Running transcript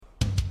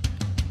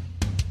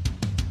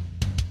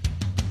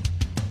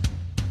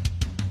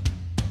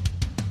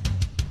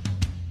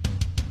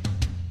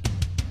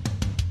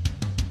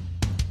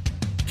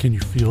Can you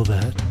feel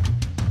that?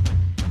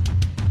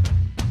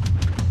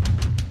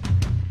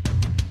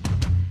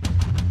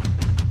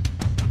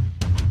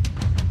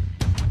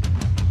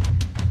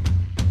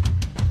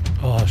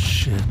 Oh,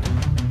 shit.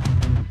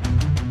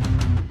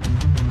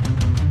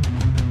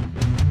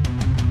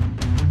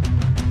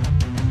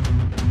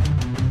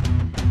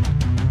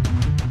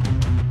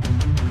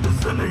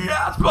 Listen to the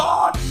ass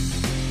pod!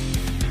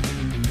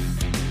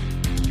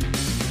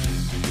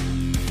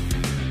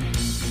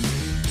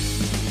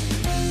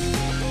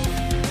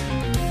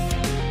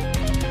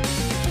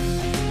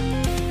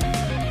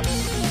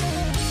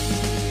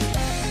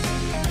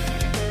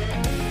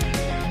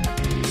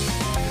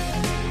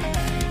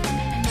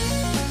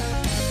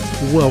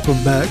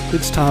 Welcome back.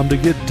 It's time to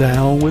get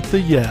down with the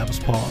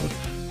Yabs Pod.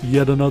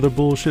 Yet another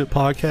bullshit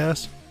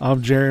podcast.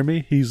 I'm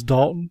Jeremy. He's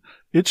Dalton.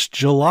 It's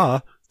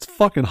July. It's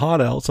fucking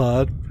hot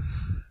outside.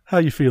 How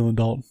you feeling,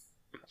 Dalton?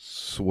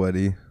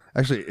 Sweaty.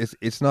 Actually,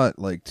 it's not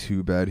like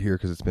too bad here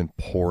because it's been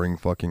pouring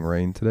fucking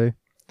rain today.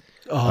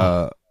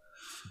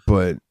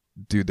 But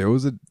dude, there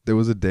was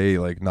a day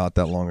like not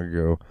that long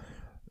ago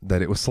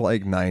that it was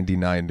like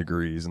 99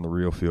 degrees and the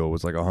real feel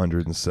was like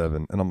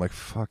 107, and I'm like,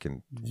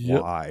 fucking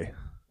why?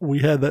 We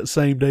had that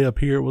same day up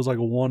here. It was like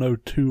a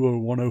 102 or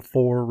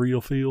 104 real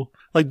feel.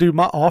 Like, dude,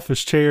 my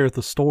office chair at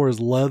the store is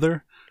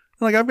leather.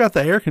 Like, I've got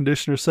the air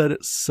conditioner set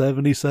at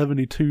 70,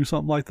 72,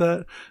 something like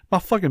that. My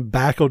fucking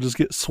back will just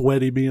get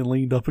sweaty being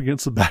leaned up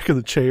against the back of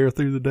the chair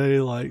through the day.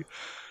 Like,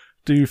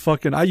 dude,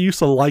 I used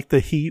to like the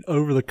heat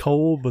over the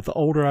cold, but the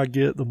older I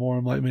get, the more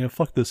I'm like, man,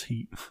 fuck this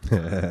heat.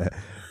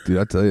 Dude,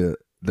 I tell you,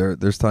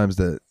 there's times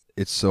that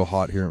it's so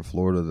hot here in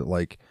Florida that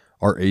like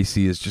our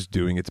AC is just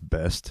doing its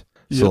best.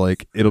 So,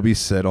 like, it'll be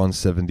set on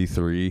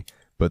 73,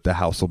 but the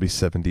house will be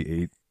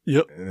 78.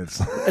 Yep. And it's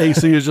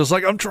AC is just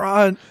like, I'm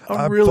trying.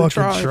 I'm really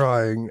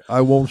trying.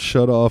 I won't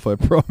shut off, I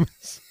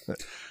promise.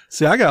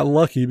 See, I got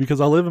lucky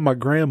because I live in my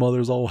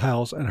grandmother's old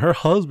house, and her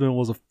husband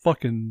was a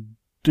fucking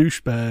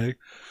douchebag.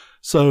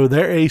 So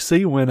their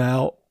AC went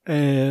out,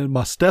 and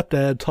my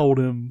stepdad told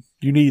him,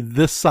 you need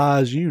this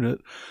size unit.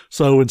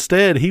 So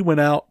instead, he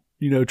went out,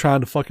 trying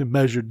to fucking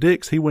measure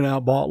dicks. He went out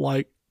and bought,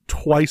 like,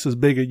 twice as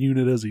big a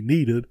unit as he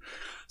needed.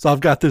 So I've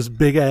got this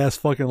big ass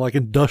fucking like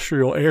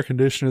industrial air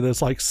conditioner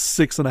that's like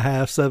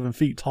 6.5, 7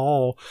 feet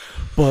tall.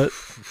 But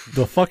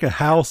the fucking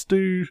house,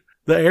 dude,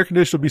 the air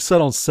conditioner will be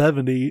set on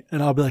 70,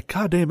 and I'll be like,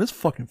 God damn, it's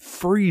fucking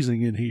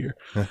freezing in here.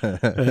 And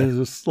it's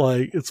just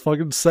like, it's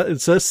fucking set,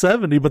 it says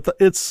 70, but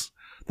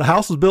the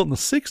house was built in the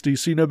 60s.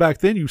 So, back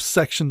then you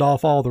sectioned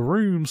off all the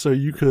rooms so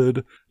you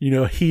could,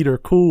 heat or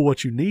cool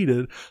what you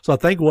needed. So I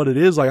think what it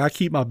is, like, I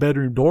keep my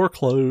bedroom door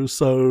closed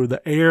so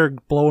the air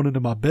blowing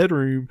into my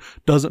bedroom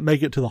doesn't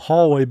make it to the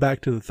hallway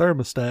back to the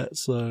thermostat.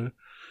 So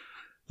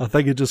I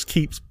think it just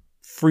keeps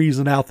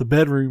freezing out the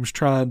bedrooms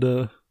trying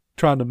to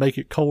make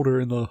it colder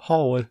in the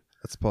hallway.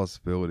 That's a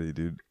possibility,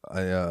 dude.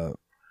 That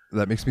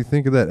makes me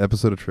think of that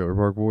episode of Trailer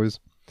Park Boys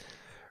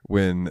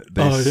when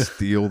they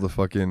steal the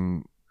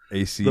fucking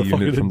AC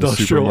unit from the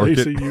supermarket.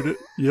 AC unit.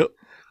 Yep.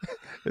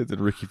 And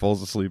then Ricky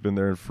falls asleep in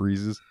there and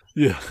freezes.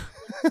 Yeah.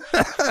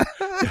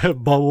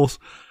 Bubbles.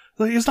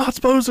 Like, it's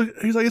supposed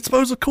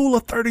to cool a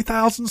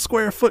 30,000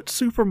 square foot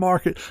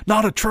supermarket,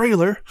 not a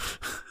trailer.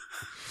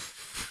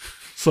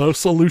 So,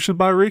 solution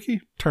by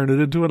Ricky, turn it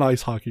into an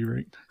ice hockey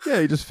rink.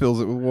 Yeah, he just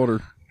fills it with water.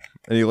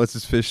 And he lets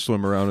his fish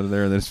swim around in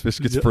there, and then his fish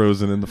gets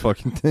frozen in the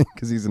fucking thing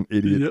because he's an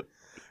idiot. Yep.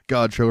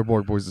 God, Trailer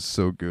Park Boys is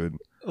so good.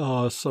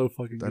 Oh, so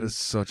fucking good. That is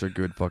such a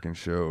good fucking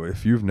show.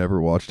 If you've never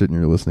watched it and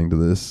you're listening to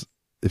this,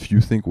 if you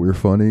think we're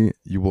funny,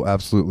 you will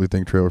absolutely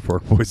think Trailer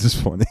Park Boys is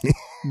funny.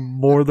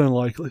 More than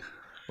likely.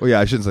 Well, yeah,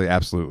 I shouldn't say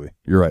absolutely.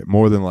 You're right.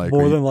 More than likely.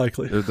 More than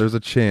likely. There's a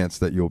chance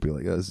that you'll be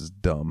like, this is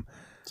dumb.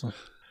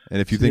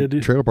 And if you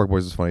think Trailer Park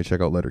Boys is funny,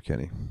 check out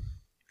Letterkenny.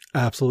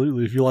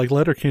 Absolutely. If you like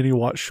Letterkenny,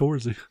 watch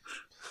Shoresy.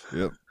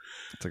 Yep.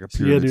 It's like a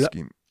pyramid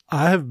scheme.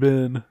 I have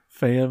been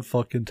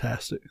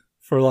fan-fucking-tastic.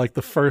 For like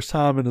the first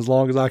time in as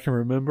long as I can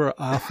remember,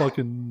 I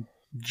fucking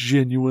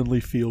genuinely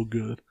feel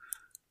good.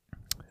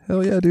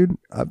 Hell yeah, dude!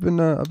 I've been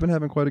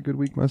having quite a good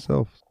week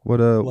myself.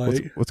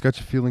 What's got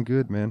you feeling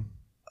good, man?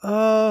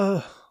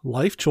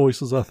 Life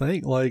choices. I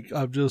think like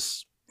I'm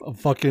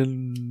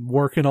fucking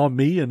working on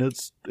me, and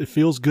it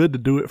feels good to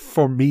do it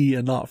for me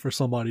and not for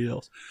somebody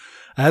else.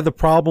 I had the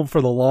problem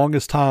for the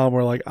longest time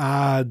where like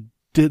I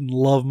didn't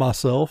love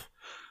myself.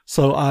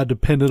 So I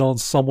depended on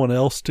someone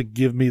else to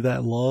give me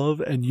that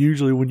love. And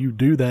usually when you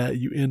do that,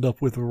 you end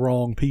up with the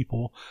wrong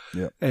people.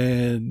 Yep.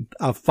 And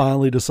I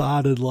finally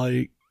decided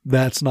like,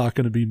 that's not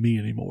going to be me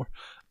anymore.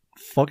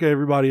 Fuck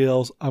everybody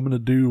else. I'm going to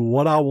do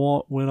what I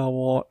want, when I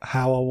want,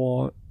 how I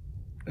want.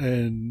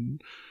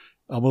 And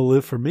I'm going to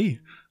live for me.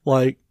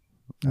 Like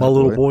my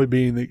little boy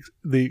being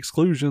the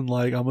exclusion,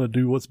 like I'm going to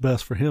do what's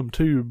best for him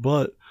too.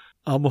 But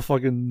I'm going to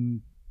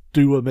fucking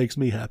do what makes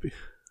me happy.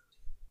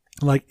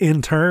 Like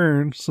in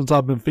turn, since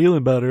I've been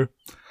feeling better,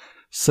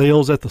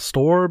 sales at the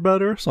store are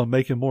better, so I'm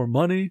making more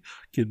money,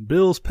 getting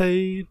bills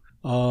paid.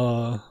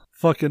 I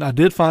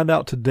did find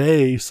out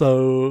today,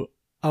 so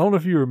I don't know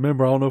if you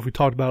remember, I don't know if we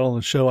talked about it on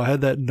the show, I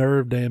had that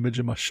nerve damage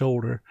in my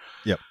shoulder.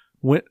 Yep.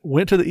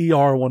 Went to the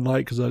ER one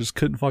night because I just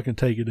couldn't fucking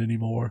take it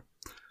anymore.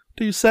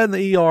 Dude, sat in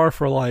the ER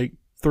for like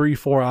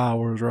 3-4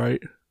 hours,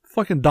 right?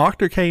 Fucking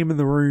doctor came in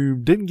the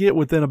room, didn't get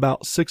within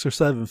about 6 or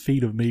 7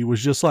 feet of me,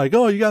 was just like,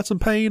 oh, you got some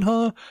pain,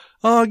 huh?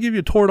 Oh, I'll give you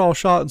a Toradol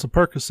shot and some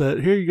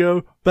Percocet. Here you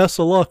go. Best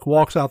of luck.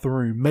 Walks out the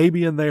room.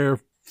 Maybe in there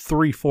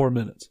 3-4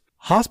 minutes.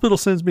 Hospital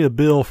sends me a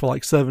bill for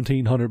like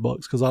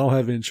 $1,700 because I don't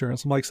have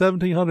insurance. I'm like,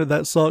 $1,700,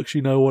 that sucks,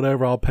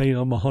 whatever. I'll pay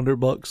them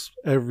 $100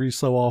 every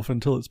so often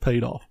until it's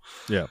paid off.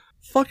 Yeah.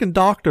 Fucking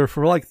doctor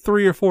for like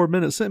 3 or 4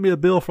 minutes sent me a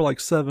bill for like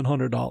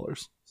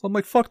 $700. So I'm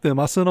like, fuck them.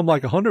 I sent them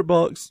like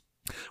 $100.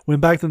 Went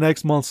back the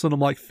next month, sent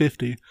them like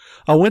 $50.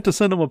 I went to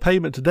send them a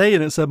payment today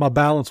and it said my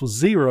balance was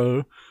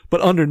 $0,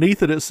 but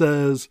underneath it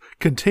says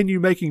continue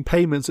making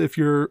payments if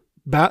your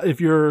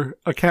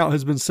account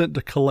has been sent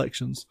to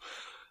collections.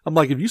 I'm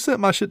like, if you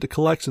sent my shit to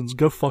collections,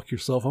 go fuck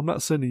yourself. I'm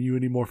not sending you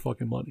any more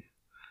fucking money.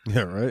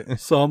 Yeah, right.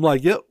 So I'm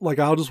like, yep, like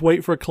I'll just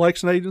wait for a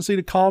collection agency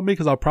to call me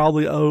because I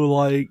probably owe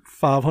like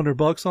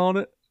 $500 on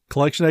it.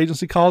 Collection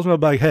agency calls me, I'm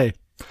like, hey,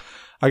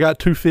 I got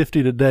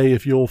 $250 today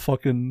if you'll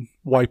fucking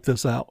wipe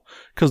this out.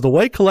 Because the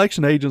way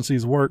collection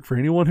agencies work, for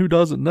anyone who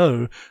doesn't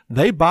know,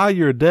 they buy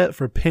your debt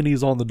for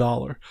pennies on the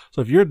dollar.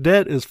 So if your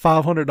debt is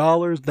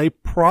 $500, they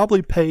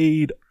probably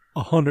paid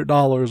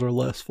 $100 or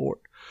less for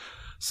it.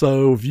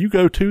 So if you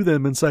go to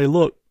them and say,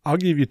 look, I'll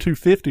give you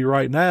 $250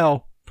 right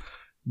now,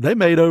 they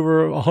made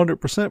over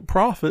 100%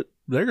 profit.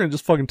 They're going to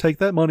just fucking take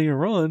that money and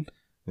run.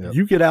 Yep.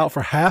 You get out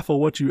for half of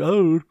what you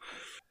owed,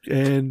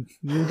 and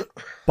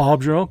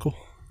Bob's your uncle.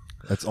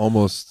 That's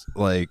almost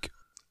like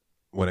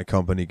when a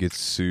company gets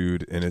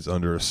sued and it's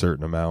under a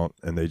certain amount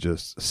and they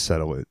just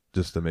settle it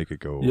just to make it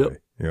go away. Yep.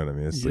 You know what I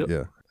mean? It's like,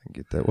 yeah, I can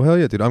get that. Well, hell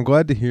yeah, dude. I'm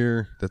glad to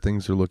hear that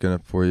things are looking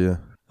up for you.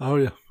 Oh,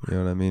 yeah. You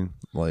know what I mean?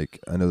 Like,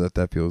 I know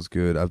that feels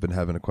good. I've been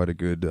having quite a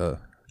good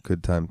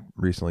time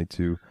recently,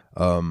 too.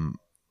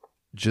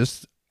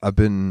 I've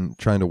been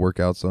trying to work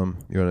out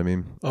some. You know what I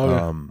mean? Oh,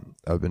 yeah.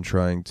 I've been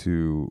trying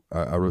to.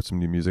 I wrote some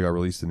new music. I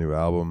released a new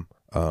album,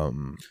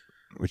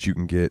 which you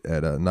can get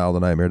at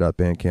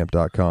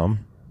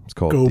nilethenightmare.bandcamp.com. It's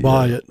called Go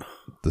buy it.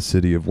 The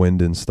City of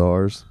Wind and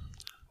Stars.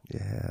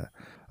 Yeah.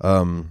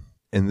 And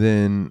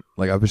then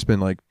like I've just been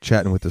like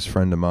chatting with this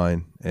friend of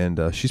mine,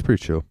 and she's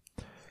pretty chill.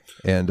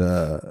 And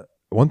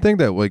one thing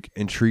that like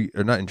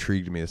not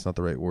intrigued me, it's not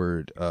the right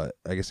word,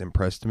 I guess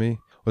impressed me,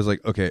 was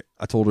like, okay,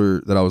 I told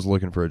her that I was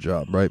looking for a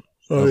job, right?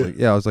 Oh,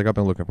 I was like, I've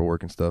been looking for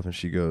work and stuff. And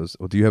she goes,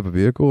 well, do you have a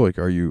vehicle? Like,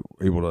 are you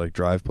able to like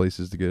drive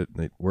places to get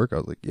work? I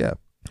was like, yeah.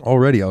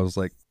 Already, I was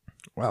like,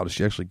 wow, does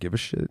she actually give a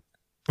shit?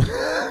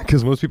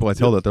 Because most people I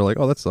tell that, they're like,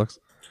 oh, that sucks.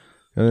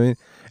 You know what I mean?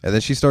 And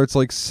then she starts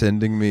like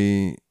sending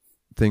me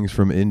things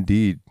from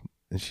Indeed.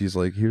 And she's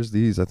like, here's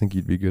these. I think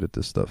you'd be good at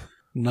this stuff.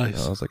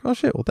 Nice. I was like, oh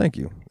shit, well, thank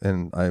you.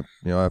 And I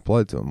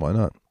applied to them. Why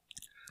not?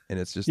 And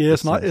it's just, yeah,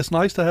 it's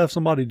nice to have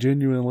somebody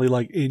genuinely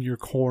like in your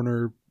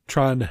corner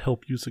trying to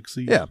help you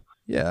succeed.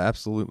 Yeah,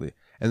 absolutely.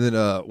 And then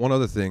one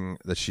other thing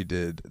that she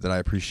did that I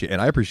appreciate,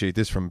 and I appreciate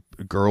this from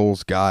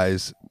girls,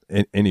 guys,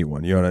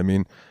 anyone, you know what I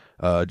mean?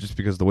 Just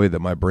because of the way that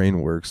my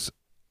brain works,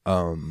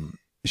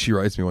 she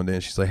writes me one day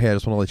and she's like, hey, I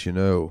just want to let you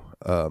know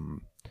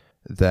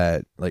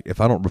that like if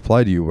I don't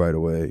reply to you right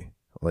away,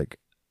 like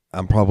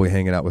I'm probably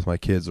hanging out with my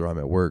kids or I'm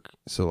at work.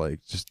 So like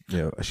just,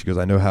 she goes,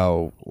 I know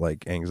how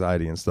like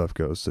anxiety and stuff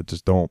goes, so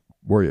just don't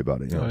worry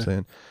about it. You know what I'm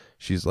saying?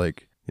 She's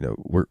like,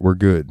 we're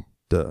good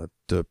to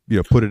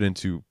put it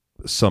into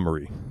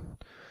summary.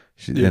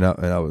 And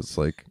I was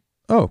like,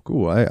 oh,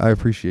 cool. I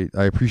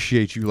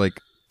appreciate you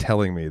like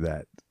telling me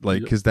that,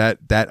 like, because that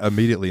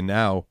immediately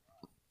now,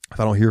 if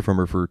I don't hear from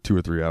her for 2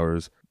 or 3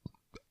 hours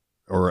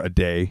or a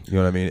day, you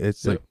know what I mean?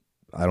 It's like,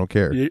 I don't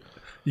care.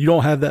 You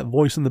don't have that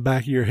voice in the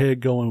back of your head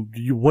going,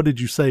 what did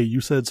you say? You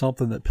said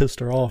something that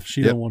pissed her off.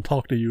 She didn't want to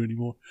talk to you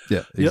anymore.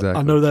 Yeah, exactly.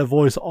 I know that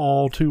voice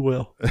all too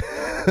well.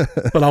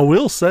 But I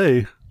will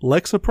say,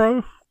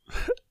 Lexapro,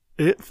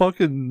 it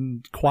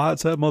fucking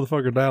quiets that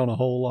motherfucker down a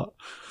whole lot.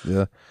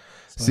 Yeah.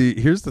 So. See,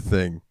 here's the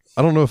thing.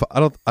 I don't know if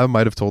I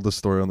might have told this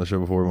story on the show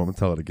before. I'm going to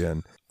tell it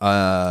again.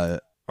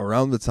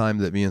 Around the time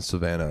that me and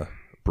Savannah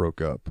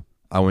broke up,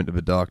 I went to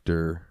the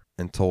doctor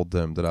and told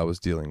them that I was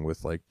dealing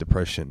with like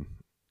depression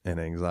and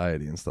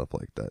anxiety and stuff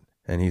like that.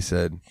 And he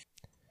said,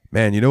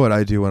 man, you know what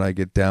I do when I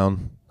get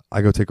down?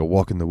 I go take a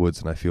walk in the woods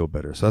and I feel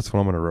better. So that's what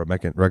I'm going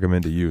to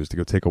recommend to you, is to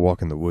go take a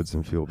walk in the woods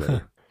and feel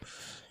better.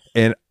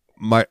 and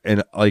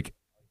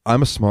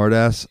I'm a smart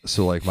ass.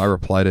 So like my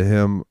reply to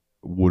him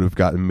would have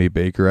gotten me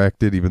Baker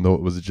acted, even though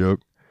it was a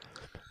joke.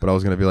 But I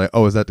was going to be like,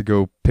 oh, is that to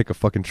go pick a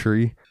fucking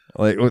tree?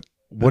 Like,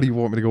 what do you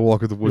want me to go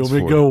walk in the woods for?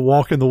 You want me to go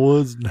walk in the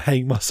woods and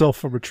hang myself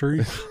from a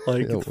tree?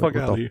 Like, get the fuck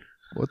out of here.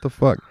 What the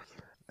fuck?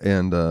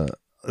 And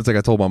it's like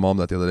I told my mom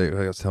that the other day.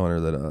 I was telling her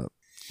that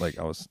like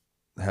I was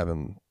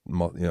having,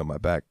 my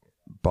back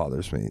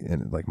bothers me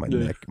and like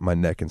my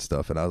neck and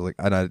stuff. And I was like,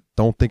 and I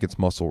don't think it's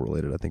muscle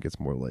related. I think it's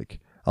more like,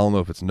 I don't know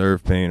if it's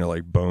nerve pain or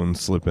like bone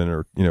slipping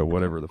or,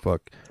 whatever the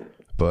fuck.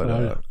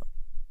 But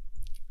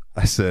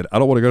I said, I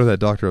don't want to go to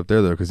that doctor up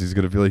there though, because he's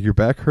going to be like, your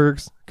back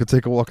hurts? Go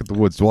take a walk in the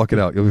woods. Walk it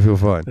out. You'll feel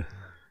fine.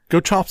 Go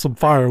chop some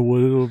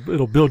firewood.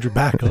 It'll build your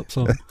back up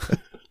some.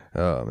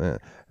 Oh man,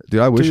 dude,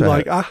 I wish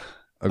I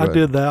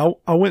did that.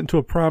 I went to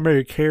a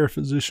primary care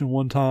physician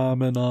one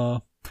time,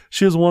 and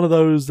she was one of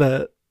those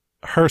that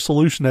her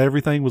solution to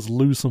everything was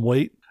lose some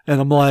weight. And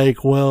I'm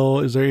like, well,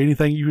 is there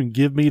anything you can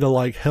give me to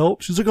like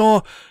help? She's like,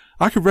 oh,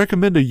 I could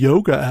recommend a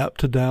yoga app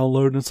to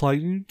download. And it's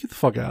like, get the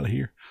fuck out of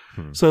here.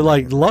 So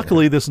like,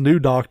 luckily this new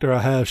doctor I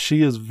have,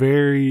 she is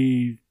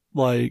very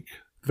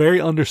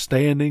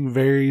understanding,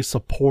 very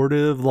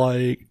supportive.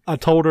 Like, I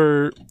told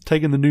her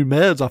taking the new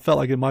meds, I felt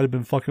like it might have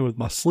been fucking with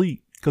my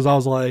sleep. Cause I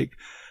was like,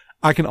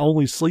 I can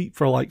only sleep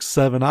for like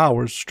 7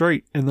 hours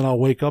straight. And then I'll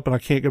wake up and I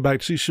can't go back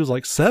to sleep. She was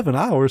like, 7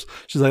 hours?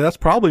 She's like, that's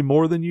probably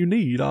more than you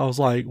need. I was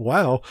like,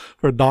 wow,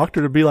 for a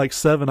doctor to be like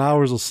 7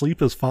 hours of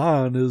sleep is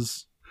fine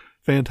is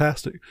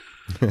fantastic.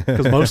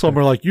 Because most of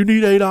them are like, you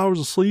need 8 hours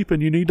of sleep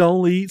and you need to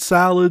only eat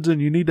salads and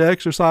you need to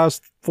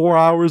exercise 4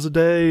 hours a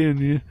day.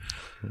 And you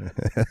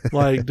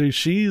like, dude,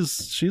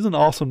 she's an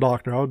awesome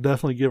doctor. I would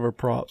definitely give her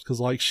props because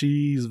like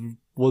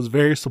was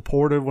very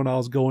supportive when I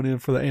was going in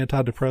for the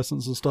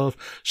antidepressants and stuff.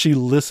 She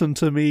listened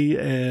to me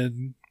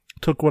and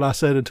took what I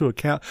said into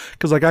account.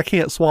 Cause like I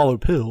can't swallow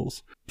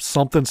pills.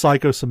 Something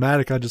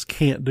psychosomatic, I just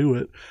can't do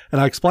it.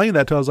 And I explained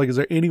that to her. I was like, is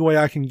there any way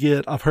I can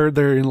get, I've heard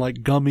they're in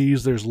like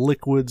gummies, there's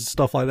liquids,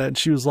 stuff like that. And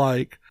she was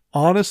like,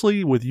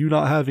 honestly, with you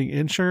not having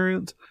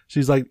insurance,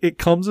 she's like, it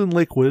comes in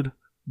liquid,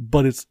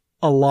 but it's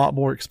a lot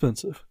more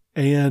expensive.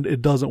 And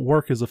it doesn't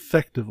work as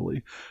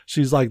effectively.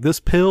 She's like,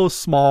 this pill is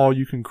small.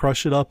 You can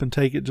crush it up and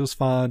take it just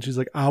fine. She's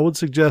like, I would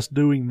suggest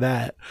doing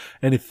that.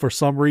 And if for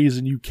some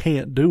reason you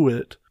can't do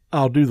it,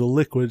 I'll do the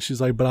liquid.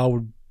 She's like, but I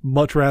would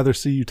much rather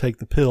see you take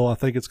the pill. I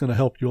think it's going to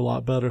help you a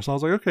lot better. So I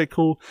was like, okay,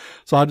 cool.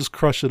 So I just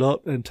crush it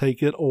up and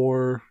take it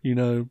or,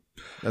 do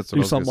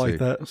something like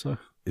that. So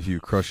if you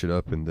crush it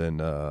up and then,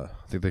 I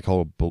think they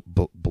call it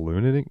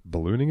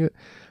ballooning it,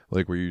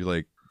 like where you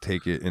like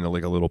take it in a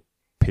little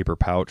paper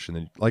pouch and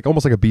then like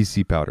almost like a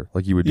BC powder,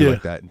 like you would do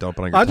like that and dump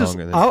it on your tongue.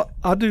 And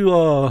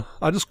then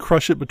I just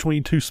crush it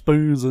between 2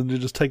 spoons and then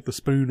just take the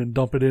spoon and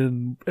dump it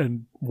in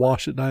and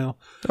wash it down.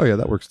 Oh yeah,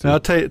 that works too. And I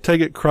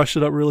take it, crush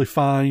it up really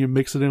fine, you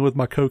mix it in with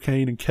my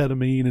cocaine and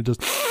ketamine and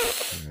just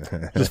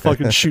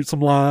fucking shoot some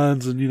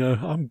lines and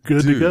I'm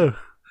good to go.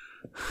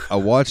 I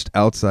watched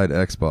Outside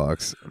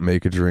Xbox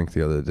make a drink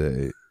the other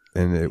day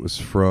and it was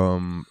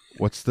from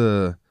what's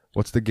the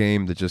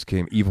game that just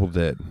came? Evil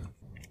Dead.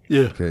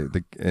 Yeah. Okay.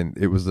 And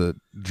it was a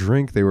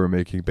drink they were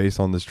making based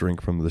on this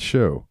drink from the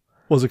show.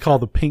 Was it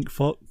called the Pink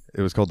Fuck?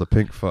 It was called the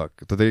Pink Fuck.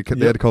 So they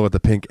had to call it the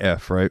Pink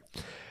F, right?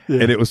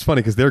 Yeah. And it was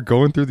funny because they're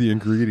going through the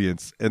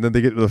ingredients, and then they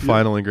get to the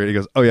final ingredient.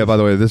 He goes, "Oh yeah, by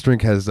the way, this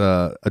drink has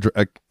a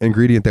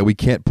ingredient that we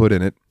can't put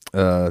in it,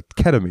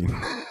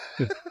 ketamine."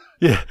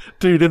 Yeah,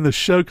 dude, in the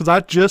show, because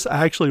I just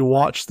actually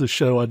watched the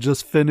show. I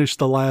just finished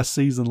the last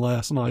season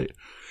last night,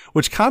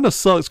 which kind of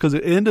sucks because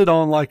it ended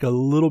on like a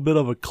little bit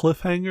of a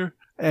cliffhanger,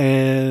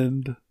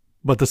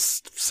 but the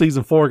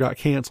season 4 got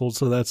canceled,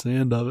 so that's the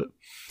end of it.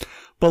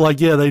 But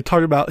like, yeah, they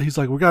talk about, he's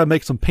like, we gotta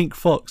make some pink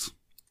fucks.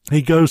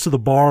 He goes to the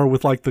bar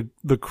with like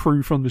the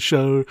crew from the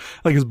show.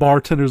 Like his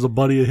bartender's a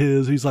buddy of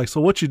his. He's like,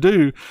 so what you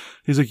do?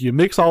 He's like, you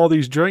mix all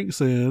these drinks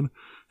in.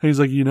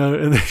 He's like,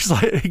 and he's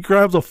like, he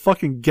grabs a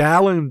fucking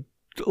gallon,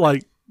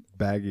 like,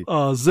 baggy,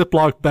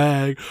 Ziploc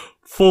bag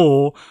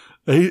full.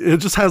 It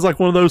just has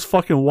like one of those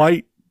fucking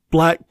white,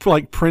 black,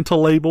 like printer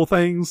label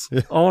things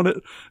on it.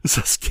 It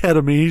says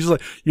ketamine. He's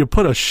like, you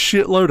put a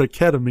shitload of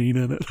ketamine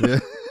in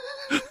it.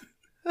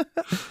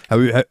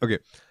 Yeah. Okay.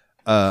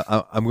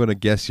 I'm going to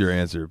guess your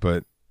answer,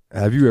 but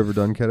have you ever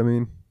done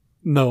ketamine?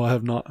 No, I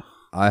have not.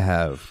 I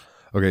have.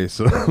 Okay.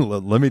 So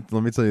let me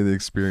tell you the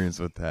experience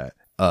with that.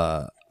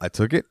 I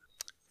took it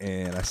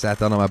and I sat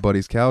down on my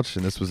buddy's couch,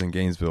 and this was in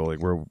Gainesville,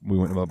 like where we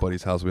went to my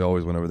buddy's house. We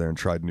always went over there and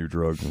tried new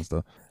drugs and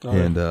stuff. Oh,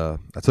 and,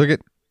 I took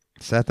it,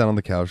 sat down on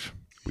the couch.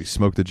 We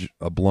smoked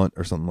a blunt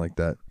or something like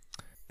that.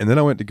 And then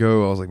I went to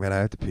go. I was like, man, I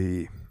have to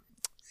pee.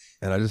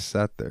 And I just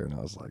sat there and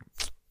I was like,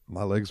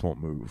 my legs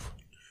won't move.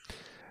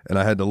 And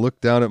I had to look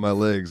down at my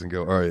legs and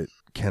go, all right,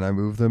 can I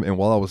move them? And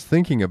while I was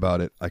thinking about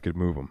it, I could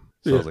move them.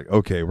 So I was like,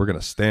 okay, we're going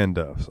to stand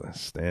up. So I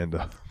stand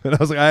up. And I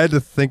was like, I had to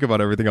think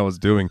about everything I was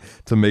doing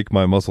to make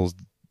my muscles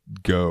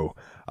go.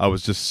 I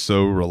was just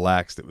so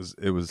relaxed.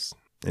 It was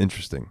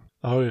interesting.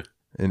 Oh, yeah.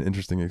 An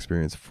interesting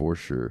experience for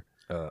sure.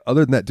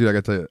 Other than that, dude, I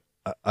got to tell you,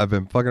 I've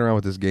been fucking around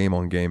with this game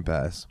on Game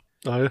Pass.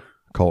 Oh, yeah?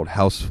 Called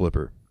House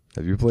Flipper.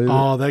 Have you played it?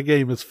 Oh, that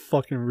game is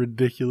fucking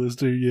ridiculous,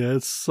 dude. Yeah,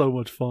 it's so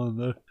much fun,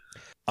 though.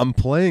 I'm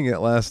playing it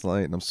last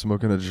night, and I'm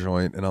smoking a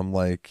joint, and I'm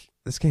like,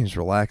 this game's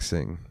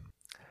relaxing.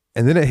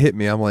 And then it hit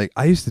me. I'm like,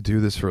 I used to do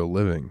this for a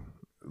living.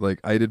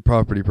 Like, I did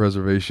property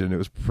preservation. It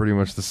was pretty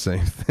much the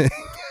same thing.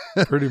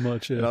 Pretty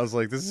much, yeah. And I was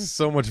like, this is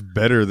so much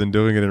better than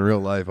doing it in real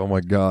life. Oh, my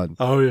God.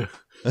 Oh, yeah.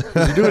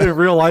 If you do it in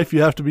real life,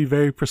 you have to be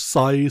very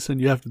precise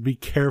and you have to be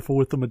careful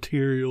with the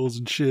materials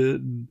and shit.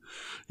 And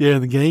yeah,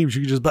 in the games,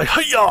 you can just be like,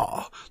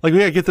 hi-yah! Like, we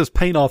gotta get this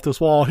paint off this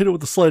wall, hit it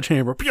with the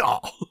sledgehammer,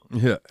 pyah!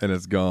 Yeah, and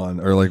it's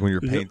gone. Or like when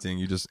you're painting,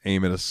 you just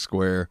aim at a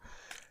square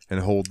and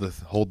hold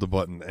the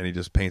button and he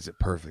just paints it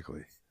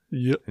perfectly.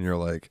 Yep. And you're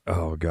like,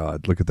 oh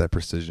God, look at that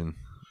precision.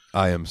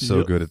 I am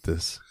so good at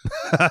this.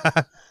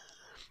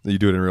 You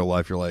do it in real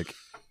life, you're like,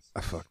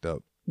 I fucked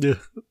up. Yeah.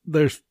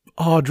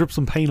 I dripped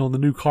some paint on the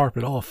new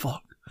carpet. Oh,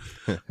 fuck.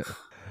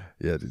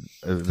 Yeah, dude.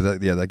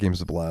 That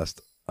game's a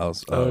blast. I've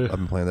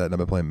been playing that, and I've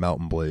been playing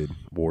Mountain Blade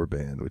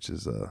Warband, which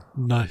is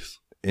nice.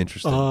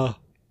 Interesting.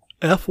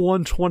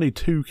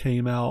 F122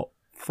 came out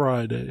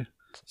Friday.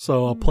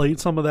 So I played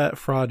some of that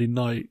Friday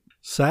night.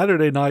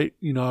 Saturday night,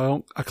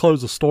 I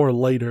closed the store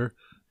later.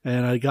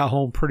 And I got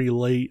home pretty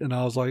late, and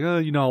I was like,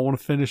 I want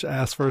to finish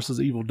Ash vs.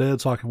 Evil Dead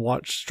so I can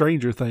watch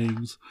Stranger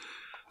Things.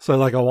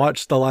 So, I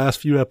watched the last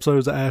few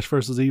episodes of Ash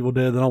vs. Evil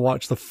Dead, then I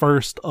watched the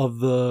first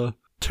of the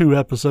 2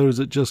 episodes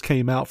that just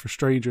came out for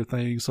Stranger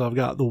Things. So I've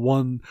got the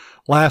one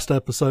last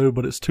episode,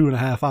 but it's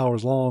 2.5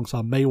 hours long, so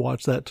I may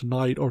watch that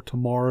tonight or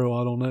tomorrow.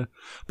 I don't know.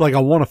 But,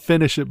 I want to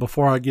finish it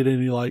before I get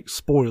any,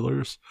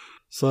 spoilers.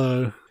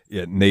 So,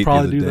 yeah, Nate the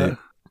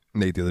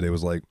other day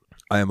was like,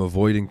 I am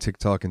avoiding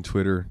TikTok and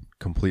Twitter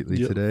completely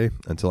today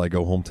until I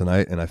go home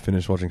tonight and I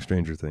finish watching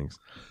Stranger Things.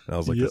 And I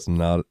was like, that's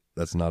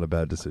not a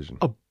bad decision.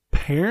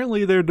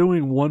 Apparently they're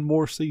doing one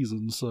more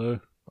season, so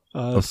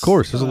of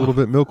course there's a little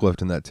bit of milk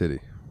left in that titty.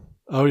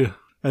 Oh yeah.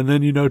 And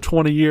then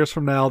 20 years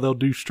from now they'll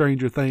do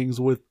Stranger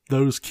Things with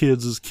those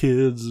kids as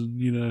kids,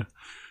 and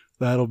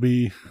that'll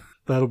be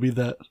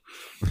that.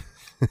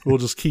 We'll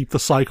just keep the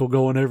cycle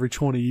going every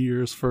 20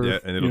 years for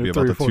and it'll be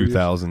about the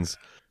 2000s years.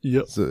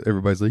 Yep. So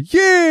everybody's like,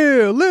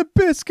 yeah, Limp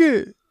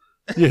Bizkit.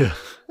 Yeah.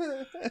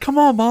 Come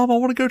on, Mom. I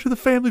want to go to the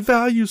Family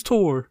Values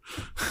tour.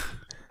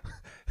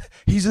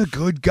 He's a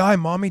good guy.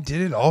 Mommy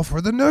did it all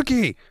for the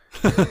nookie.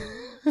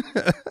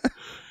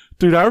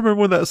 Dude, I remember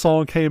when that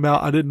song came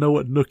out, I didn't know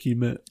what nookie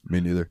meant.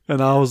 Me neither.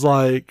 And I was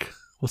like,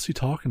 what's he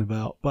talking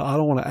about? But I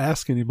don't want to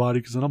ask anybody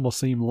because then I'm going to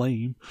seem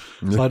lame.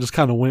 So I just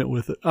kind of went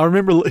with it. I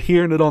remember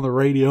hearing it on the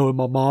radio and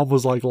my mom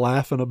was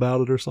laughing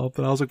about it or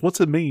something. I was like, what's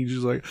it mean?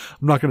 She's like,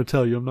 I'm not going to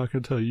tell you. I'm not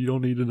going to tell you. You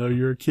don't need to know.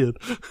 You're a kid.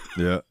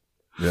 Yeah.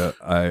 Yeah,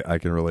 I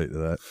can relate to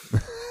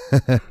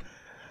that.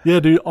 Yeah,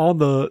 dude, on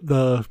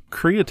the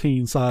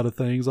creatine side of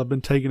things, I've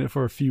been taking it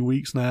for a few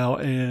weeks now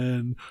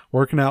and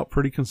working out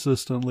pretty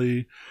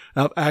consistently.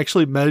 I've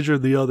actually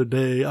measured the other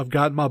day. I've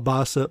gotten my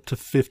bicep to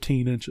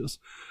 15 inches.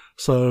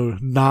 So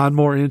 9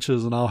 more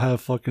inches and I'll have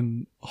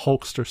fucking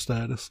Hulkster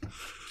status.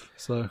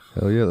 So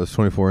hell yeah, those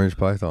 24-inch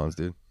pythons,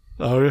 dude.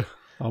 Oh yeah,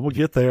 I'm going to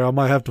get there. I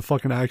might have to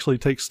fucking actually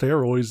take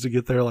steroids to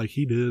get there like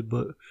he did,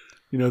 but...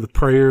 the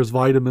prayers,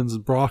 vitamins,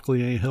 and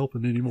broccoli ain't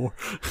helping anymore.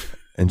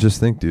 And just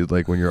think, dude,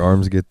 when your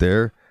arms get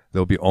there,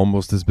 they'll be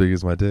almost as big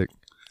as my dick.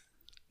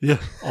 Yeah,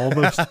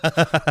 almost.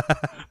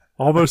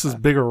 Almost as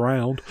big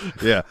around.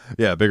 Yeah,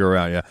 big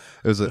around, yeah.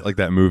 It was like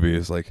that movie.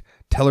 It's like,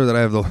 tell her that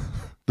I have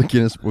the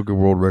Guinness Book of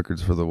World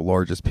Records for the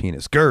largest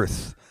penis.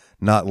 Girth,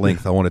 not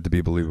length. I want it to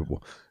be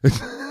believable.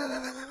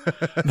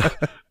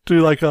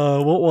 Dude,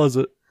 what was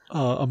it?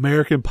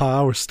 American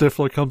Pie where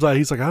Stifler comes out.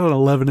 He's like, I have an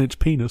 11-inch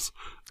penis.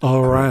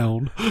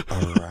 Around.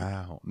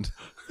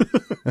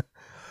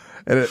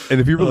 And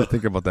if you really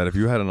think about that, if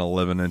you had an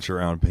 11-inch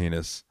round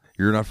penis,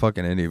 you're not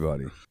fucking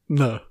anybody.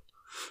 No,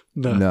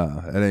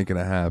 it ain't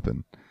gonna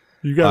happen.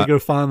 You gotta go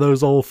find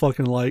those old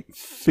fucking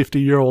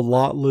 50-year-old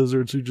lot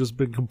lizards who just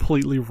been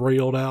completely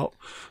railed out,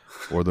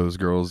 or those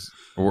girls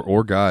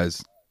or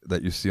guys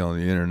that you see on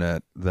the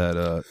internet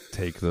that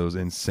take those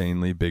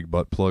insanely big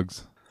butt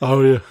plugs.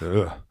 Oh yeah.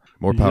 Ugh.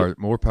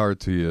 More power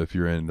to you if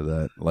you're into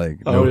that.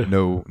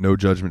 No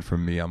judgment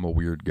from me. I'm a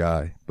weird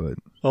guy, but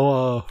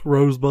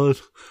Rosebud.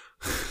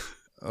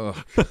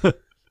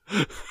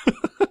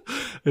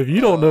 If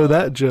you don't know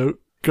that joke,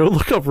 go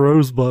look up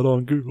Rosebud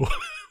on Google.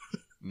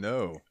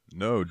 No,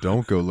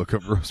 don't go look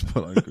up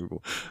Rosebud on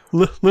Google.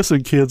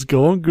 Listen, kids,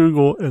 go on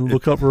Google and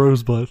look up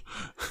Rosebud.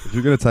 If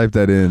you're gonna type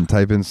that in,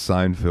 type in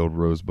Seinfeld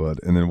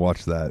Rosebud and then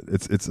watch that.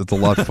 It's a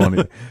lot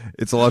funny.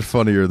 It's a lot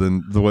funnier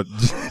than what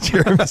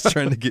Jeremy's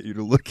trying to get you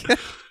to look at.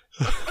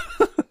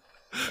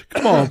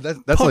 Come on,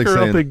 that's pucker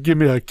saying, up and give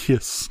me a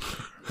kiss.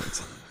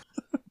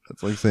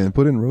 That's like saying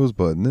put in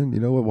Rosebud, and then you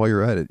know what? While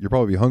you're at it, you'll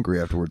probably be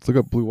hungry afterwards. Look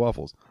up Blue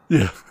Waffles.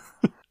 Yeah.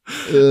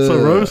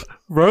 So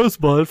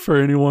Rosebud, for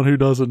anyone who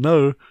doesn't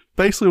know,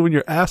 basically when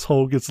your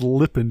asshole gets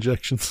lip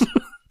injections.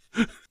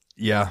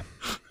 Yeah.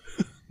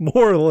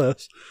 More or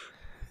less.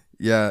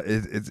 Yeah,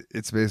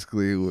 it's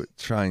basically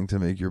trying to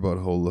make your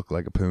butthole look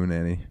like a poo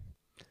nanny.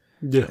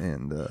 Yeah.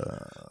 And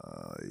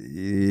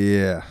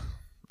yeah.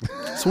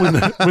 It's when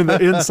the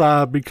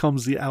inside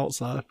becomes the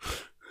outside.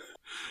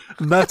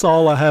 And that's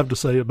all I have to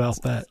say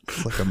about that.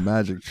 It's like a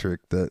magic trick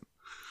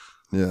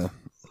yeah.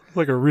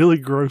 Like a really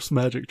gross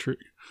magic trick.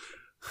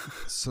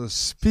 So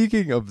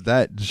speaking of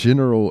that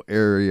general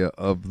area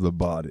of the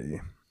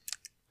body,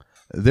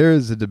 there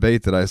is a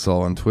debate that I saw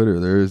on Twitter.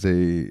 There is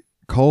a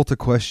call to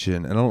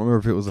question, and I don't remember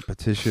if it was a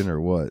petition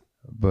or what,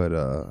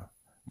 but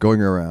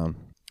going around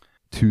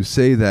to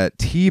say that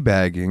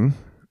teabagging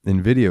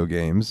in video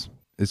games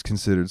is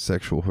considered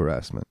sexual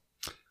harassment.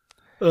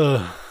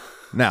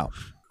 Now,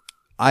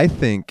 I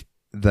think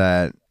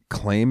that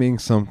claiming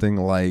something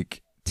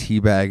like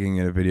teabagging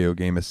in a video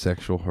game is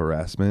sexual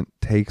harassment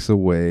takes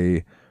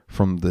away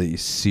from the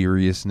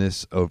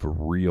seriousness of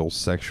real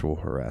sexual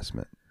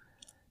harassment.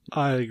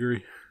 I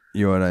agree.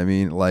 You know what I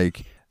mean?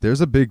 Like,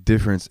 there's a big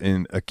difference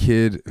in a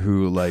kid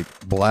who, like,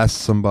 blasts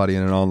somebody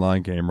in an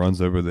online game,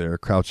 runs over there,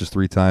 crouches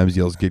 3 times,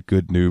 yells, "Get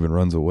good, noob," and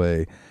runs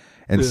away.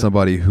 And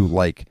somebody who,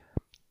 like,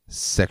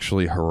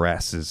 sexually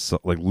harasses,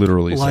 like,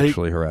 literally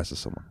sexually harasses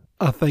someone.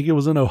 I think it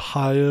was in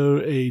Ohio,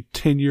 a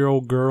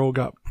 10-year-old girl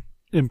got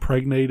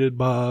impregnated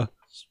by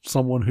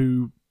someone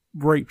who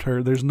raped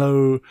her. There's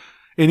no...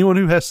 Anyone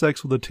who has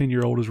sex with a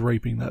 10-year-old is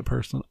raping that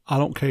person. I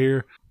don't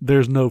care.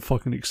 There's no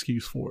fucking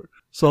excuse for it.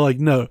 So, like,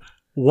 no.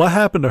 What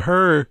happened to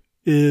her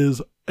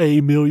is a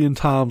million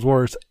times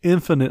worse,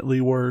 infinitely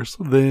worse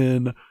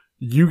than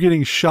you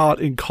getting shot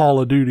in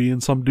Call of Duty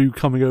and some dude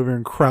coming over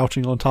and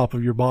crouching on top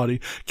of your body.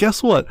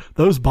 Guess what?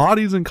 Those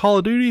bodies in Call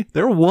of Duty,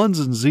 they're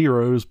 1s and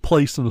 0s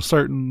placed in a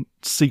certain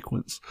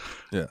sequence.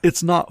 Yeah.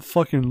 It's not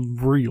fucking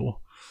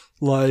real.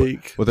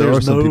 Like,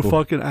 there's no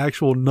fucking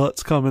actual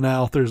nuts coming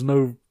out. There's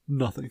no...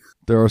 nothing.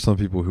 There are some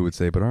people who would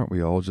say, but aren't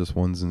we all just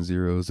 1s and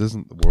 0s?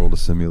 Isn't the world a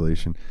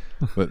simulation?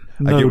 But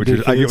I get what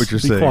you're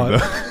saying, though.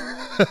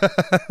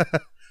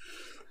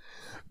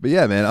 But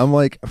yeah, man, I'm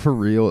like, for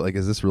real, like,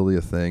 is this really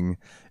a thing?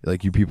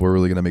 Like, you people are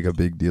really going to make a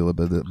big deal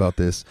about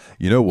this?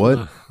 You know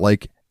what?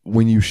 Like,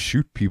 when you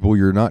shoot people,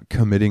 you're not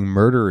committing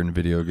murder in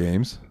video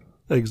games.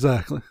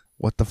 Exactly.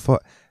 What the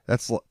fuck?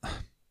 That's...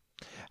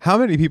 How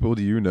many people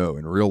do you know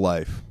in real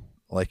life?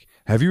 Like,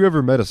 have you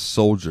ever met a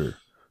soldier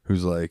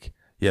who's like,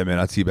 yeah, man,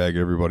 I teabag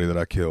everybody that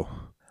I kill?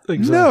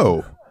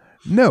 Exactly.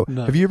 No.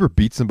 Have you ever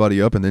beat somebody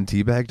up and then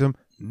teabagged them?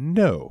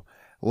 No.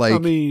 Like, I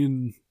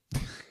mean,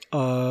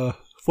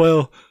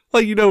 well,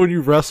 like, you know, when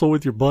you wrestle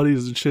with your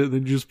buddies and shit,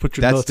 then you just put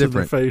your nuts in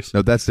their face.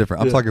 No, that's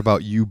different. I'm talking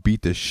about you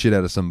beat the shit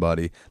out of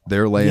somebody.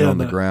 They're laying on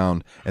the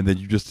ground, and then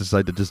you just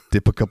decide to just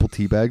dip a couple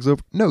teabags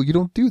over. No, you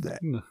don't do that.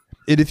 No.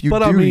 And if you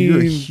do,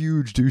 you're a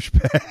huge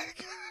douchebag.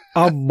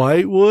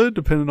 I would,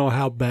 depending on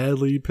how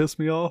badly you piss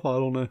me off. I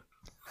don't know.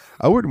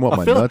 I wouldn't want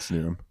my nuts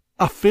near him.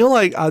 I feel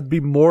like I'd be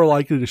more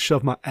likely to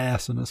shove my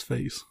ass in his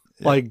face.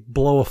 Yeah. Like,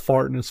 blow a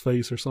fart in his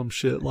face or some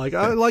shit. Like,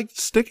 I like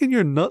sticking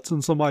your nuts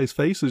in somebody's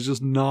face is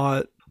just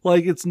not...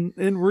 Like, it's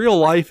in real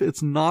life,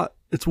 it's not...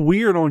 It's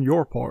weird on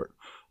your part.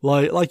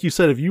 Like you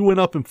said, if you went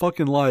up and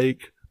fucking,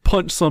 like,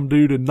 punched some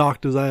dude and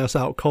knocked his ass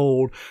out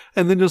cold,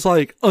 and then just,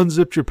 like,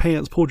 unzipped your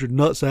pants, pulled your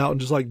nuts out, and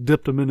just, like,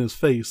 dipped them in his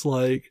face,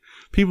 like,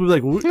 people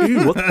would be like,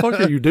 dude, what the fuck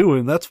are you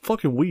doing? That's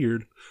fucking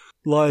weird.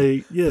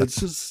 Like, yeah, it's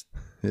just...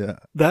 Yeah.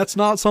 That's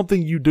not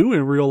something you do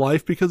in real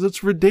life because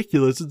it's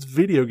ridiculous. It's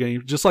video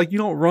games. Just like you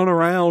don't run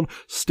around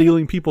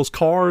stealing people's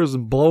cars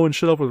and blowing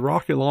shit up with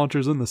rocket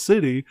launchers in the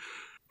city.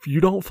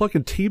 You don't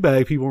fucking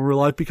teabag people in real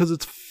life because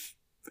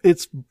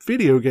it's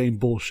video game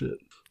bullshit.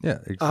 Yeah,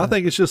 exactly. I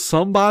think it's just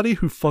somebody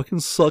who fucking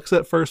sucks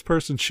at first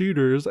person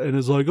shooters and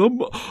is like,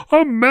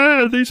 I'm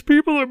mad. These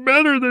people are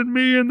better than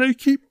me and they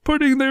keep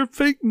putting their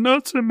fake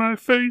nuts in my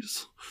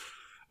face.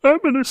 I'm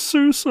going to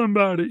sue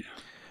somebody.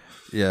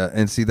 Yeah,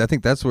 and see, I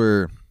think that's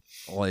where,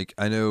 like,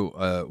 I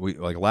know, we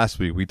like last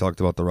week we talked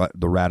about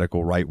the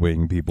radical right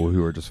wing people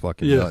who are just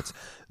fucking nuts.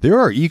 There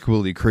are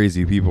equally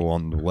crazy people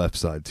on the left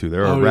side too.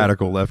 There are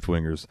radical left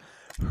wingers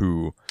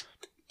who,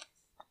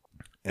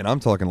 and I'm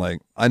talking like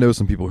I know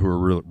some people who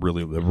are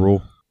really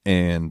liberal,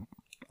 and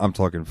I'm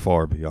talking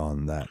far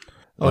beyond that.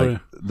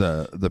 Like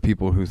the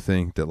people who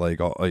think that like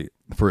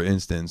for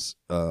instance,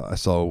 I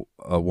saw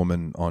a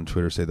woman on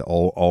Twitter say that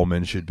all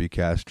men should be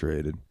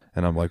castrated.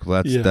 And I'm like,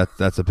 well,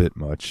 that's a bit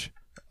much.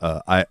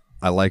 I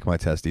like my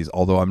testes,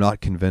 although I'm not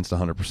convinced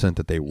 100%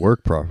 that they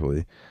work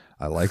properly.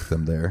 I like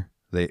them there.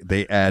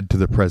 They add to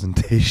the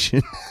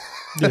presentation.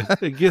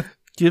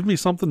 Give me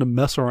something to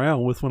mess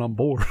around with when I'm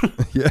bored.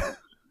 Yeah.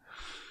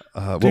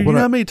 Dude, you know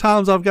how many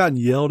times I've gotten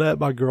yelled at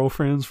by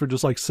girlfriends for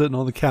just like sitting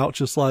on the couch,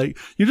 just like,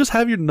 you just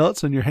have your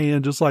nuts in your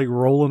hand, just like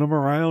rolling them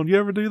around. You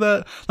ever do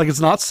that? Like, it's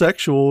not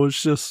sexual.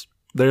 It's just...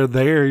 They're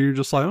there. You're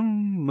just like,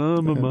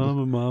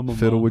 mama.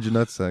 Fiddle with your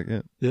nutsack,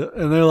 yeah.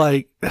 And they're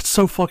like, that's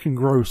so fucking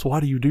gross. Why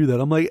do you do that?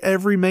 I'm like,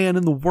 every man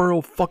in the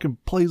world fucking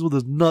plays with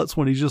his nuts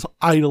when he's just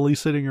idly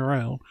sitting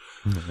around.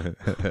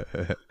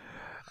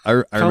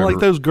 I kind of like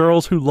those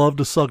girls who love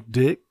to suck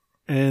dick,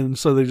 and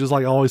so they just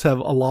like always have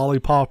a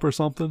lollipop or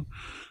something.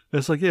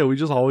 It's like, yeah, we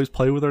just always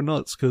play with our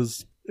nuts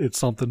because it's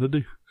something to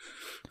do.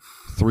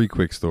 3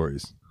 quick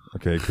stories.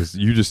 Okay, because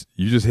you just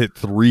hit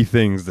 3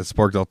 things that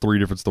sparked out 3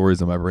 different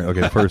stories in my brain. Okay,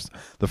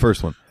 the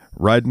first one,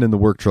 riding in the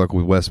work truck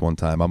with Wes one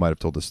time. I might have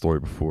told this story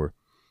before.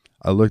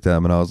 I looked at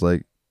him and I was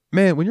like,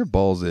 man, when your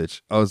balls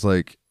itch, I was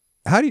like,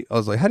 how do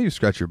you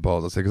scratch your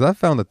balls? I said, because I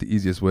found that the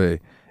easiest way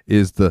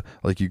is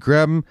you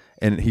grab them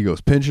and he goes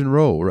pinch and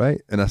roll,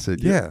 right? And I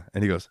said, yeah.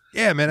 And he goes,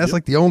 yeah, man, that's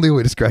like the only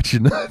way to scratch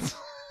your nuts.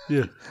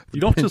 Yeah,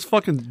 you don't just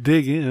fucking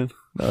dig in.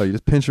 No, you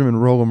just pinch them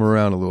and roll them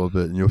around a little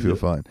bit and you'll feel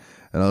fine.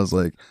 And I was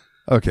like,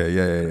 okay,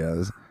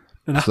 yeah.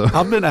 And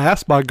I've been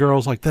asked by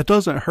girls like, that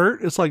doesn't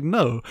hurt? It's like,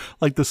 no.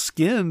 Like, the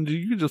skin,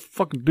 you can just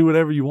fucking do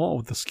whatever you want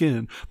with the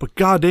skin. But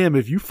goddamn,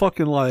 if you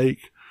fucking like,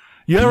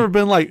 you ever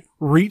been like,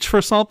 reach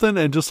for something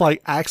and just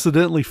like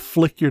accidentally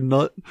flick your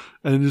nut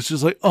and it's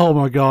just like, oh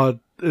my God,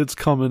 it's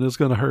coming, it's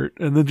gonna hurt,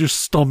 and then your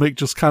stomach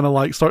just kind of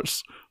like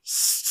starts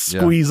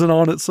squeezing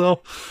on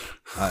itself.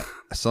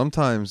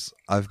 Sometimes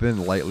I've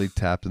been lightly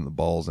tapped in the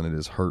balls, and it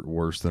has hurt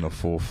worse than a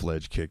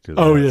full-fledged kick to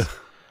the nuts.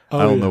 Yeah.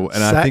 I don't know, and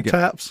Sack I think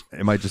taps.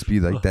 It might just be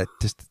like that.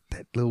 Just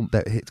that little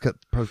that hit.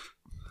 I'm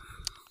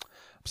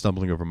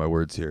stumbling over my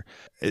words here.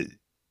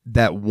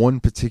 That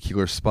one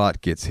particular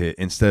spot gets hit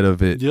instead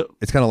of it. Yep.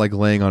 It's kind of like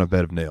laying on a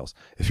bed of nails.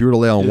 If you were to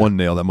lay on one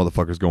nail, that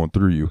motherfucker's going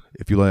through you.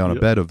 If you lay on a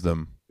bed of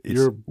them, it's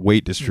your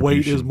weight distribution.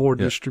 Weight is more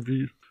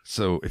distributed.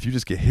 So if you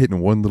just get hit in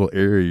one little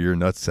area of your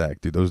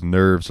nutsack, dude, those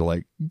nerves are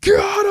like,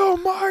 God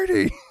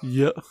Almighty.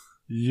 Yep.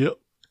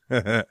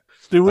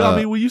 Dude, I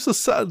mean,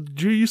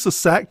 do you used to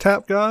sack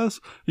tap guys?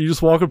 You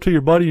just walk up to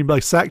your buddy and be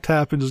like sack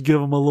tap and just give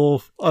him a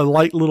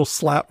light little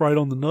slap right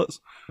on the nuts.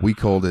 We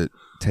called it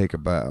take a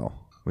bow.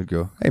 We'd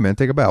go, hey man,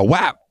 take a bow.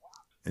 Wow.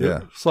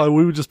 Yeah. So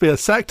we would just be a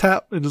sack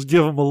tap and just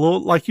give him a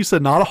little, like you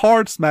said, not a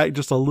hard smack,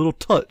 just a little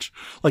touch.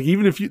 Like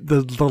even if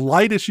the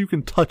lightest you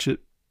can touch it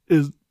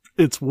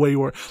it's way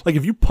worse. Like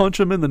if you punch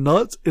him in the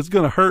nuts, it's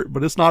gonna hurt,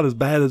 but it's not as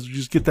bad as you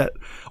just get that.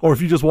 Or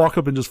if you just walk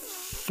up and just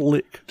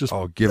flick,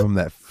 give him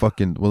that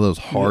fucking one of those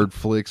hard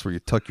flicks where you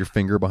tuck your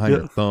finger behind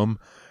your thumb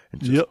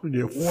and just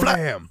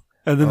wham,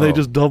 and then they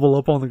just double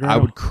up on the ground. I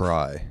would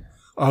cry.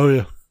 Oh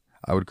yeah,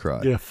 I would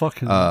cry. Yeah,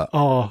 fucking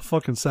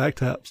fucking sack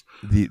taps.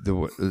 This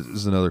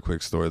is another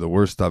quick story. The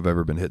worst I've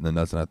ever been hit in the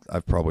nuts, and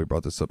I've probably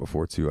brought this up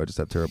before too. I just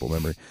have terrible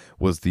memory.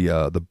 Was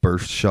the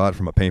burst shot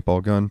from a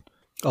paintball gun.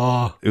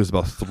 It was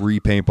about 3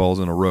 paintballs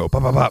in a row,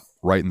 pop, pop, pop,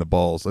 right in the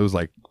balls. It was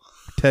like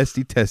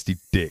testy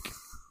dick.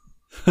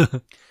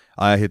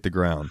 I hit the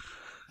ground.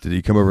 Did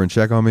he come over and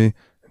check on me?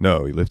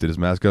 No, he lifted his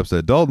mask up,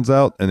 said Dalton's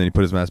out, and then he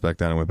put his mask back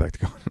down and went back to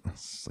going.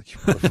 It's like,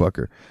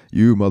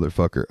 you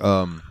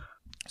motherfucker.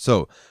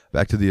 So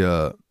back to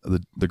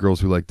the girls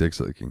who like dick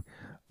sucking.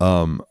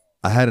 I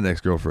had an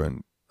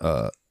ex-girlfriend,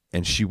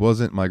 and she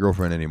wasn't my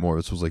girlfriend anymore.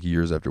 This was like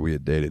years after we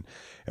had dated,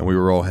 and we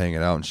were all hanging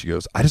out, and she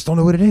goes, I just don't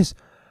know what it is.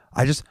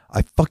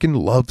 I fucking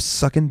love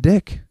sucking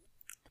dick.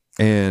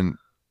 And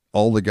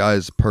all the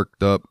guys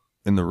perked up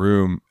in the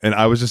room, and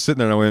I was just sitting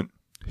there and I went,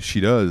 she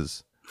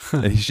does.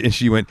 and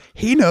she went,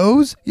 he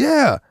knows.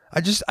 Yeah.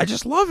 I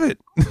just love it.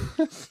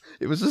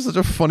 It was just such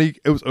a funny,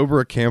 it was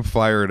over a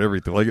campfire and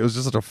everything. Like it was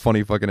just such a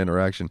funny fucking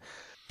interaction.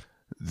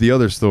 The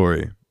other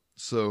story.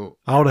 So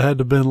I would have had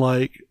to been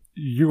like,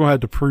 you're going to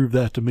have to prove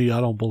that to me. I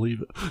don't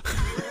believe it.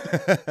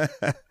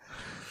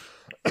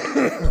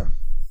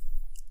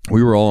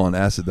 We were all on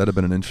acid. That'd have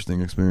been an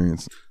interesting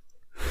experience.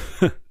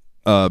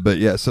 But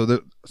yeah,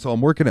 so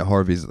I'm working at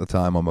Harvey's at the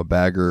time. I'm a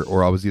bagger,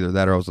 or I was either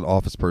that or I was an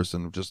office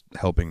person just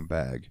helping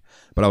bag.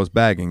 But I was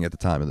bagging at the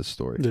time of this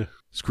story. Yeah.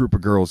 This group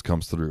of girls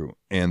comes through,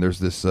 and there's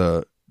this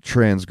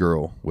trans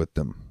girl with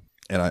them.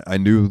 And I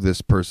knew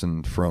this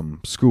person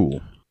from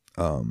school.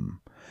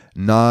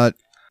 Not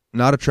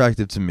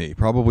attractive to me.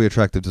 Probably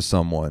attractive to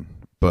someone,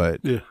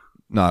 but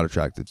not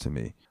attractive to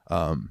me.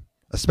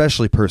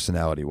 Especially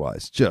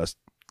personality-wise. Just...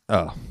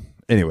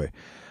 anyway,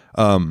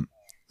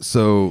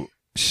 so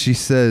she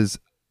says,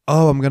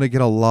 oh, I'm going to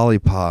get a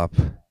lollipop.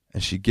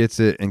 And she gets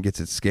it and gets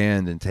it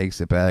scanned and takes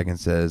it back and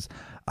says,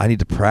 I need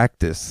to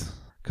practice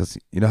because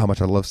you know how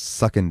much I love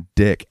sucking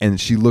dick.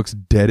 And she looks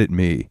dead at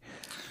me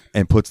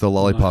and puts the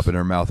lollipop in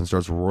her mouth and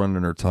starts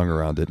running her tongue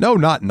around it. No,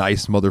 not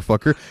nice,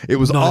 motherfucker. It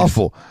was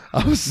awful.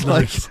 I was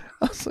like,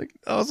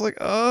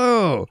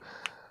 oh,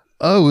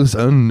 it was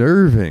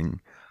unnerving.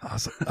 I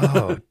was like,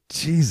 oh,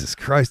 Jesus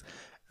Christ.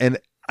 And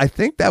I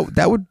think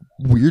that would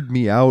weird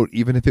me out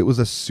even if it was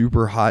a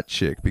super hot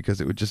chick, because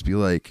it would just be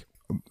like,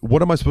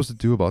 what am I supposed to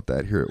do about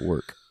that here at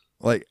work?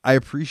 Like, I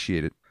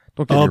appreciate it.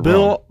 Don't get me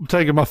Bill, wrong. I'm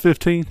taking my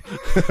 15.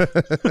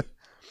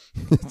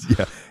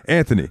 Yeah.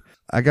 Anthony,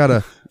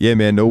 yeah,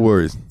 man, no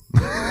worries.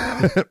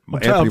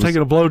 I'm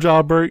taking a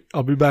blowjob break.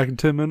 I'll be back in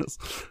 10 minutes.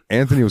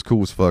 Anthony was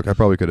cool as fuck. I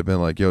probably could have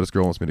been like, yo, this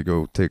girl wants me to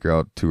go take her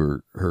out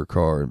to her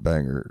car and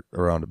bang her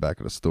around the back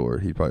of the store.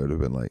 He probably would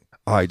have been like,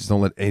 all right, just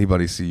don't let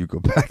anybody see you go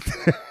back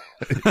there.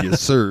 Yes,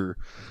 sir.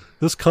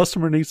 This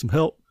customer needs some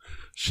help.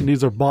 She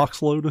needs her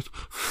box loaded.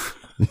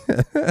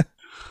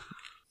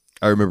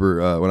 I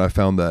remember when I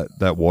found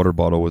that water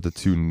bottle with the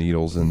 2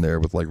 needles in there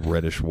with like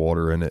reddish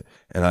water in it,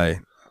 and I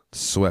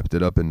swept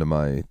it up into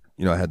my,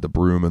 I had the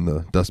broom and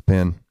the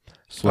dustpan,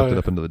 swept it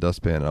up into the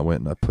dustpan, and I went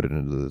and I put it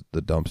into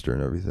the dumpster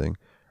and everything.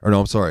 Or no,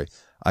 I'm sorry.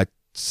 I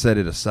set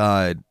it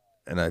aside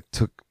and I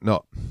took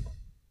it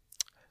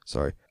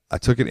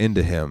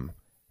into him,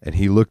 and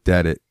he looked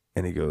at it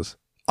and he goes,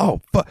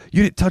 oh, fuck,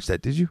 you didn't touch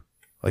that, did you?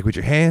 Like with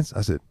your hands?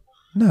 I said,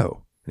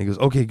 no. And he goes,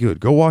 okay, good.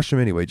 Go wash them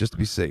anyway, just to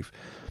be safe.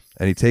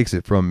 And he takes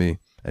it from me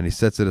and he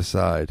sets it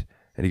aside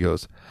and he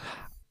goes,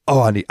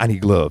 oh, I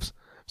need gloves.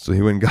 So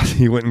he went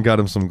and got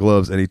him some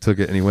gloves, and he took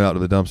it and he went out to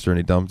the dumpster and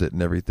he dumped it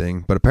and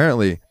everything. But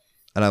apparently,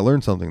 and I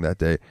learned something that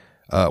day,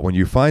 when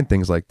you find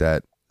things like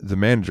that, the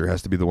manager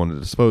has to be the one to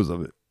dispose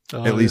of it.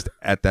 At least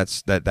at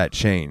that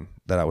chain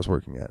that I was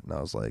working at. And I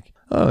was like,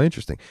 oh,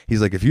 interesting.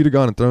 He's like, if you'd have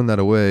gone and thrown that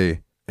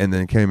away and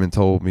then came and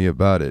told me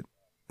about it,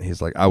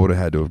 he's like, I would have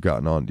had to have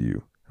gotten on to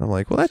you. And I'm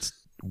like, well,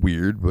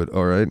 weird, but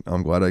all right.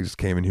 I'm glad I just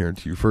came in here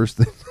to you first.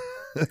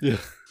 Yeah.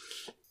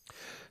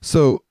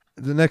 So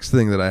the next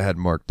thing that I had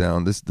marked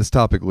down, this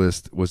topic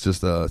list was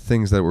just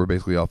things that were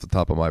basically off the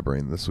top of my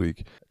brain this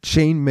week.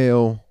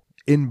 Chainmail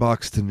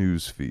inbox to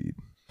news feed.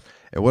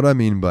 And what I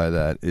mean by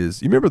that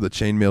is, you remember the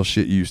chainmail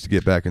shit you used to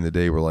get back in the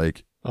day where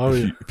like,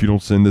 if you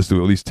don't send this to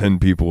at least 10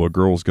 people, a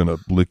girl's going to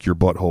lick your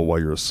butthole while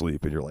you're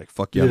asleep. And you're like,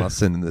 fuck yeah, I'm not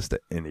sending this to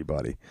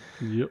anybody.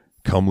 Yep.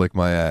 Come lick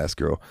my ass,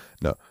 girl.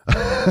 No.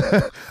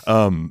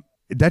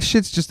 That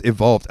shit's just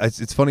evolved.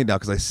 It's funny now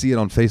because I see it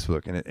on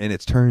Facebook and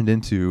it's turned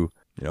into,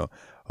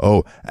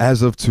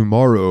 as of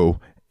tomorrow,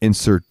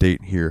 insert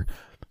date here.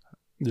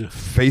 Yeah.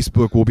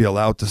 Facebook will be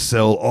allowed to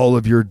sell all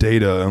of your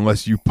data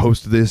unless you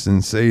post this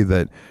and say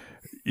that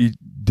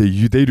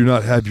they do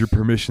not have your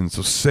permission.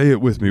 So say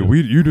it with me.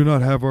 You do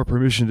not have our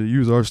permission to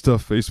use our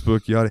stuff,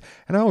 Facebook, yada.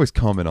 And I always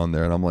comment on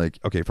there and I'm like,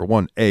 okay, for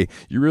one, A,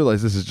 you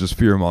realize this is just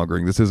fear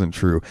mongering. This isn't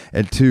true.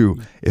 And two,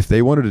 if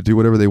they wanted to do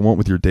whatever they want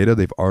with your data,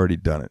 they've already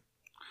done it.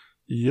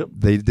 Yep.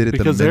 They did it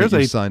because the minute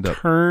there's you signed up.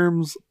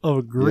 Terms of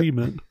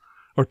agreement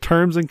or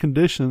terms and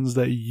conditions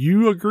that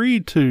you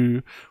agreed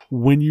to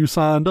when you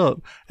signed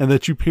up and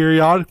that you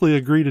periodically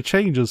agree to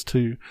changes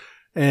to.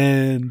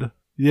 And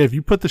yeah, if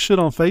you put the shit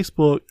on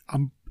Facebook,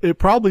 it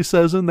probably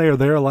says in there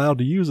they're allowed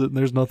to use it and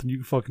there's nothing you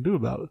can fucking do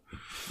about it.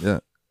 Yeah.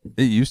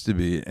 It used to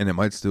be, and it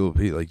might still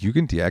be, like you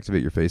can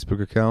deactivate your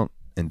Facebook account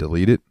and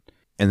delete it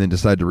and then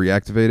decide to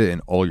reactivate it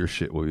and all your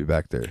shit will be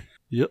back there.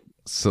 Yep.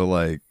 So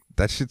like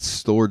that shit's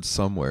stored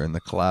somewhere in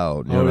the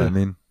cloud. You know what I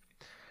mean?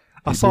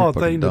 I saw a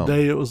thing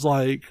today. It was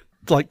like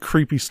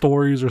creepy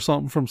stories or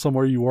something from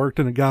somewhere you worked.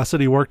 And a guy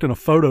said he worked in a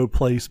photo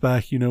place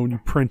back, when you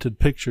printed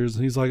pictures.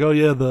 And he's like, oh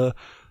yeah,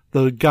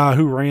 the guy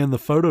who ran the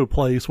photo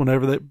place,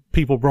 whenever that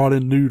people brought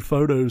in nude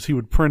photos, he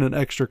would print an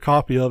extra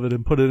copy of it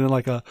and put it in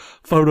like a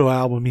photo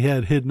album he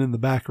had hidden in the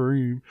back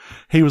room.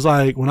 He was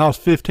like, when I was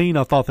 15,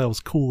 I thought that was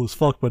cool as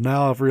fuck, but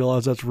now I've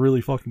realized that's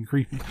really fucking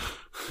creepy.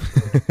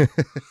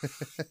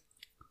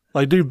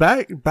 Like, dude,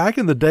 back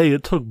in the day,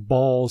 it took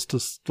balls to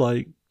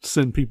like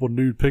send people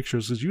nude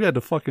pictures because you had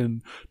to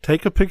fucking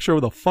take a picture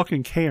with a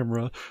fucking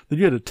camera. Then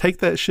you had to take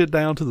that shit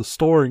down to the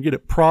store and get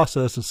it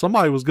processed, and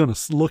somebody was going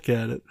to look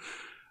at it.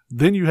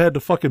 Then you had to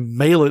fucking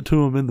mail it to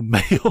them in the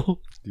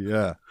mail.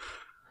 Yeah.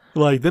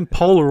 Like, then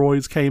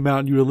Polaroids came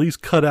out and you at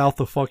least cut out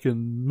the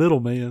fucking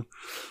middleman.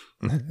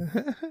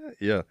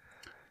 Yeah.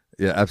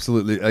 Yeah,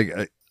 absolutely.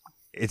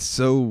 It's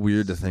so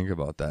weird to think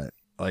about that.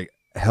 Like,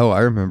 hell, I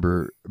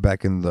remember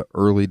back in the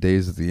early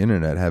days of the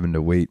internet having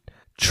to wait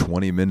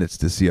 20 minutes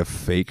to see a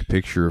fake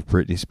picture of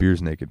Britney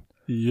Spears naked.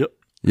 Yep.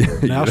 Yeah.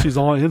 Now she's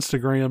on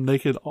Instagram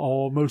naked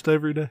almost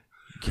every day.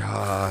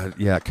 God.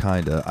 Yeah,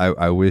 kind of.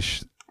 I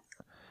wish...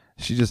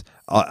 She just,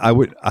 I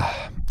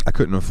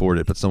couldn't afford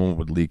it, but someone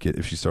would leak it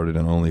if she started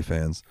on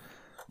OnlyFans.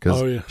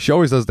 Because she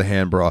always does the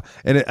hand bra.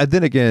 And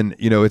then again,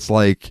 it's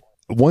like,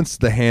 once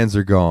the hands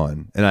are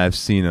gone, and I've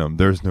seen them,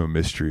 there's no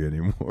mystery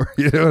anymore.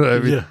 You know what I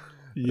mean? Yeah.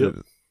 Yep.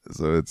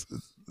 So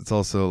it's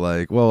also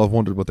like, well, I've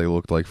wondered what they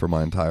looked like for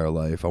my entire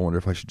life. I wonder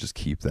if I should just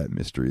keep that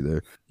mystery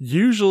there.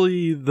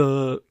 Usually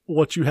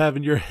what you have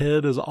in your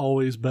head is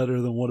always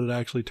better than what it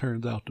actually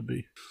turns out to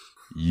be.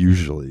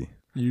 Usually.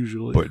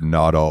 But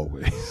not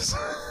always.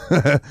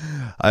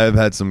 I have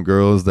had some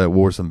girls that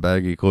wore some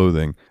baggy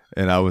clothing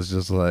and I was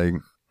just like,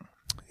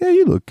 yeah,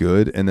 you look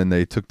good. And then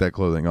they took that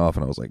clothing off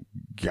and I was like,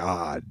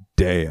 God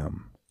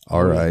damn.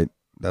 All right.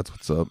 That's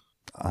what's up.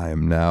 I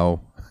am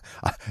now,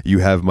 you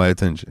have my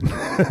attention.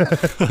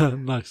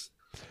 Nice.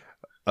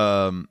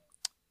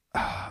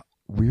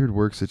 Weird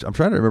work situation. I'm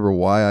trying to remember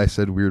why I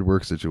said weird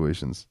work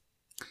situations.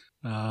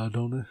 I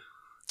don't know.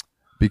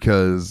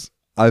 Because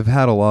I've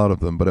had a lot of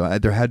them, but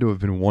there had to have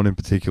been one in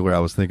particular I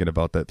was thinking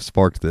about that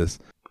sparked this.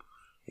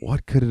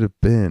 What could it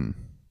have been?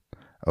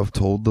 I've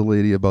told the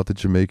lady about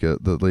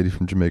the lady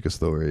from Jamaica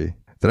story.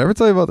 Did I ever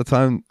tell you about the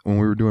time when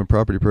we were doing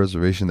property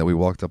preservation that we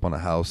walked up on a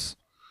house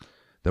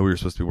that we were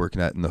supposed to be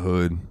working at in the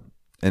hood?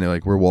 And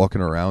like we're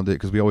walking around it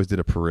because we always did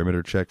a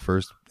perimeter check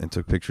first and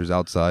took pictures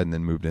outside and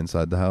then moved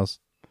inside the house.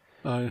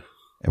 Oh, yeah.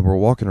 And we're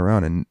walking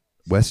around and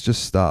Wes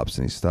just stops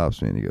and he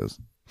stops me and he goes...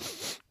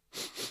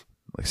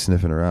 like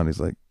sniffing around. He's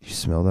like, you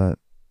smell that?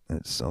 And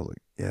it smells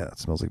like, yeah, it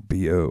smells like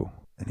BO.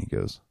 And he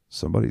goes,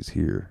 somebody's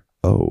here.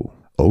 Oh,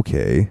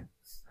 okay.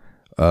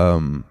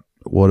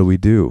 What do we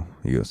do?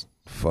 He goes,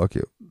 fuck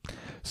it.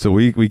 So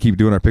we keep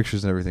doing our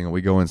pictures and everything and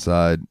we go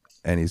inside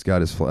and he's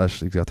got the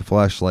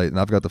flashlight and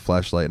I've got the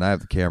flashlight and I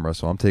have the camera.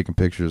 So I'm taking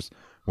pictures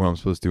where I'm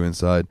supposed to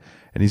inside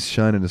and he's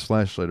shining his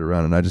flashlight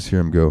around and I just hear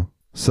him go,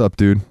 sup,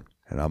 dude?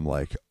 And I'm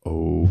like,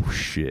 oh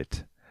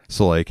shit.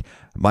 So, like,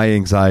 my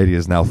anxiety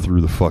is now through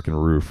the fucking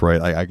roof,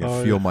 right? I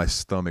can feel my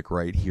stomach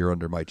right here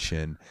under my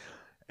chin.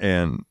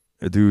 And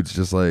a dude's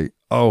just like,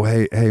 oh,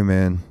 hey,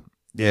 man.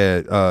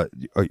 Yeah, are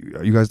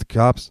you guys the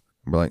cops?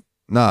 And we're like,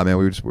 nah, man,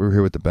 we were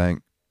here with the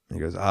bank. And he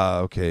goes,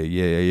 okay,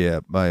 yeah.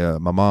 My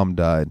mom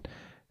died,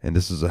 and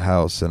this is a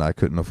house, and I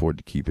couldn't afford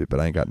to keep it, but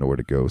I ain't got nowhere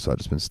to go, so I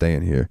just been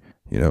staying here,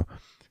 And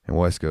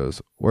Wes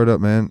goes, word up,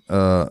 man.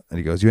 And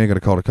he goes, you ain't going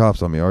to call the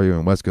cops on me, are you?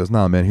 And Wes goes,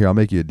 nah, man, here, I'll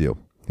make you a deal.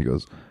 He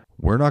goes,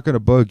 we're not going to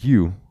bug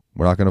you.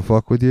 We're not going to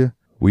fuck with you.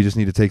 We just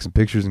need to take some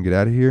pictures and get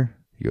out of here.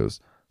 He goes,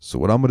 so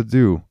what I'm going to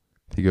do,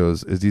 he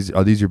goes,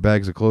 are these your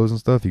bags of clothes and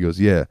stuff? He goes,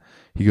 yeah.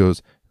 He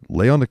goes,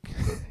 lay on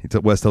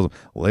the, Wes tells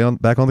him,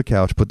 back on the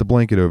couch, put the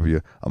blanket over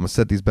you. I'm going to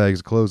set these bags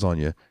of clothes on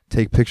you.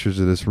 Take pictures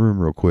of this room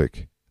real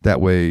quick.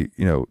 That way,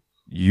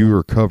 you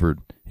are covered.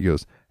 He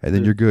goes, and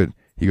then you're good.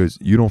 He goes,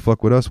 you don't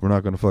fuck with us, we're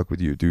not going to fuck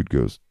with you. Dude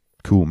goes,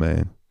 cool,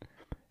 man.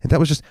 And that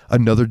was just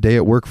another day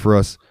at work for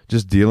us,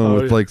 just dealing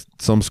with like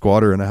some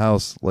squatter in a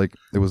house. Like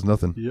it was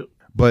nothing. Yep.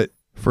 But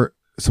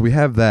so we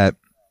have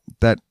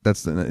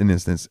that's an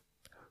instance.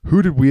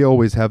 Who did we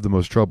always have the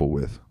most trouble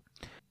with?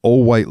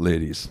 Old white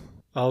ladies.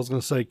 I was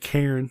going to say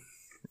Karen.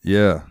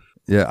 Yeah.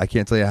 Yeah. I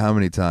can't tell you how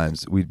many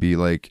times we'd be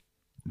like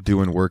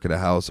doing work at a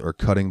house or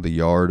cutting the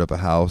yard of a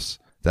house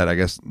that I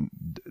guess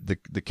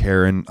the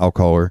Karen, I'll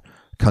call her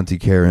cunty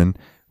Karen,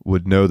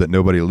 would know that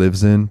nobody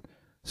lives in.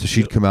 So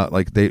she'd come out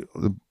like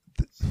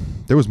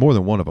there was more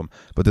than one of them,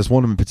 but this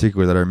one in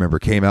particular that I remember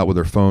came out with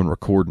her phone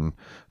recording,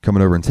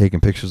 coming over and taking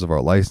pictures of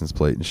our license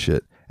plate and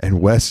shit.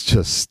 And Wes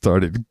just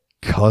started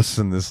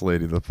cussing this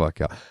lady the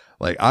fuck out.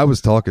 Like I was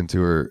talking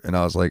to her and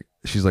I was like,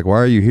 she's like, why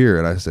are you here?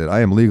 And I said,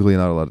 I am legally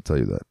not allowed to tell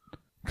you that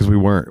because we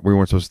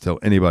weren't supposed to tell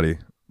anybody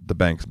the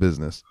bank's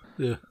business.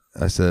 Yeah.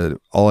 I said,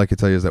 all I could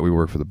tell you is that we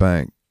work for the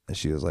bank. And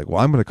she was like,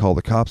 well, I'm going to call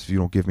the cops if you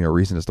don't give me a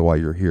reason as to why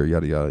you're here,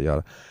 yada, yada,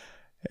 yada.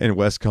 And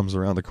Wes comes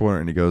around the corner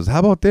and he goes, how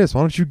about this?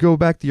 Why don't you go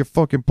back to your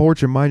fucking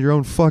porch and mind your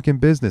own fucking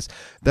business?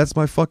 That's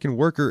my fucking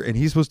worker and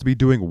he's supposed to be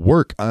doing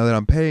work that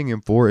I'm paying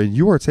him for and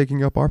you are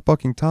taking up our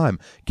fucking time.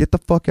 Get the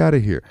fuck out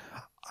of here.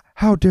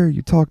 How dare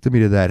you talk to me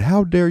to that?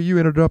 How dare you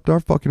interrupt our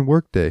fucking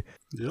work day?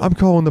 Yep. I'm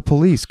calling the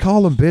police.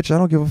 Call them, bitch. I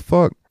don't give a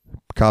fuck.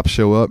 Cops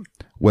show up.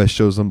 Wes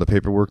shows them the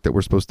paperwork that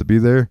we're supposed to be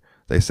there.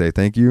 They say,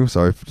 thank you.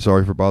 Sorry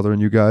for bothering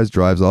you guys.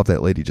 Drives off.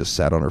 That lady just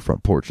sat on her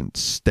front porch and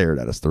stared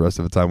at us the rest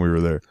of the time we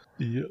were there.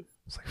 Yep.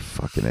 It's like,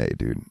 fucking A,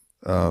 dude.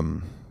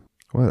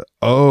 What?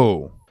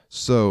 Oh,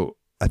 so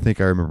I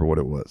think I remember what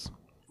it was.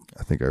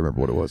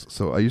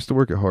 So I used to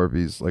work at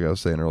Harvey's, like I was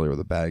saying earlier, with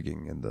the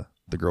bagging and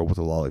the girl with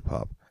the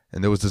lollipop.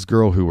 And there was this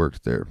girl who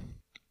worked there.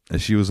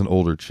 And she was an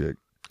older chick.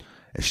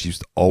 And she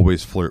used to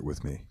always flirt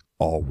with me.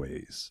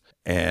 Always.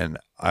 And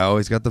I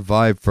always got the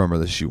vibe from her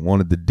that she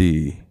wanted the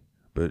D.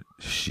 But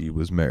she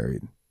was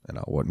married. And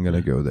I wasn't going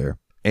to go there.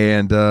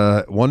 And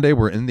one day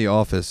we're in the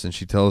office and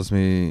she tells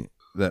me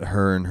that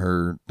her and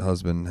her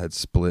husband had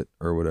split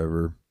or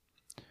whatever.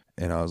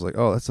 And I was like,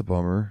 oh, that's a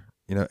bummer.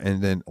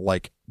 And then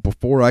like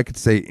before I could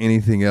say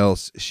anything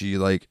else, she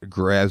like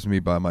grabs me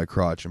by my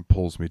crotch and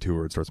pulls me to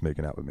her and starts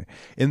making out with me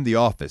in the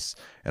office.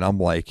 And I'm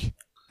like,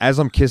 as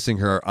I'm kissing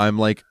her, I'm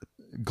like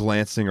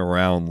glancing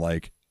around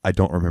like, I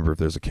don't remember if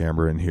there's a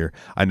camera in here.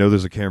 I know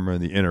there's a camera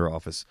in the inner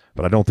office,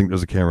 but I don't think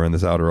there's a camera in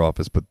this outer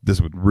office, but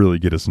this would really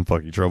get us in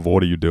fucking trouble.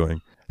 What are you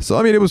doing? So,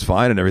 I mean, it was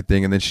fine and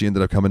everything. And then she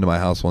ended up coming to my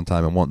house one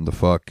time and wanting to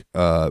fuck,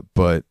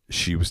 but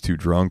she was too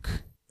drunk.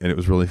 And it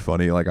was really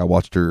funny. Like, I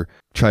watched her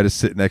try to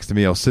sit next to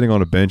me. I was sitting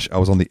on a bench. I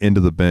was on the end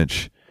of the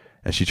bench.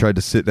 And she tried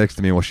to sit next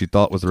to me in what she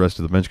thought was the rest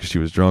of the bench because she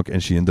was drunk.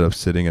 And she ended up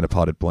sitting in a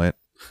potted plant.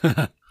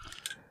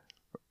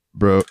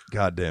 Bro,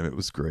 goddamn, it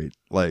was great.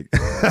 Like,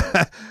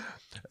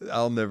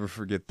 I'll never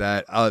forget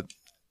that.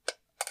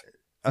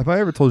 Have I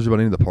ever told you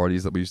about any of the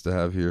parties that we used to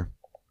have here?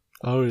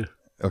 Oh, yeah.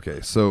 Okay,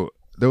 so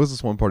there was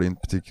this one party in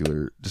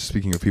particular, just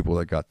speaking of people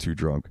that got too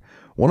drunk.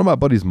 One of my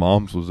buddy's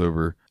moms was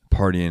over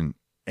partying.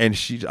 And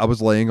I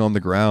was laying on the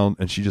ground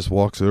and she just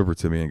walks over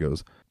to me and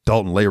goes,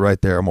 Dalton, lay right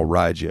there. I'm going to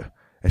ride you.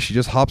 And she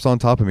just hops on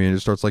top of me and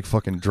just starts like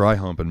fucking dry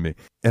humping me.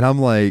 And I'm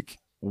like,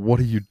 what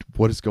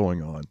is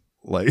going on?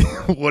 Like,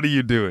 what are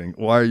you doing?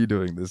 Why are you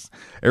doing this?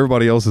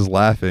 Everybody else is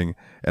laughing.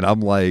 And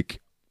I'm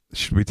like,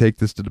 should we take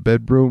this to the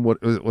bedroom?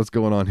 What's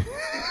going on here?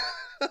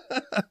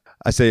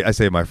 I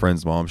say my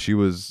friend's mom. She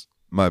was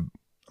my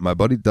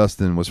buddy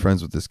Dustin was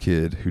friends with this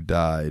kid who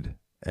died.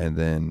 And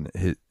then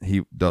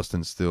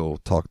Dustin still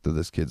talked to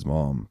this kid's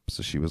mom.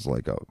 So she was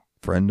like a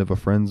friend of a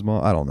friend's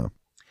mom. I don't know.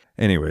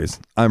 Anyways,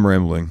 I'm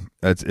rambling.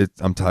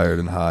 I'm tired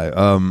and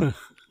high.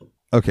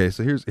 Okay,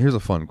 so here's a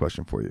fun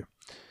question for you.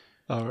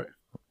 All right.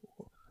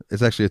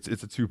 It's actually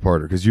it's a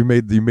two-parter because you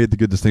made the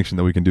good distinction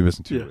that we can do this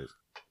in two ways.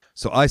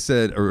 So I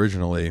said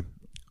originally,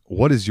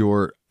 what is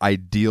your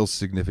ideal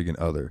significant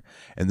other?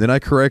 And then I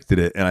corrected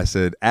it and I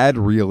said add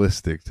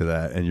realistic to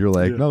that. And you're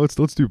like, no,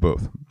 let's do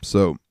both.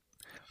 So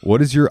what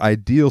is your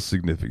ideal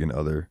significant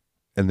other?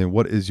 And then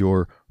what is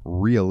your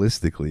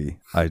realistically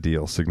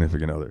ideal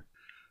significant other?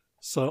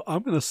 So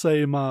I'm going to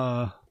say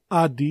my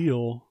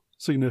ideal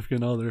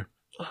significant other.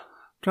 I'm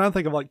trying to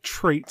think of like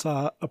traits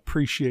I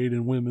appreciate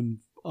in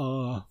women.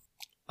 I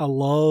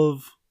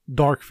love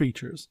dark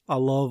features. I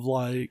love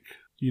like,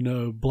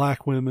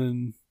 black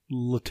women,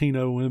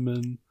 Latino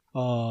women.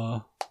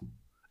 I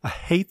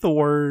hate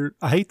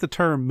the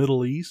term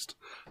Middle East,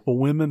 but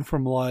women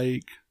from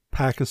like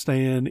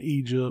Pakistan,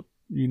 Egypt,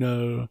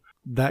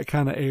 that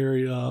kind of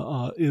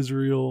area,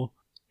 Israel,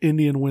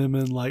 Indian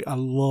women. Like I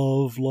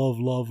love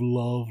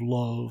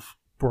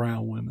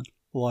brown women.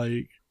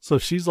 Like, so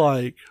she's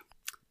like,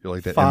 you're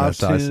like that 5'10".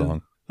 MSI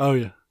song. Oh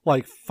yeah.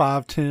 like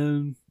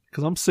 5'10",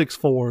 because I'm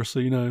 6'4", so,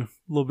 a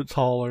little bit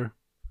taller.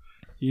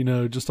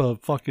 Just a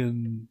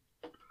fucking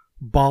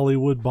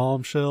Bollywood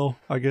bombshell,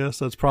 I guess.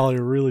 That's probably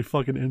really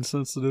fucking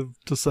insensitive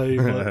to say,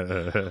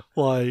 but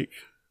like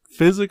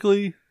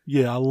physically,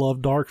 yeah, I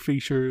love dark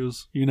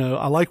features.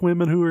 I like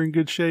women who are in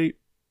good shape.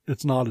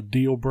 It's not a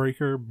deal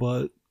breaker,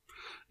 but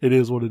it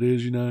is what it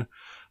is,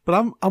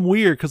 But I'm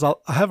weird because I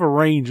have a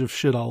range of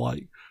shit I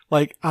like.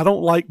 Like, I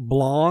don't like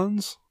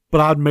blondes,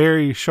 but I'd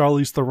marry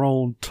Charlize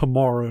Theron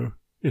tomorrow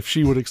if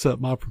she would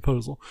accept my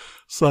proposal.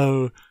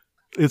 So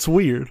it's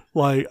weird.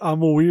 Like,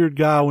 I'm a weird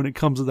guy when it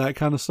comes to that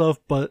kind of stuff,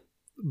 but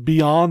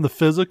beyond the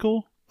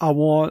physical, I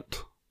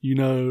want,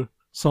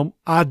 some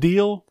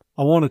ideal.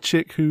 I want a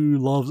chick who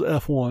loves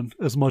F1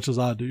 as much as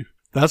I do.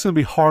 That's going to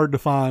be hard to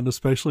find,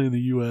 especially in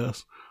the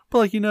U.S. But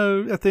like,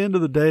 at the end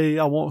of the day,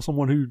 I want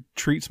someone who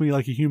treats me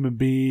like a human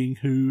being,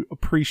 who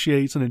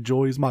appreciates and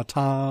enjoys my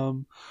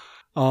time.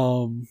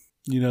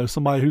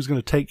 Somebody who's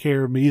going to take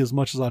care of me as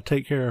much as I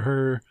take care of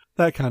her,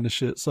 that kind of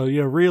shit. So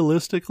yeah,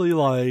 realistically,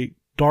 like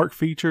dark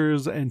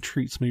features and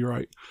treats me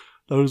right.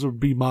 Those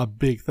would be my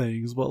big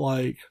things. But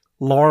like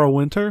Laura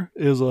Winter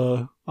is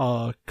a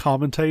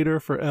commentator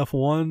for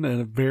F1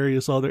 and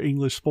various other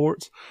English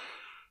sports.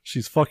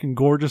 She's fucking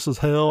gorgeous as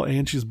hell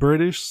and she's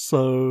British.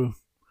 So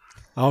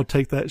I would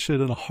take that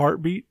shit in a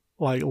heartbeat.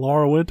 Like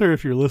Laura Winter,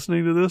 if you're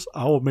listening to this,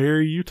 I will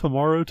marry you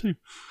tomorrow too.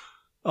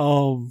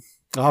 I'll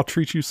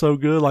treat you so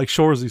good. Like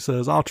Shorzy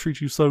says, I'll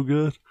treat you so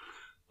good.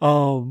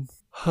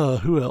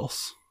 Who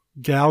else?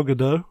 Gal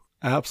Gadot.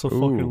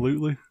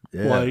 Absolutely.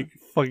 Yeah. Like,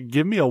 fucking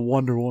give me a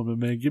Wonder Woman,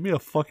 man. Give me a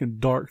fucking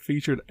dark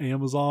featured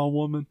Amazon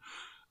woman.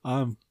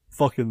 I'm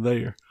fucking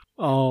there.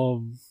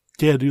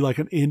 Yeah, do like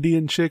an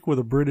Indian chick with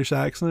a British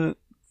accent.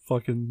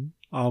 Fucking,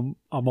 I'm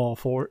all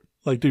for it.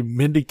 Like, dude,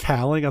 Mindy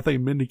Kaling. I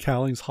think Mindy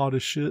Kaling's hot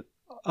as shit.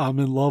 I'm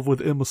in love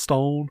with Emma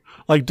Stone.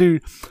 Like,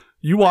 dude,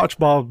 you watch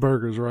Bob's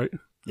Burgers, right?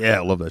 Yeah,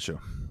 I love that show.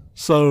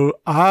 So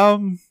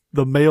I'm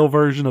the male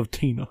version of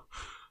Tina.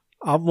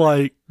 I'm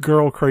like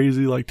girl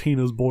crazy, like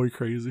Tina's boy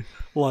crazy.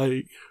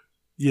 Like,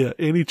 yeah,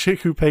 any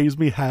chick who pays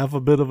me half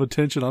a bit of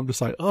attention, I'm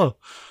just like, oh,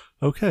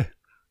 okay,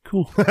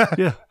 cool.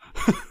 Yeah.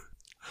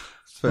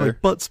 Fair.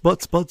 Like butts.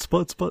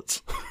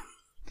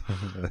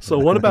 So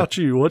what about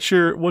you? What's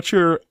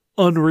your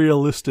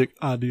unrealistic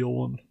ideal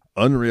woman?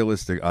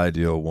 Unrealistic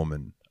ideal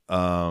woman.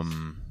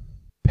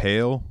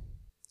 Pale,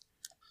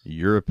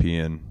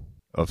 European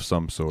of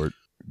some sort,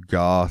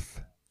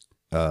 goth,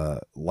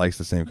 likes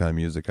the same kind of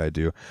music I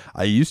do.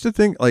 I used to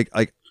think like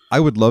I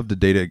would love to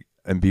date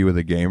and be with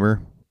a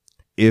gamer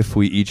if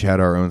we each had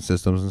our own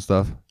systems and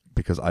stuff,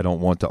 because I don't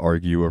want to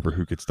argue over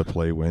who gets to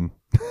play when.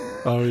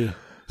 Oh yeah.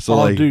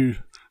 So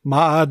dude,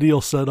 my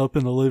ideal setup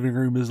in the living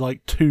room is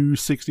like two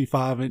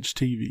 65-inch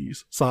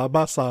TVs side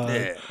by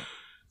side. Yeah.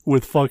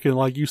 With fucking,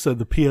 like you said,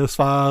 the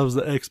PS5s,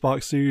 the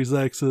Xbox Series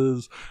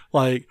X's.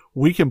 Like,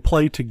 we can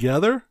play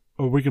together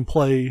or we can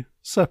play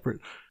separate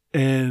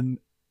and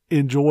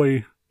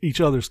enjoy each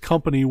other's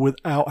company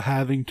without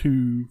having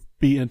to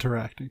be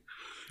interacting.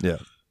 Yeah.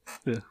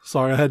 Yeah.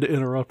 Sorry, I had to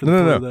interrupt and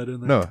throw that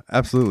in there. No,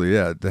 absolutely.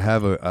 Yeah. To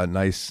have a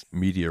nice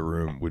media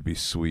room would be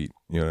sweet.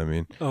 You know what I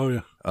mean? Oh,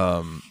 yeah.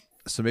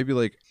 So maybe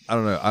like, I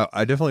don't know.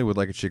 I definitely would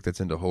like a chick that's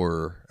into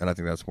horror, and I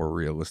think that's more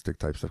realistic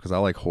type stuff because I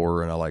like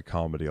horror and I like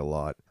comedy a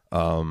lot.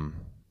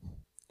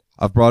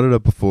 I've brought it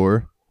up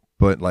before,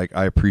 but like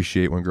I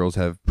appreciate when girls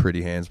have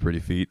pretty hands, pretty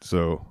feet,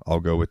 so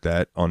I'll go with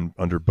that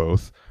under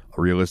both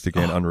realistic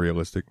and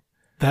unrealistic.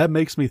 That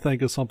makes me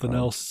think of something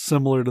else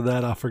similar to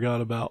that I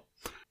forgot about.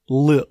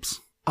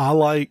 Lips. I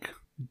like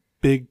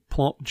big,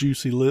 plump,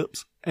 juicy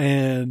lips,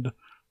 and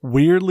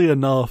weirdly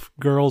enough,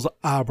 girls'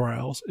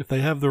 eyebrows. If they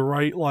have the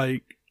right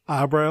like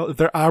eyebrow, if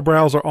their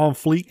eyebrows are on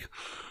fleek.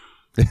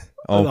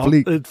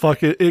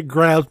 It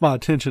grabs my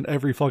attention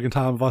every fucking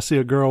time. If I see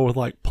a girl with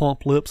like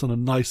plump lips and a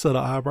nice set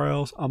of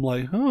eyebrows, I'm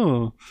like,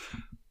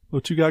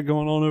 what you got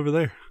going on over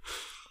there?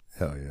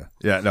 Hell yeah.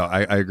 Yeah, no,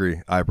 I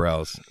agree.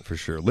 Eyebrows for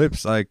sure.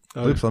 Lips, I'm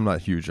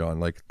not huge on.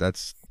 Like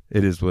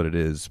it is what it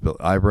is. But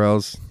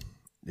eyebrows,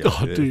 yeah,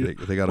 dude,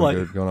 they got them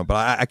good going on.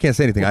 But I can't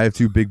say anything. I have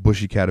two big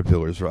bushy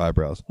caterpillars for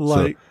eyebrows.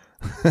 Like,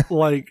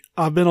 like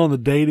I've been on the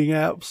dating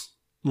apps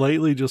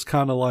lately, just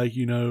kind of like,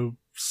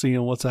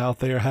 seeing what's out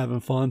there, having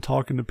fun,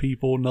 talking to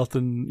people,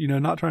 nothing,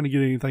 not trying to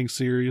get anything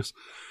serious.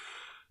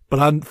 But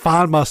I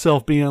find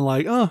myself being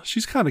like,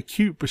 she's kind of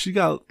cute, but she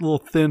got little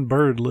thin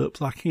bird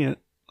lips. I can't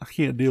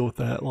deal with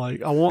that.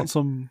 Like, I want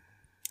some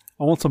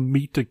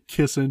meat to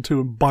kiss into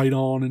and bite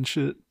on and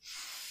shit.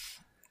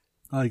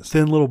 Like,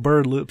 thin little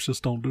bird lips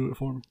just don't do it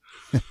for me.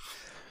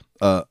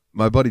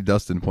 My buddy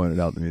Dustin pointed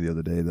out to me the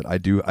other day that I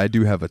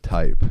do have a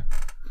type,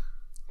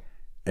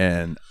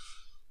 and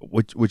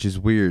which is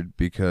weird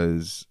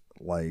because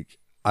like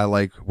I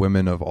like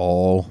women of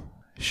all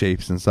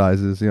shapes and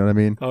sizes, you know what I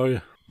mean? Oh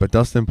yeah. But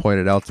Dustin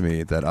pointed out to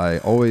me that I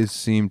always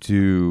seem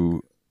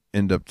to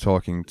end up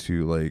talking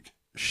to like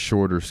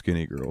shorter,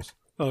 skinny girls.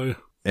 Oh yeah.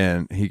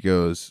 And he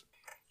goes,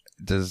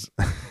 what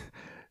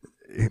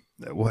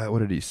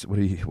did he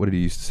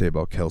used to say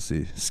about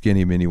Kelsey?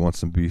 Skinny Minnie wants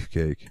some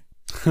beefcake.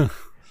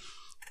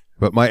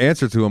 But my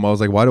answer to him, I was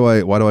like, why do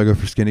I go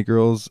for skinny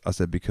girls? I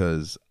said,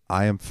 because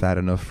I am fat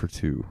enough for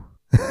two.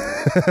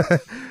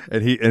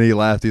 and he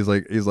laughed. He's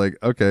like,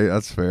 okay,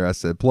 that's fair. I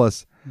said,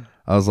 plus,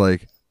 I was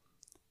like,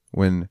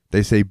 when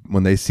they see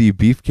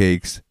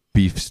beefcakes,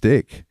 beef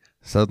steak,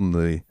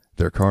 suddenly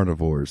they're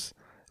carnivores,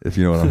 if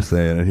you know what I'm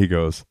saying. And he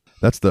goes,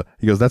 that's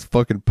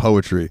fucking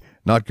poetry,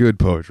 not good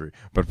poetry,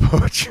 but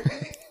poetry.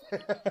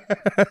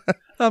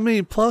 I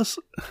mean, plus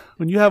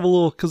when you have a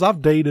little, because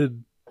I've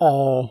dated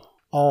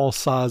all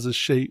sizes,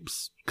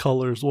 shapes,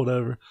 colors,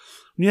 whatever.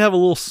 When you have a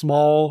little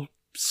small,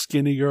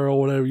 skinny girl,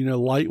 whatever,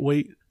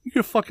 lightweight, you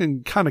can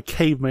fucking kind of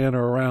caveman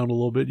her around a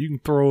little bit. You can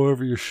throw her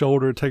over your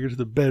shoulder, take her to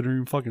the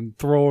bedroom, fucking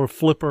throw her,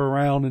 flip her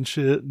around and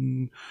shit.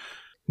 And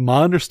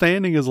my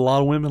understanding is a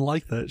lot of women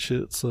like that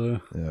shit.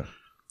 So yeah.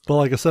 But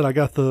like I said, I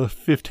got the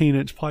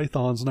 15-inch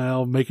pythons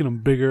now, making them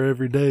bigger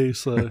every day.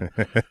 So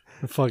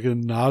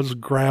I'll just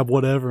grab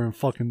whatever and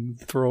fucking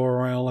throw her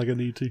around like I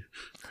need to.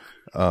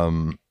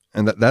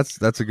 And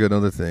that's a good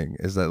other thing,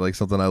 is that like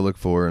something I look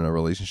for in a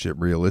relationship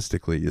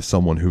realistically is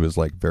someone who is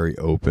like very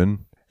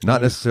open,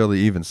 not necessarily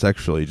even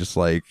sexually, just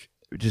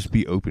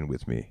be open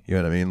with me. You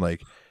know what I mean?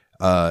 Like,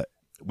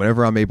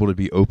 whenever I'm able to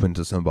be open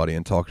to somebody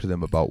and talk to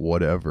them about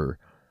whatever,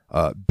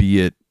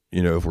 be it,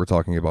 if we're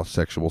talking about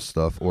sexual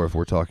stuff or if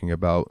we're talking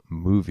about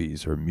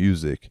movies or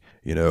music,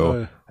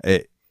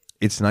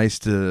 it's nice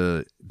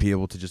to be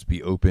able to just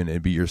be open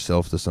and be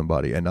yourself to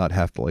somebody and not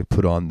have to like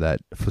put on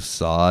that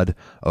facade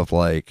of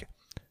like,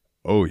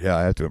 oh yeah,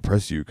 I have to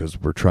impress you because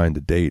we're trying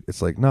to date.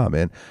 It's like, nah,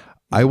 man,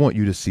 I want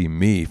you to see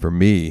me for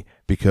me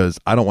because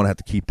I don't want to have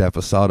to keep that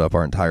facade up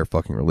our entire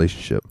fucking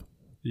relationship.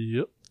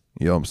 Yep.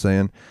 You know what I'm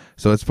saying?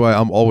 So that's why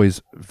I'm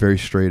always very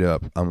straight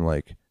up. I'm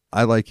like,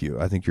 I like you.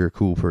 I think you're a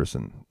cool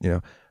person.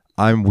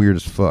 I'm weird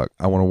as fuck.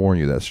 I want to warn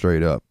you that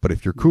straight up. But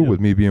if you're cool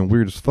with me being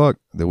weird as fuck,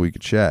 then we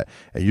could chat.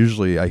 And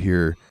usually I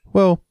hear,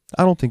 well,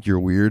 I don't think you're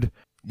weird.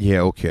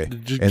 Yeah, okay.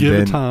 Just give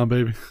it time,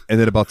 baby. And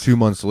then about 2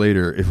 months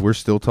later, if we're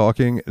still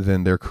talking,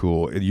 then they're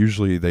cool. And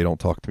usually they don't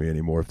talk to me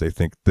anymore if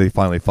they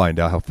finally find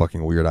out how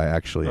fucking weird I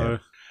actually am.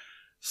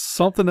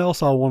 Something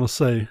else I want to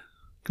say,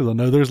 because I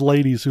know there's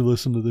ladies who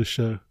listen to this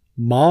show.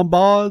 Mom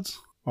bods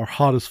are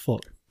hot as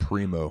fuck.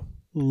 Primo.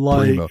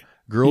 Primo.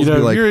 Girls be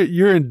like,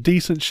 you're in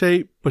decent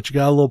shape, but you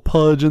got a little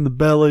pudge in the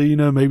belly,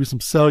 maybe some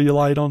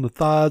cellulite on the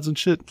thighs and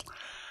shit.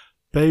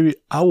 Baby,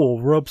 I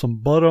will rub some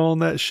butter on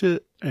that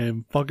shit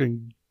and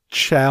fucking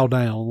chow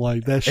down.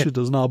 Like, that shit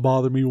does not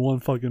bother me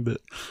one fucking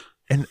bit.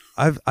 And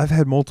I've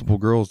had multiple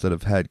girls that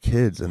have had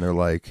kids and they're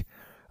like,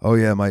 oh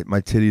yeah, my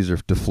titties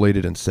are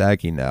deflated and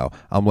saggy now.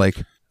 I'm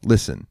like,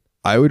 listen,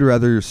 I would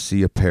rather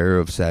see a pair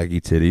of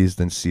saggy titties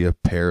than see a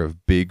pair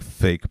of big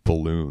fake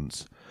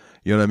balloons.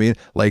 You know what I mean?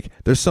 Like,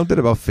 there's something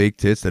about fake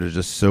tits that are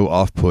just so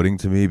off-putting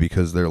to me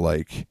because they're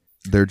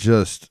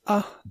just.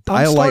 I'm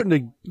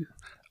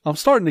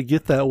starting to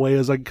get that way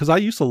because I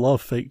used to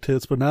love fake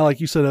tits, but now,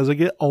 like you said, as I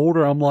get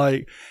older, I'm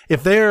like,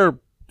 if they're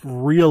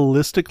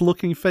realistic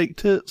looking fake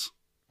tits,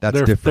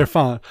 they're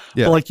fine.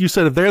 Yeah. But like you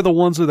said, if they're the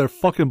ones that are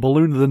fucking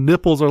ballooned, the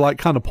nipples are like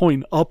kind of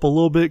pointing up a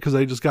little bit because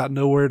they just got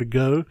nowhere to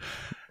go.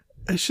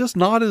 It's just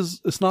not as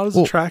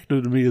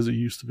attractive to me as it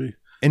used to be.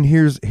 And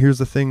here's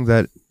the thing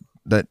that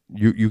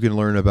you can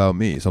learn about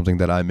me, something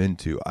that I'm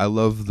into. I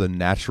love the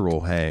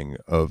natural hang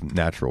of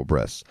natural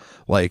breasts.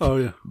 Like,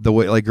 the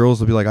way, like, girls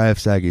will be like, I have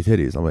saggy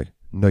titties. I'm like,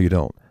 no, you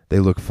don't. They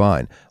look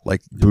fine.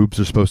 Like, boobs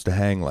are supposed to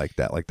hang like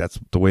that. Like, that's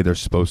the way they're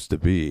supposed to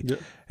be. Yep.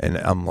 And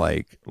I'm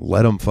like,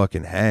 let them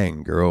fucking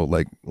hang, girl.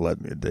 Like,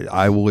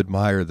 I will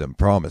admire them.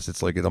 Promise.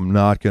 It's like, I'm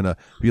not gonna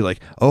be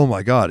like, oh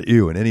my God,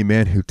 ew. And any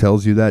man who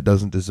tells you that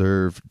doesn't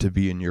deserve to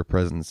be in your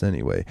presence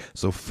anyway.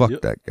 So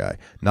fuck that guy.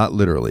 Not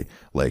literally.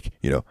 Like,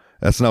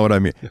 that's not what I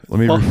mean. Let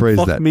me rephrase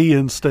fuck that. Me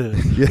instead.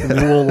 Yeah. And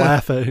then we'll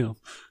laugh at him.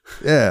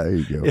 Yeah, there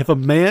you go. If a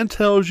man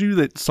tells you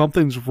that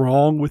something's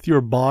wrong with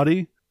your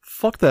body,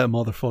 fuck that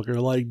motherfucker.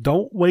 Like,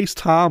 don't waste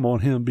time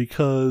on him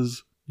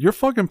because you're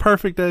fucking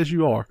perfect as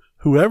you are.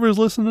 Whoever's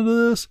listening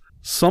to this,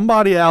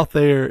 somebody out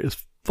there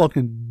is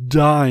fucking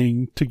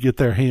dying to get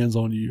their hands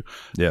on you.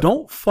 Yeah.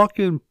 Don't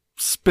fucking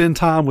spend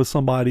time with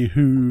somebody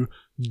who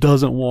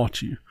doesn't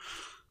want you.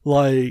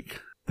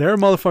 Like, there are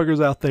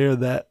motherfuckers out there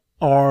that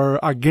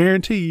I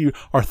guarantee you,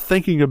 are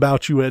thinking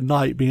about you at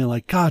night being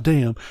like, God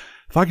damn,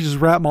 if I could just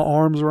wrap my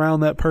arms around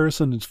that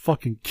person and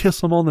fucking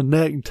kiss them on the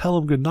neck and tell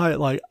them goodnight,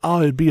 like,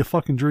 it'd be a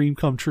fucking dream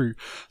come true.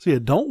 So yeah,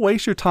 don't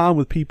waste your time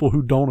with people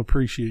who don't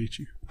appreciate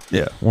you.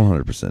 Yeah,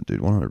 100%,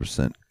 dude,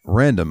 100%.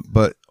 Random,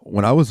 but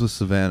when I was with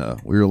Savannah,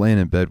 we were laying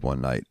in bed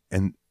one night,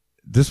 and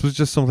this was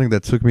just something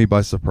that took me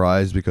by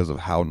surprise because of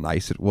how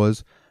nice it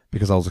was,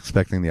 because I was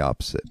expecting the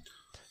opposite.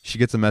 She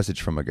gets a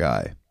message from a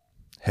guy.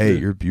 Hey,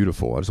 you're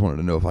beautiful. I just wanted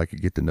to know if I could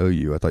get to know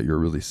you. I thought you were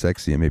really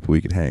sexy and maybe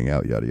we could hang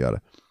out, yada,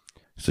 yada.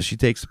 So she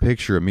takes a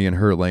picture of me and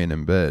her laying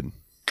in bed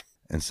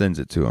and sends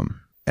it to him.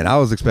 And I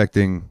was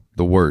expecting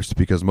the worst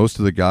because most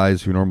of the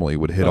guys who normally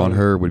would hit on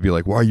her would be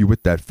like, why are you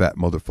with that fat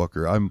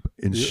motherfucker? I'm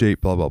in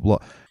shape, blah, blah, blah.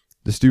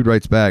 This dude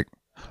writes back,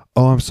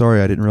 oh, I'm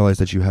sorry. I didn't realize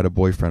that you had a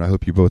boyfriend. I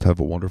hope you both have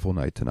a wonderful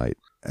night tonight.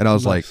 And I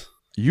was like,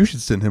 you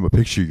should send him a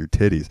picture of your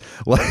titties.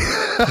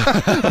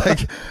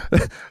 Like,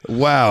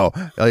 wow.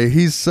 Like,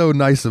 he's so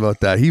nice about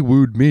that. He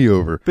wooed me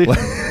over. Be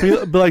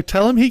like,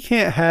 tell him he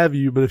can't have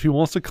you, but if he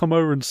wants to come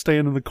over and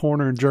stand in the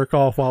corner and jerk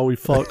off while we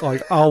fuck,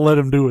 like, I'll let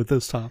him do it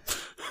this time.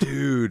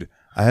 Dude,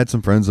 I had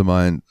some friends of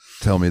mine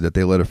tell me that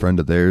they let a friend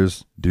of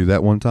theirs do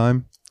that one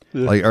time.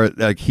 Yeah. Like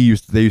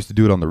they used to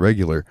do it on the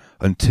regular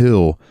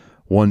until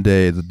one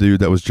day the dude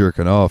that was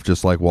jerking off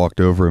just like walked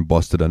over and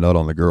busted a nut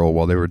on the girl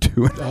while they were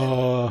doing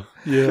it.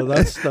 Yeah,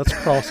 that's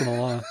crossing a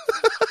line.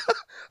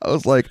 I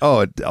was like,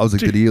 dude,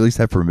 did he at least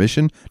have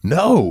permission?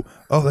 No.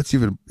 Oh, that's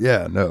even,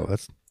 yeah, no,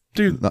 that's.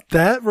 Dude,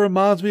 that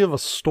reminds me of a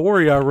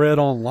story I read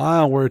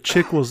online where a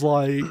chick was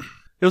like,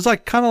 it was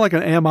like kind of like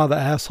an am I the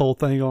asshole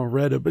thing on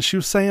Reddit, but she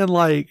was saying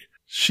like,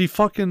 she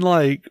fucking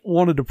like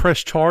wanted to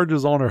press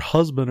charges on her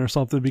husband or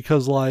something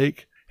because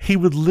like he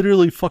would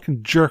literally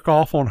fucking jerk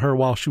off on her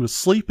while she was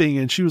sleeping.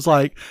 And she was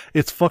like,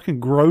 it's fucking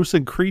gross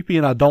and creepy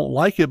and I don't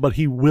like it, but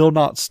he will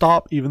not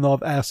stop even though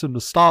I've asked him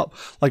to stop.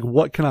 Like,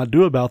 what can I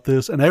do about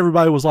this? And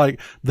everybody was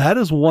like, that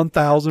is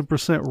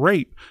 1000%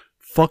 rape.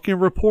 Fucking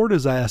report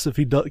his ass if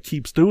he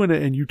keeps doing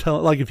it. And you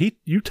tell, like, if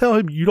you tell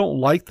him you don't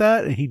like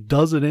that and he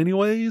does it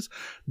anyways,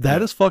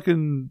 that is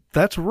fucking,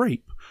 that's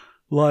rape.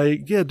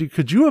 Like, yeah, dude,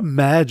 could you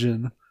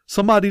imagine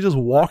somebody just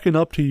walking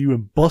up to you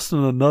and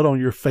busting a nut on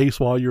your face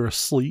while you're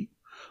asleep?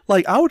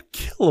 Like, I would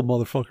kill a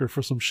motherfucker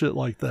for some shit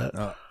like that.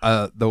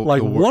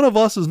 One of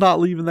us is not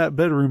leaving that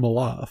bedroom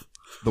alive.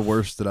 The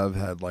worst that I've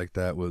had like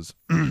that was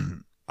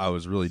I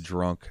was really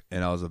drunk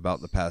and I was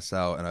about to pass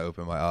out and I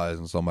opened my eyes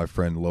and saw my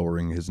friend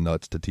lowering his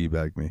nuts to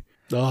teabag me.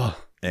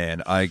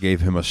 And I gave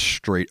him a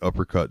straight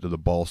uppercut to the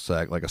ball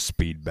sack like a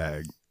speed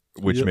bag,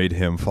 which made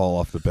him fall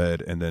off the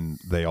bed, and then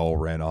they all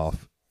ran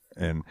off.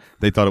 And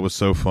they thought it was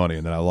so funny,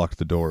 and then I locked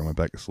the door and went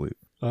back to sleep.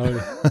 Oh,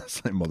 yeah.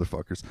 Same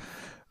motherfuckers.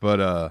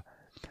 But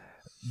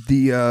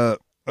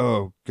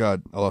oh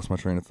god, I lost my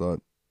train of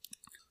thought.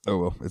 Oh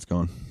well, it's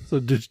gone. So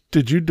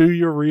did you do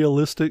your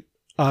realistic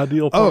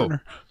ideal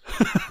partner?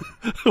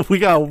 We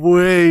got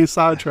way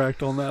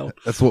sidetracked on that one.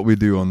 That's what we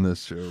do on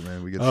this show,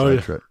 man. We get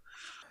sidetracked.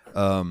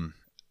 Yeah.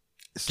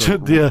 So,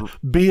 yeah,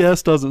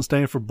 BS doesn't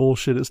stand for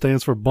bullshit. It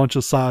stands for a bunch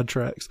of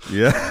sidetracks.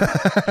 Yeah.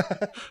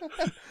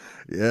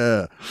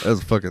 Yeah,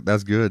 that's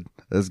good.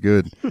 That's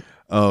good.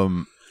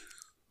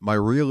 My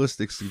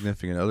realistic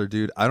significant other,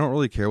 dude, I don't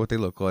really care what they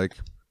look like.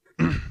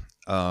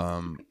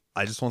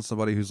 I just want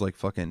somebody who's like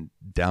fucking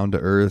down to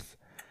earth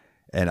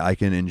and I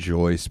can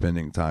enjoy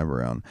spending time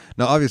around.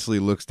 Now, obviously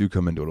looks do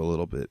come into it a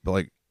little bit, but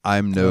like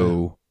I'm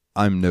no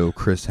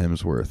Chris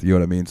Hemsworth, you know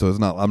what I mean? So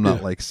I'm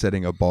not like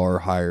setting a bar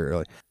higher.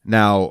 Like,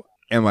 now,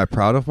 am I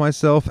proud of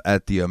myself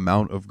at the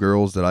amount of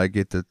girls that I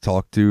get to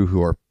talk to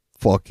who are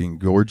fucking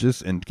gorgeous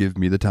and give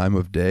me the time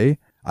of day?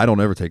 I don't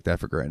ever take that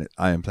for granted.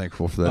 I am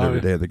thankful for that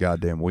every day of the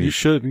goddamn week. You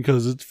shouldn't,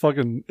 because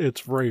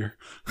it's rare.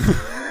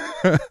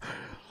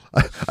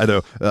 I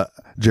know.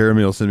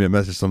 Jeremy will send me a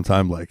message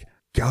sometime like,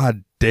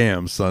 God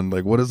damn, son,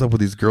 like what is up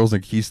with these girls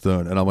in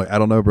Keystone? And I'm like, I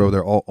don't know, bro.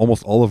 They're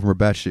almost all of them are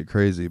batshit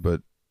crazy,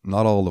 but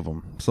not all of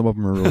them. Some of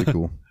them are really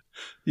cool.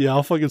 Yeah,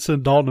 I'll fucking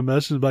send Dalton a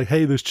message like,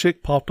 hey, this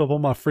chick popped up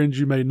on my friends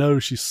you may know.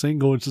 She's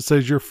single and she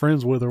says you're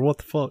friends with her. What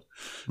the fuck?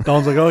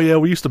 Dalton's like, oh yeah,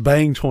 we used to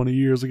bang 20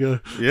 years ago.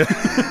 Yeah.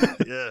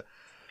 Yeah.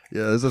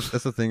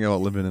 That's the thing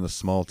about living in a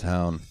small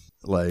town.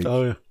 Like,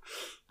 oh yeah,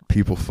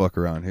 people fuck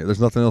around here.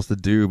 There's nothing else to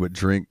do but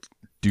drink,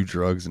 do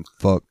drugs, and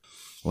fuck.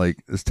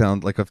 Like, this town,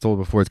 like I've told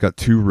before, it's got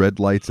 2 red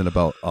lights and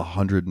about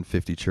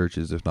 150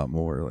 churches, if not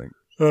more. Like,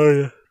 oh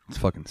yeah, it's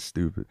fucking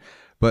stupid.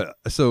 But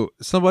so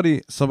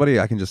somebody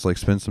I can just like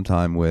spend some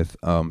time with,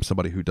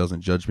 somebody who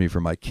doesn't judge me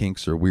for my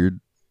kinks or weird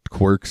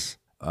quirks,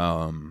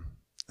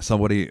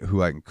 somebody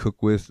who I can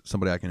cook with,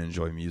 somebody I can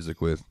enjoy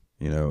music with.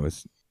 You know,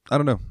 I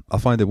don't know. I'll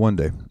find it one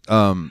day.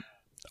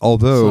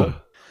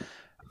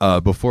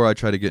 Before I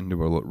try to get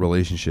into a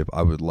relationship,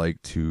 I would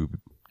like to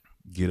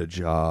get a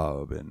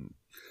job and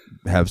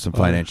have some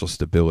financial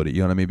stability. You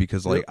know what I mean?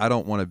 Because like, I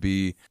don't want to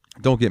be,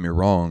 don't get me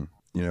wrong,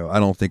 you know, I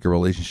don't think a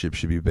relationship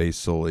should be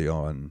based solely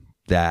on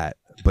that.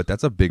 But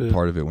that's a big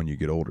part of it when you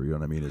get older. You know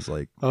what I mean? Is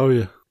like, oh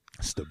yeah,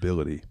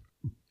 stability.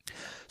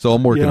 So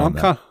I'm working on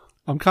that.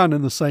 I'm kind of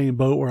in the same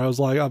boat where I was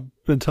like, I've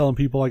been telling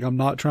people like, I'm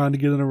not trying to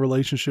get in a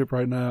relationship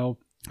right now.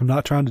 I'm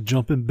not trying to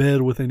jump in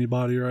bed with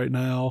anybody right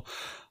now.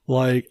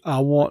 Like, I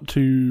want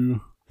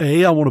to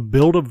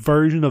build a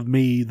version of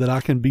me that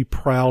I can be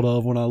proud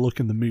of when I look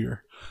in the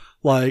mirror.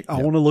 Like,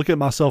 I want to look at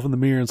myself in the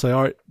mirror and say,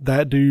 all right,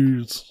 that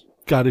dude's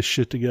got his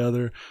shit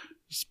together.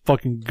 He's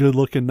fucking good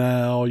looking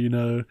now, you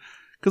know.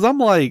 Because I'm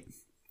like,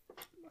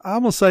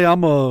 I'm going to say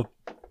I'm a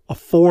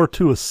 4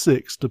 to a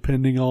 6,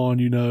 depending on,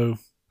 you know,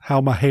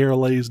 how my hair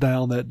lays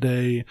down that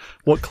day,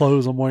 what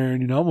clothes I'm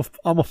wearing. You know,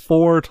 I'm a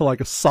 4 to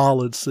like a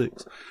solid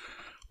 6.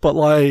 But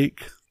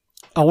like,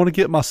 I want to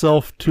get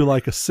myself to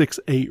like a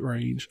 6-8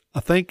 range. I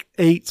think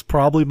 8's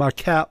probably my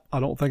cap. I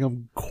don't think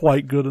I'm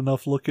quite good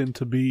enough looking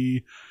to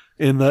be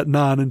in that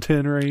 9 and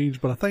 10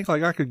 range, but I think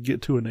like I could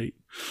get to an 8.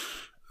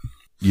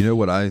 You know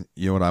what I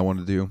want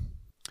to do?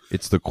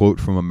 It's the quote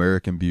from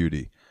American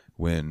Beauty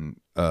when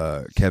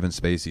Kevin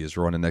Spacey is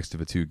running next to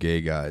the two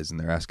gay guys, and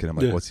they're asking him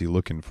like, what's he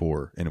looking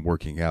for in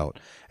working out?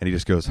 And he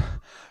just goes,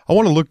 I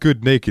want to look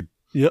good naked.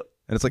 Yep.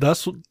 And it's like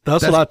that's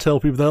what I tell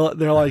people.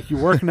 They're like, you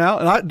working out?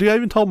 And I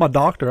even told my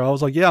doctor, I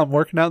was like, yeah, I'm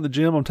working out in the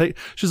gym.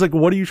 She's like,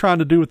 what are you trying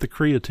to do with the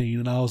creatine?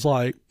 And I was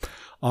like,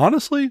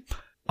 honestly,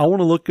 I want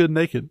to look good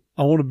naked.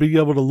 I want to be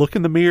able to look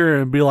in the mirror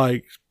and be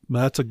like,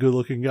 that's a good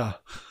looking guy.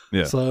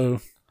 Yeah.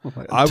 So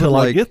until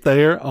I get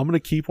there, I'm going to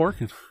keep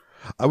working.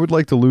 I would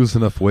like to lose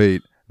enough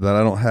weight that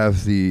I don't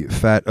have the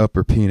fat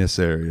upper penis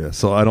area.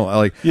 So I don't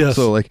like,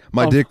 so like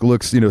my dick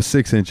looks,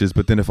 6 inches,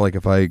 but then if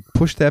I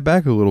push that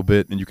back a little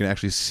bit and you can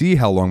actually see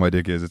how long my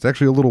dick is, it's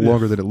actually a little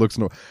longer than it looks.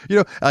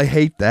 I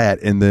hate that.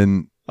 And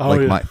then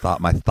my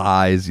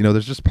thighs,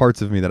 there's just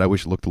parts of me that I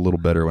wish looked a little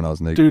better when I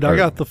was naked. Dude, I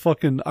got the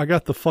fucking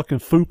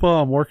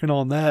fupa. I'm working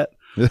on that.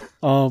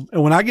 And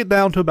when I get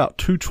down to about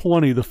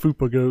 220, the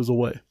fupa goes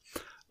away.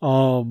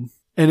 And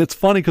it's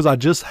funny because I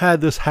just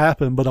had this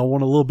happen, but I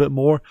want a little bit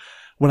more.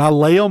 When I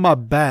lay on my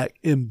back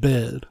in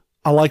bed,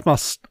 I like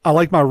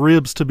my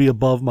ribs to be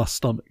above my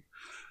stomach.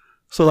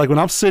 So like when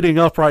I'm sitting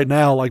up right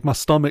now, like my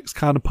stomach's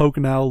kind of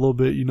poking out a little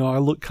bit, I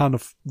look kind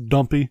of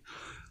dumpy.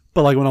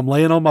 But like when I'm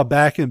laying on my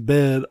back in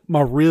bed,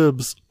 my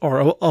ribs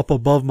are up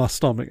above my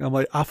stomach. I'm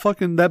like,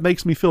 that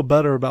makes me feel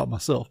better about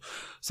myself.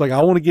 It's like,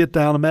 I want to get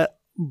down. I'm at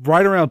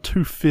right around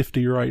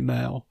 250 right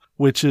now,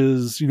 which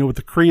is, with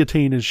the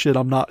creatine and shit,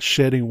 I'm not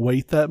shedding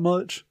weight that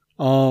much.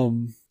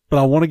 But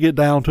I want to get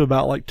down to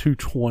about like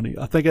 220.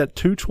 I think at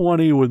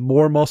 220 with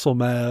more muscle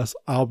mass,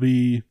 I'll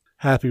be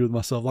happy with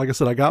myself. Like I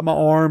said, I got my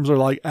arms are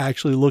like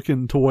actually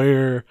looking to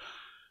where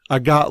I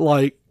got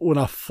like when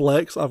I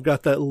flex, I've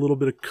got that little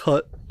bit of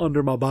cut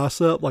under my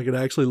bicep. Like it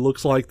actually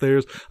looks like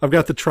I've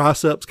got the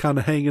triceps kind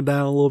of hanging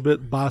down a little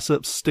bit,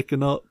 biceps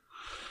sticking up.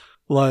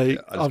 Like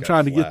I'm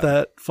trying to get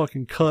that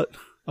fucking cut.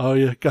 Oh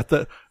yeah, got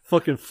that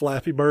fucking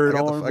Flappy Bird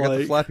arm. I got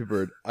the Flappy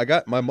Bird. I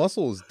got my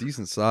muscle is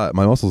decent size.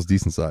 My muscle is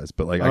decent size,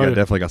 but like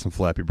definitely got some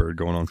Flappy Bird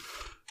going on.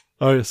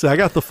 Oh yeah, see, I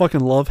got the fucking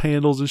love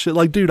handles and shit.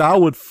 Like, dude, I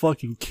would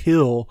fucking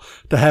kill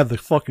to have the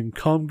fucking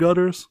cum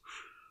gutters,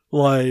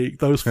 like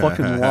those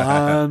fucking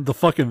the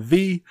fucking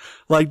V.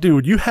 Like,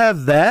 dude, you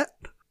have that,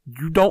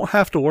 you don't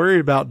have to worry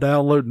about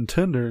downloading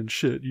Tinder and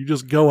shit. You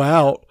just go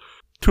out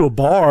to a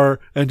bar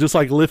and just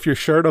like lift your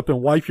shirt up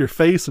and wipe your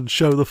face and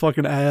show the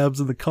fucking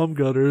abs and the cum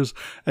gutters,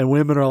 and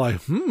women are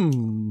like,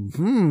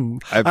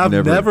 I've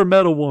never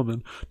met a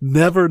woman.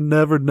 Never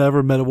met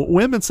a woman.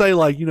 Women say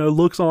like,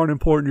 looks aren't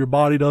important, your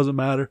body doesn't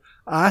matter.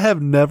 I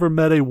have never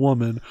met a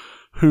woman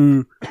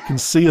who can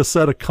see a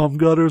set of cum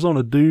gutters on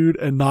a dude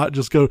and not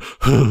just go,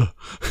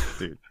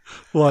 dude.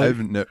 Like,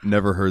 I've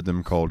never heard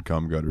them called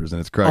cum gutters, and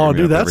it's cracking me up. Oh,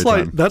 dude,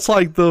 that's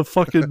like the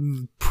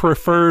fucking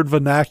preferred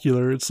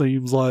vernacular. It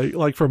seems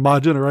like for my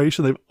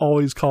generation, they've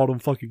always called them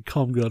fucking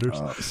cum gutters.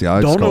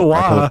 Don't know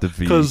why,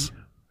 because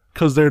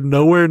they're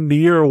nowhere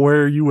near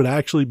where you would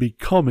actually be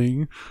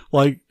coming.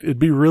 Like it'd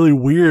be really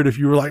weird if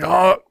you were like,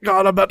 oh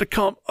God, I'm about to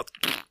come.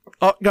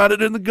 Oh, got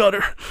it in the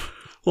gutter.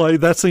 Like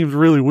that seems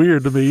really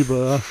weird to me,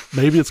 but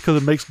maybe it's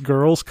because it makes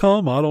girls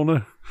come. I don't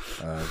know.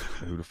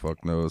 Who the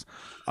fuck knows?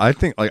 I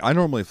think like I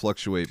normally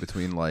fluctuate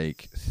between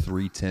like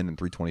 310 and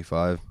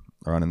 325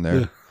 around in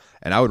there,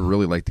 and I would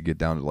really like to get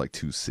down to like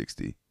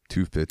 260,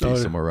 250,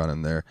 somewhere around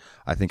in there.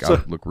 I think I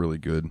would look really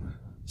good.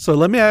 So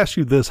let me ask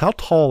you this: how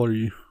tall are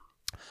you?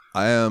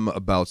 I am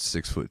about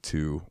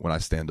 6'2" when I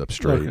stand up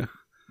straight. Okay.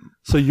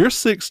 So you're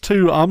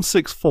 6'2", I'm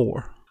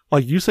 6'4".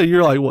 Like you say,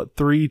 you're like what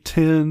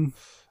 310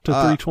 to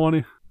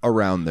 320.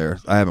 Around there.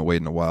 I haven't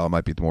weighed in a while. I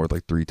might be more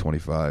like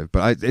 325,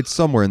 but it's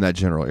somewhere in that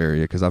general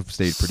area because I've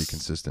stayed pretty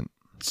consistent.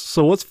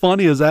 So what's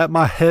funny is at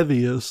my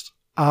heaviest,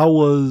 I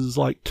was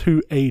like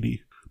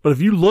 280. But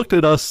if you looked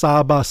at us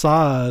side by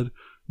side,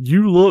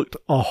 you looked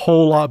a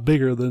whole lot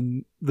bigger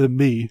than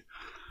me.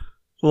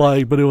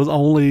 Like, but it was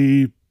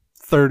only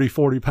 30,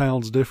 40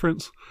 pounds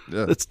difference.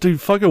 Yeah. Dude,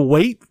 fucking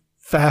weight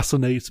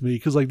fascinates me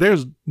because like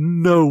there's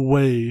no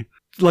way.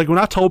 Like when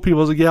I told people,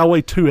 I was like, yeah, I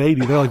weigh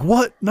 280. They're like,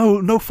 what?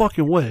 No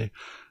fucking way.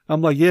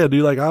 I'm like, yeah,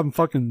 dude, like I'm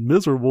fucking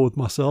miserable with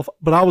myself.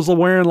 But I was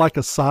wearing like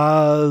a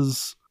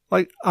size,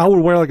 like I would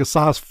wear like a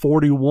size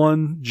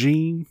 41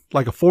 jean.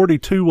 Like a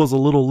 42 was a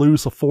little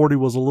loose, a 40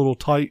 was a little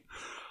tight.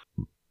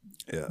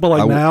 Yeah. But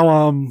like now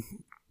I'm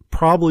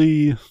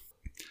probably,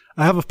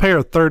 I have a pair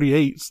of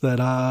 38s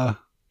that I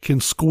can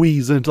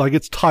squeeze into. Like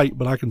it's tight,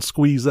 but I can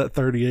squeeze that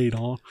 38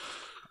 on.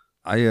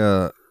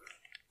 I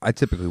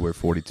typically wear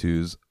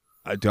 42s.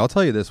 I'll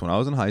tell you this, when I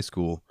was in high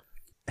school,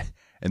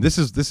 and this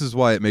is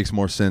why it makes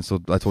more sense. So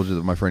I told you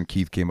that my friend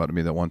Keith came up to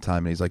me that one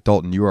time, and he's like,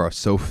 Dalton, you are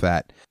so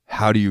fat.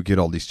 How do you get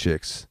all these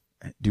chicks?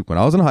 Dude, when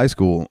I was in high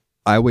school,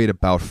 I weighed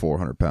about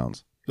 400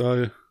 pounds. Oh,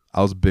 yeah.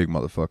 I was a big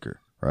motherfucker,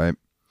 right?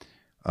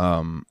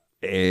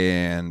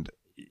 And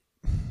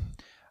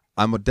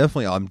I'm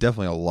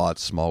definitely a lot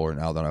smaller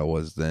now than I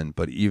was then.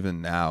 But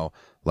even now,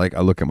 like I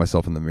look at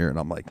myself in the mirror, and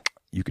I'm like,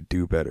 you could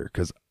do better.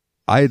 Because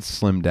I had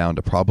slimmed down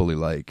to probably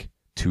like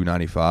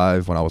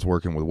 295 when I was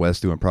working with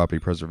Wes doing property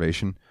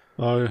preservation.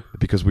 Oh yeah.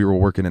 Because we were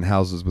working in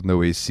houses with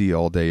no AC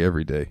all day,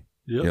 every day.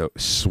 Yep.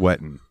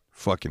 Sweating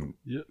fucking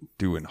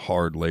doing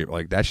hard labor.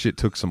 Like that shit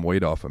took some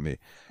weight off of me.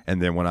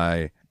 And then when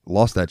I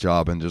lost that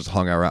job and just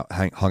hung out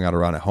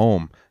around at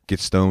home, get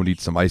stoned, eat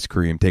some ice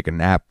cream, take a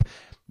nap,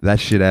 that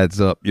shit adds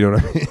up. You know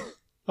what I mean?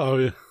 Oh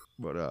yeah.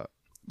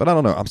 But I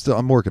don't know.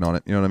 I'm working on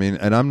it. You know what I mean?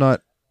 And I'm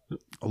not.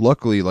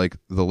 Luckily, like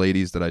the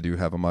ladies that I do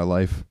have in my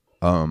life,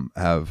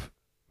 have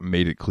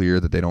made it clear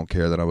that they don't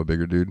care that I'm a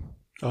bigger dude.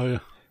 Oh yeah.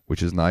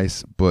 Which is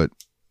nice, but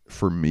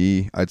for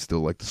me, I'd still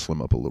like to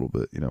slim up a little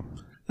bit. You know.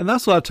 And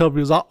that's what I tell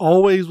people is I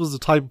always was the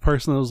type of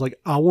person that was like,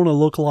 I want to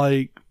look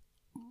like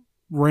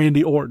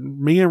Randy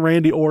Orton. Me and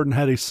Randy Orton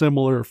had a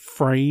similar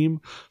frame.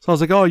 So I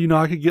was like, oh,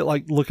 I could get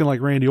like looking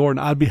like Randy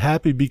Orton. I'd be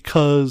happy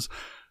because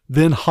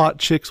then hot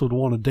chicks would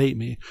want to date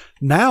me.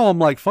 Now I'm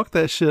like, fuck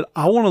that shit.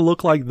 I want to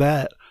look like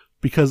that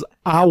because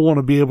I want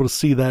to be able to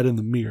see that in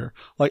the mirror.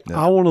 Like,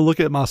 I want to look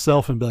at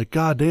myself and be like,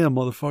 God damn,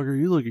 motherfucker,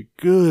 you looking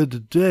good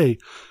today.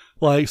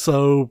 Like,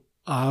 so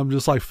I'm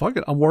just like, fuck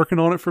it. I'm working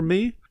on it for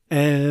me.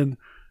 And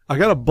I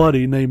got a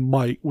buddy named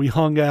Mike. We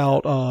hung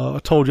out. I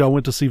told you I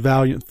went to see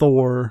Valiant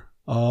Thor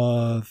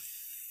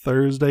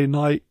Thursday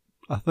night,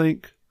 I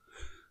think.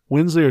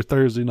 Wednesday or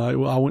Thursday night.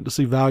 I went to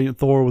see Valiant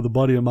Thor with a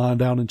buddy of mine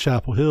down in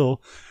Chapel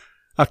Hill.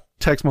 I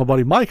text my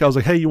buddy Mike. I was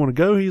like, hey, you want to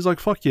go? He's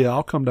like, fuck yeah,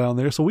 I'll come down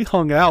there. So we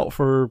hung out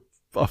for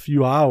a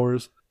few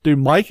hours. Dude,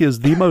 Mike is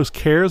the most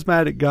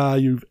charismatic guy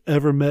you've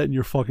ever met in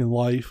your fucking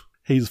life.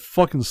 He's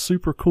fucking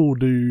super cool,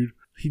 dude.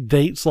 He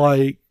dates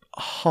like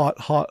hot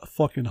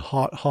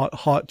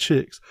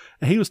chicks.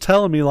 And he was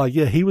telling me like,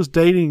 yeah, he was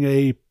dating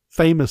a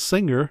famous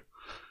singer.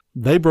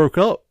 They broke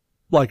up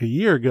like a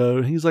year ago.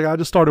 And he's like, I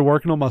just started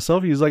working on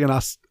myself. He's like, and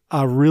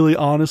I really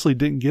honestly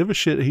didn't give a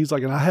shit. He's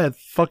like, and I had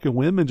fucking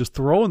women just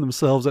throwing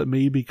themselves at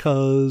me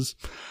because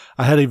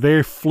I had a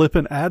very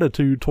flippant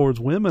attitude towards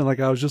women. Like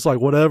I was just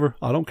like, whatever,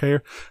 I don't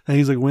care. And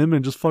he's like,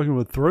 women just fucking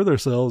would throw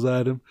themselves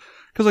at him.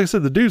 Cause like I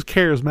said, the dude's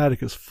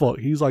charismatic as fuck.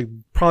 He's like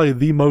probably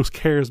the most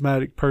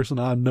charismatic person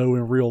I know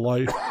in real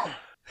life.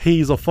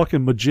 He's a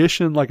fucking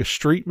magician, like a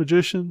street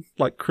magician,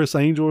 like Chris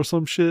Angel or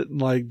some shit.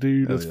 And like,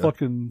 dude, it's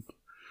fucking,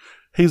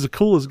 he's the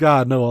coolest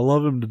guy I know. I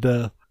love him to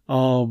death.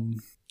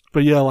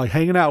 But yeah, like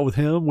hanging out with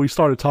him, we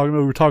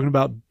were talking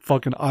about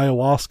fucking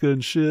ayahuasca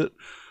and shit.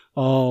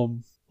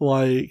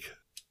 Like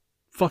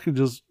fucking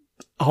just,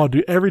 oh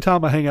dude, every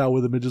time I hang out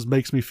with him, it just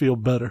makes me feel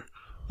better.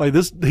 Like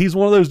he's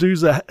one of those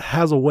dudes that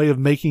has a way of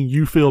making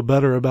you feel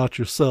better about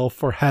yourself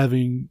for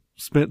having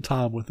spent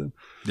time with him.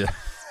 Yeah.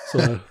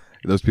 So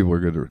those people are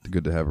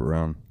good to have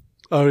around.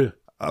 Oh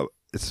yeah.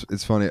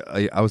 It's funny.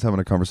 I was having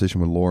a conversation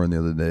with Lauren the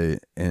other day,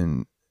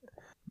 and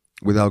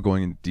without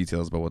going into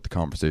details about what the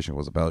conversation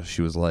was about,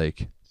 she was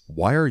like,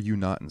 why are you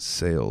not in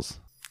sales?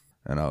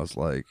 And I was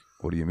like,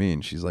 what do you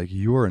mean? She's like,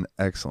 you are an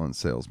excellent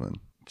salesman.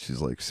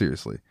 She's like,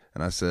 seriously.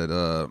 And I said,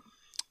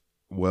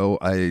 well,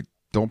 I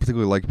don't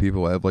particularly like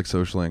people. I have like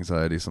social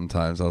anxiety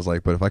sometimes. I was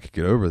like, but if I could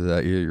get over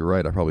that, yeah, you're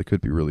right. I probably could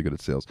be really good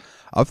at sales.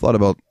 I've thought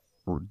about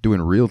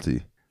doing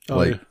realty,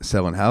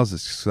 selling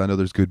houses, because I know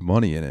there's good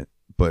money in it.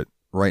 But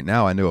right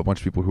now I know a bunch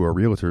of people who are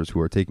realtors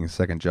who are taking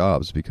second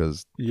jobs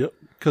because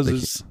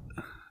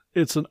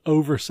it's an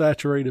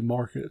oversaturated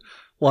market.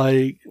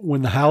 Like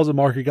when the housing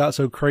market got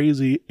so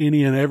crazy,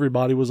 any and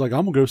everybody was like,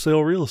 I'm gonna go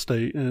sell real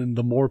estate. And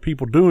the more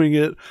people doing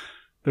it,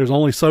 there's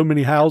only so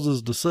many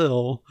houses to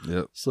sell.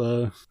 Yep.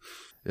 So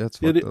yeah,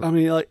 I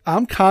mean, like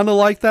I'm kind of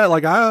like that.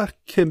 Like I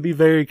can be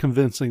very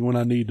convincing when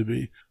I need to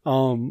be.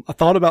 I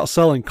thought about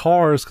selling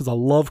cars because I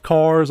love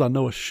cars. I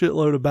know a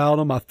shitload about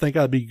them. I think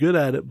I'd be good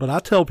at it. But I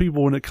tell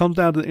people when it comes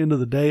down to the end of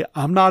the day,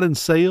 I'm not in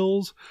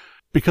sales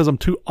because I'm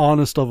too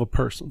honest of a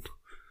person.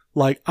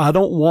 Like I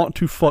don't want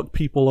to fuck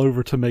people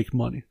over to make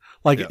money.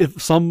 Like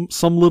if some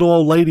little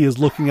old lady is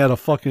looking at a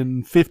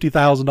fucking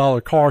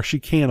 $50,000 car she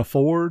can't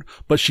afford,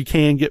 but she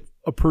can get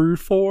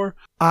approved for,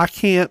 I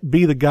can't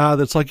be the guy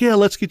that's like, yeah,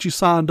 let's get you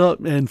signed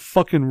up and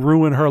fucking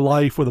ruin her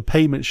life with a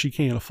payment she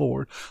can't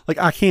afford. Like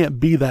I can't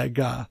be that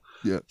guy.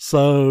 Yeah.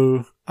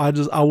 So I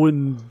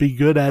wouldn't be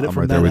good at it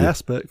from that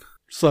aspect.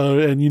 So,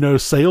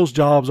 and sales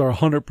jobs are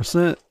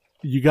 100%.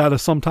 You got to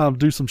sometimes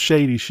do some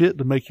shady shit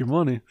to make your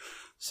money.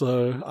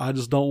 So I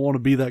just don't want to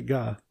be that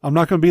guy. I'm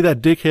not going to be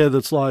that dickhead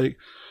that's like,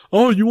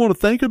 oh, you want to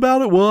think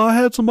about it? Well, I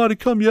had somebody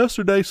come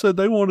yesterday, said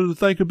they wanted to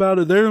think about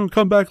it. They're going to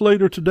come back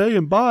later today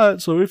and buy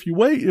it. So if you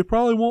wait, it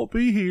probably won't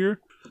be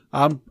here.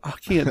 I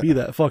can't be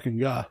that fucking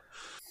guy.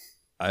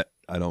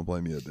 I don't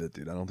blame you a bit,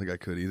 dude. I don't think I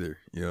could either.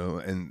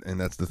 And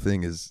that's the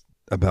thing is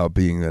about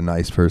being a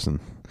nice person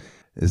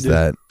is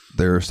that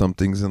there are some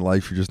things in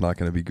life you're just not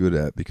going to be good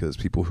at because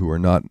people who are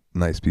not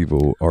nice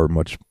people are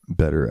much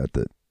better at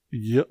that.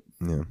 Yep.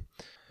 Yeah.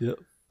 Yep.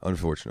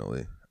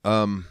 Unfortunately.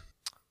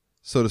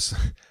 So to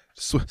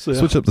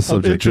switch up the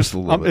subject just a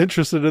little bit. I'm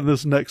interested in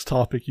this next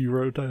topic you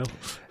wrote down.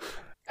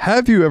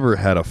 Have you ever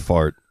had a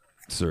fart,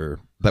 sir,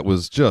 that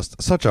was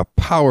just such a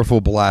powerful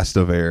blast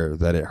of air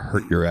that it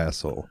hurt your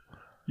asshole?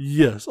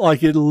 Yes.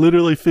 Like it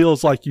literally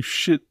feels like you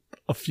shit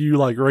a few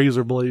like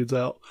razor blades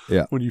out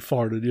when you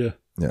farted. Yeah.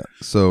 Yeah.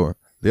 So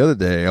the other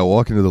day I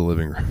walk into the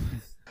living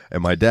room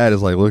and my dad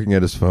is like looking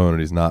at his phone and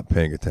he's not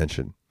paying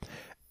attention.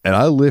 And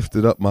I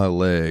lifted up my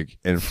leg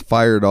and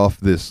fired off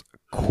this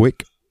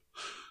quick,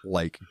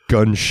 like,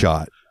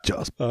 gunshot.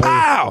 Just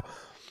pow!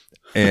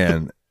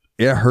 And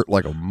it hurt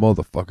like a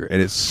motherfucker.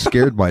 And it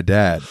scared my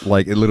dad.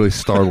 Like, it literally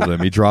startled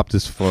him. He dropped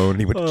his phone and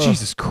he went,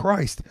 Jesus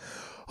Christ.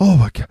 Oh,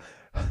 my God.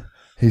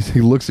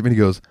 He looks at me and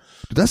he goes,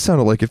 dude, that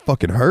sounded like it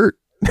fucking hurt.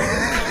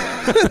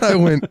 And I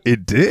went,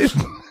 it did?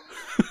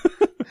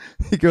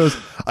 He goes,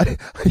 I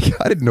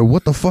didn't know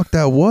what the fuck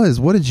that was.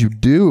 What did you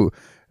do?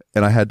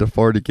 And I had to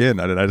fart again.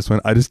 I just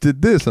went, I just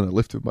did this. And I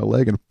lifted my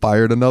leg and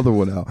fired another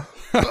one out.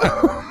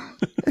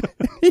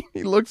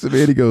 He looks at me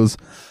and he goes,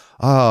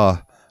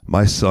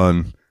 my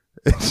son.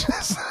 It's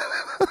just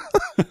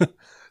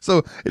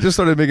so it just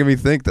started making me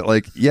think that,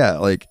 like, yeah,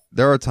 like,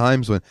 there are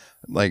times when,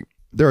 like,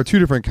 there are two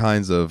different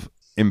kinds of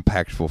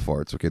impactful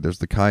farts. Okay. There's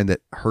the kind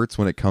that hurts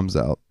when it comes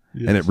out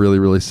and it really,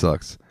 really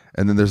sucks.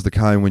 And then there's the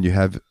kind when you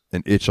have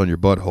an itch on your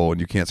butthole and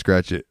you can't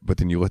scratch it, but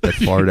then you let that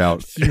fart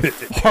out. You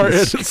fart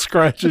and it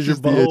scratches your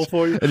butthole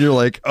for you. And you're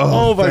like,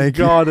 oh my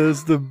God,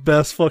 it's the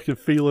best fucking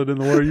feeling in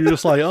the world. You're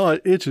just like, oh,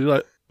 it itches.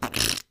 Like,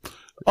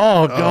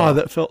 oh God,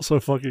 that felt so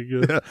fucking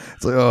good. Yeah.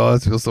 It's like, oh,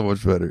 that feels so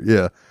much better.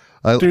 Yeah.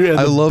 Dude, and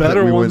I love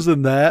better ones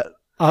than that.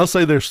 I'll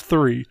say there's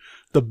three.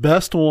 The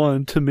best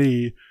one to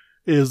me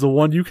is the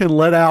one you can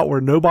let out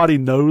where nobody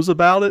knows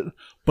about it,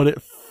 but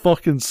it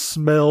fucking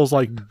smells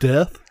like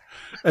death.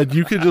 And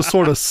you can just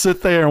sort of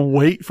sit there and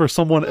wait for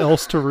someone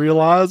else to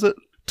realize it.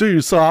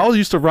 Dude, so I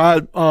used to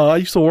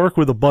work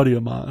with a buddy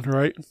of mine,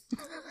 right?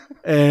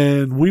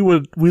 And we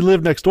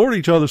lived next door to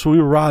each other, so we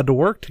would ride to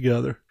work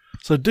together.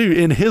 So dude,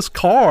 in his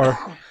car,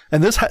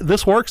 and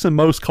this works in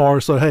most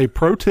cars, so hey,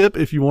 pro tip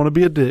if you want to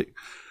be a dick.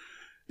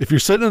 If you're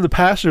sitting in the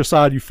passenger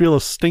side, you feel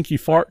a stinky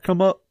fart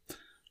come up,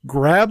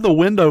 grab the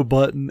window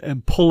button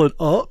and pull it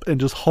up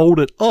and just hold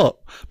it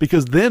up,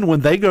 because then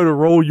when they go to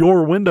roll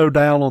your window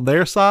down on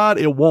their side,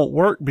 it won't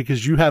work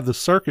because you have the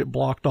circuit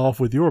blocked off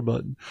with your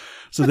button.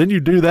 So then you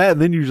do that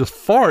and then you just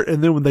fart,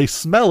 and then when they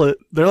smell it,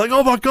 they're like,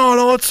 oh my God,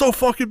 oh, it's so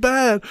fucking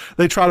bad.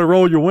 They try to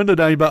roll your window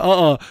down, you're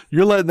like,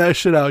 you're letting that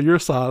shit out your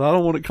side. I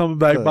don't want it coming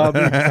back by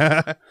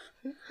me.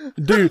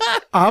 Dude,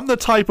 I'm the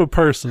type of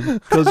person,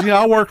 because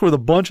I worked with a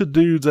bunch of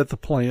dudes at the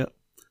plant.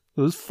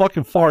 It was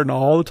fucking farting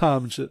all the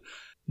time and shit.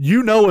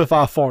 You know if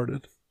I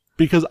farted,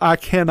 because I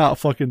cannot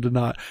fucking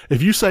deny it.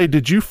 If you say,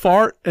 did you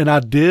fart? And I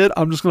did,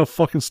 I'm just going to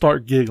fucking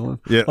start giggling.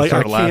 Yeah, like,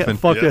 I can't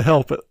fucking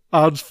help it.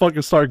 I'll just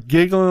fucking start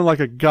giggling like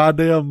a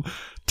goddamn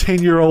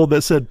 10-year-old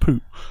that said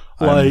poop.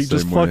 Like,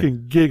 just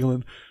fucking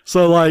giggling.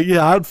 So, like,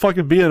 yeah, I'd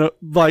fucking be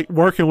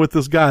working with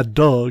this guy,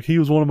 Doug. He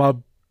was one of my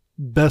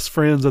best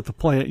friends at the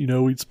plant.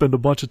 We'd spend a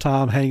bunch of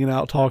time hanging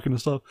out, talking and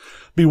stuff.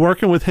 Be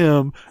working with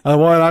him,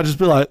 and I'd just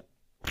be like,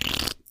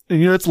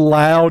 and it's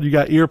loud, you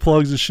got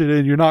earplugs and shit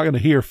in, you're not going to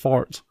hear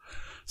farts.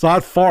 So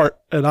I'd fart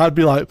and I'd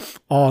be like,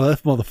 oh,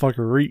 that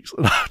motherfucker reeks.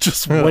 And I'd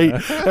just wait.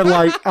 And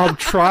like, I'm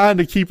trying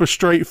to keep a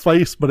straight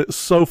face, but it's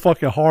so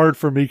fucking hard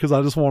for me because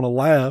I just want to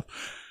laugh.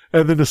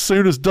 And then as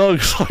soon as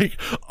Doug's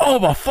like, oh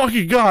my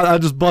fucking God, I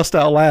just bust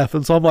out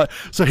laughing. So I'm like,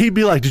 so he'd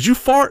be like, did you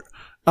fart?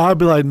 I'd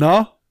be like,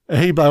 no.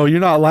 And he'd be like, well, you're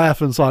not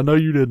laughing, so I know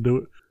you didn't do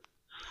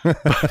it.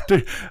 But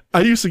dude,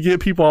 I used to get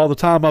people all the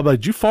time. I'd be like,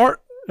 did you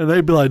fart? And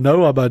they'd be like,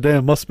 no. I'd be like,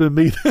 damn, must have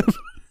been me then.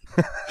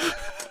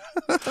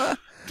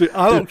 Dude,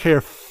 I don't care.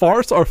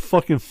 Farts are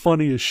fucking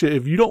funny as shit.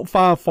 If you don't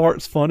find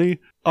farts funny,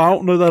 I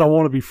don't know that I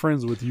want to be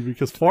friends with you,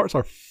 because farts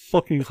are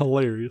fucking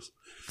hilarious.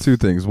 Two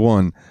things.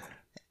 One,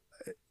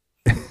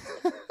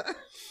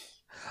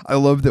 I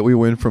love that we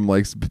went from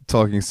like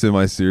talking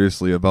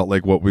semi-seriously about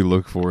like what we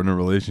look for in a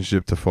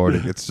relationship to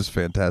farting. It's just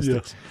fantastic.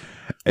 Yes.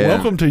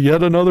 Welcome to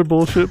yet another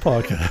bullshit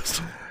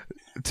podcast.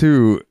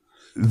 Two,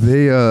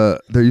 there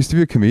used to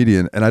be a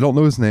comedian, and I don't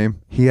know his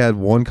name. He had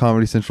one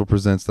Comedy Central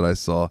Presents that I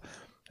saw,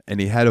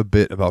 and he had a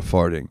bit about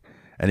farting.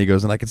 And he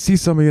goes, and I can see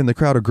some of you in the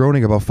crowd are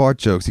groaning about fart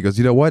jokes. He goes,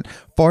 you know what?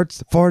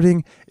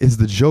 Farting is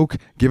the joke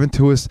given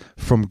to us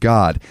from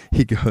God.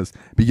 He goes,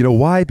 but you know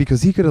why?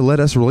 Because he could have let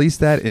us release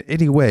that in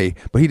any way,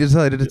 but he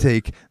decided to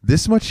take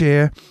this much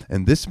air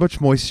and this much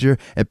moisture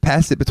and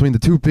pass it between the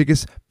two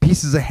biggest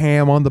pieces of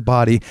ham on the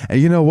body. And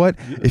you know what?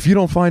 If you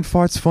don't find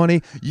farts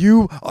funny,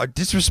 you are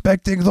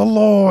disrespecting the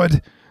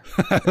Lord.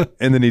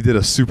 And then he did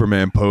a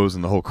Superman pose,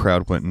 and the whole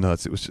crowd went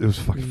nuts. It was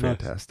fucking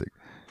fantastic.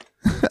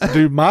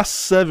 Dude, my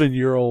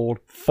 7-year-old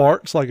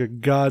farts like a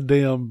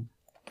goddamn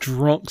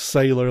drunk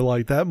sailor.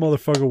 Like, that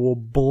motherfucker will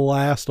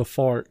blast a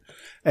fart,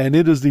 and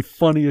it is the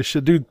funniest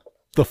shit. Dude,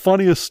 the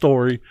funniest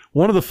story,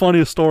 one of the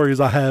funniest stories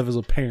I have as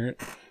a parent,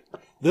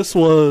 this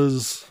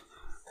was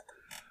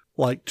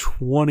like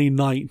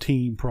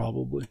 2019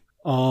 probably.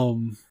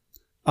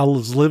 I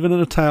was living in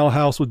a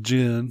townhouse with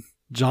Jen.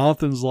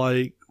 Jonathan's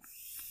like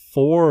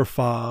 4 or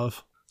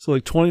 5. So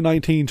like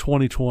 2019,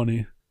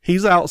 2020.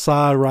 He's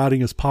outside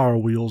riding his Power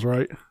Wheels,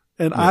 right?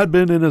 And yeah. I'd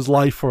been in his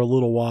life for a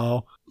little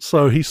while.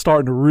 So he's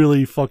starting to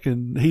really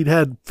he'd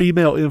had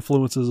female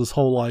influences his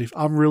whole life.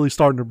 I'm really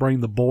starting to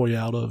bring the boy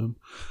out of him.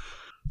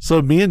 So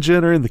me and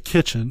Jen are in the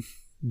kitchen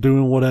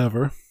doing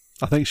whatever.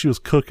 I think she was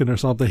cooking or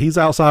something. He's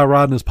outside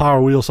riding his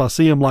Power Wheel. So I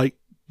see him like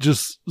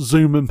just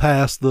zooming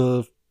past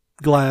the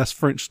glass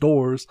French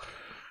doors.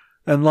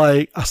 And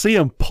like, I see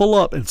him pull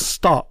up and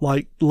stop,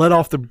 like let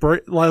off the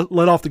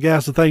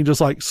gas. The thing just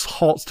like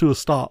halts to a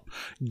stop,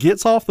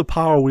 gets off the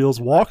Power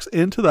Wheels, walks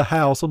into the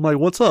house. I'm like,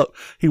 what's up?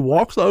 He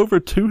walks over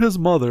to his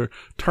mother,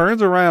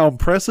 turns around,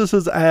 presses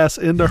his ass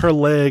into her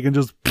leg and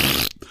just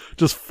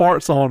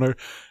farts on her,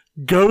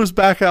 goes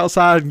back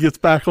outside and gets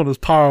back on his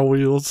Power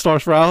Wheels,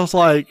 starts for, I was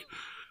like,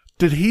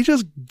 did he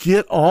just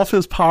get off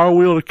his Power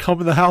Wheel to come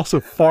in the house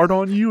and fart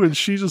on you? And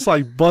she just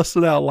like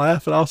busted out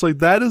laughing. I was like,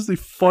 that is the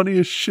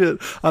funniest shit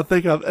I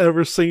think I've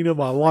ever seen in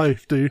my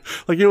life, dude.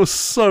 Like, it was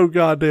so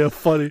goddamn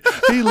funny.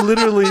 He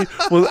literally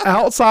was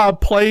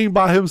outside playing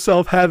by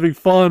himself, having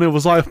fun, and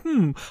was like,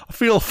 I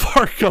feel a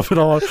fart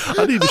coming on.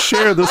 I need to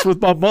share this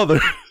with my mother.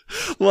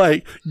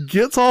 Like,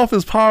 gets off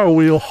his Power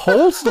Wheel,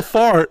 holds the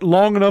fart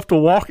long enough to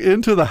walk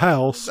into the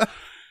house,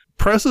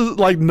 presses,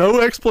 like, no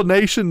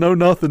explanation, no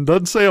nothing,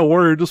 doesn't say a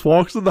word, just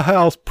walks in the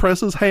house,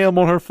 presses ham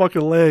on her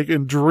fucking leg,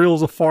 and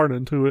drills a fart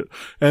into it,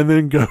 and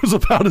then goes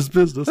about his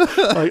business.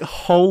 Like,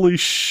 holy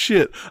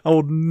shit. I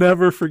will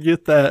never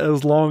forget that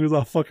as long as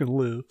I fucking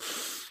live.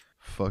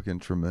 Fucking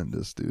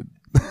tremendous, dude.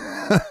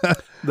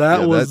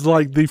 That was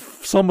like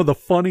some of the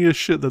funniest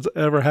shit that's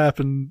ever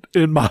happened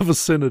in my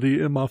vicinity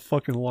in my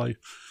fucking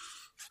life.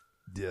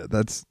 Yeah,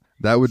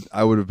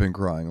 I would have been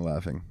crying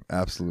laughing.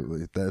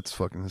 Absolutely. That's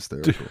fucking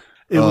hysterical. Dude.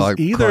 It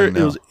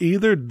was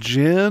either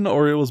Jen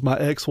or it was my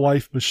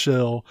ex-wife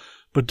Michelle.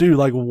 But dude,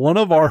 like one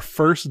of our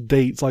first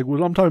dates, like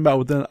what I'm talking about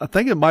within, I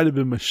think it might have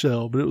been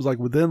Michelle, but it was like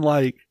within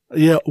like,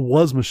 yeah, it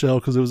was Michelle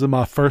because it was in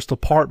my first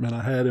apartment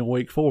I had in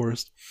Wake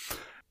Forest.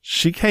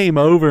 She came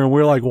over and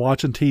we're like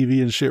watching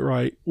TV and shit,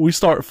 right? We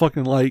start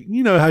fucking like,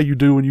 you know how you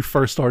do when you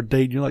first start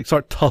dating, you like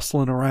start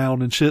tussling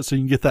around and shit so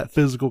you can get that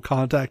physical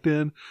contact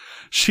in.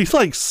 She's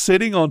like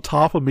sitting on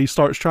top of me,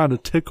 starts trying to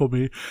tickle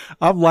me.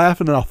 I'm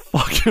laughing and I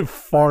fucking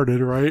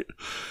farted, right?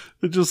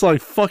 It's just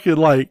like fucking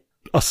like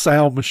a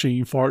sound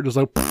machine fart, just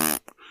like,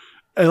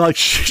 and like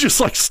she just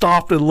like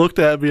stopped and looked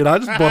at me and I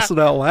just busted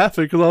out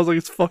laughing because I was like,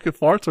 it's fucking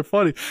farts are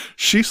funny.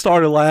 She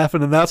started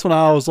laughing and that's when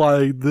I was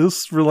like,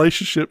 this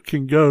relationship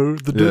can go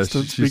the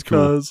distance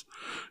because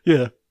cool.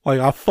 Yeah,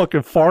 like I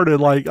fucking farted,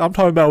 like I'm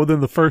talking about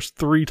within the first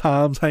 3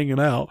 times hanging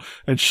out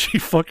and she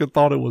fucking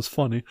thought it was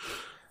funny.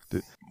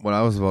 Dude, when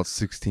I was about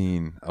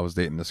 16, I was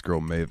dating this girl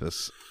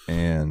Mavis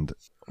and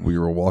we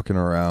were walking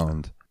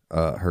around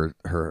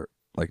her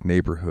like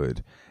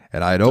neighborhood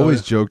and I had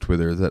always joked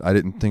with her that I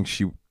didn't think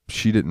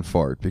she didn't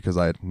fart because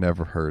I had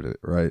never heard it,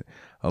 right?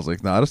 I was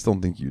like, no, I just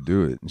don't think you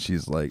do it. And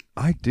she's like,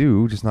 I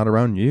do, just not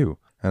around you.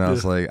 And I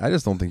was like, I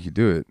just don't think you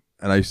do it.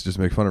 And I used to just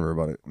make fun of her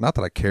about it. Not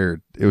that I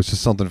cared. It was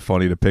just something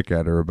funny to pick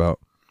at her about.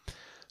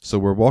 So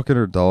we're walking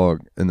her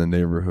dog in the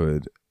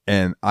neighborhood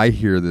and I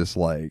hear this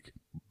like,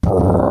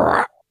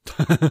 and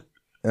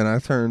I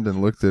turned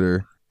and looked at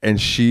her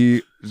and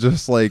she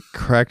just like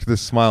cracked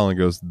this smile and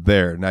goes,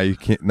 there, now you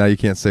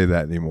can't say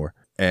that anymore.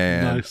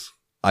 And nice.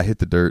 I hit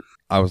the dirt.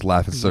 I was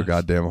laughing so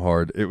goddamn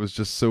hard. It was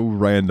just so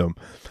random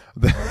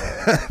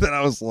that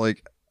I was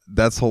like,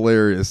 that's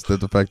hilarious that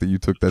the fact that you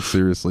took that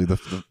seriously,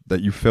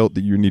 that you felt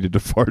that you needed to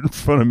fart in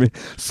front of me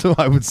so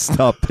I would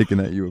stop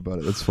picking at you about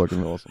it. That's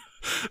fucking awesome.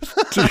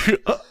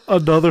 Dude,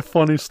 another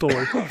funny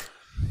story.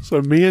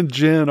 So me and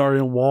Jen are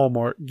in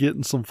Walmart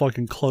getting some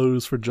fucking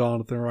clothes for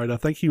Jonathan, right? I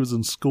think he was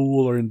in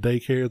school or in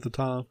daycare at the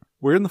time.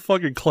 We're in the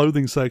fucking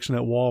clothing section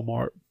at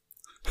Walmart.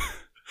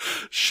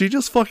 She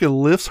just fucking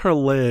lifts her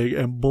leg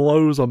and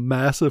blows a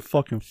massive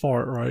fucking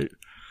fart, right?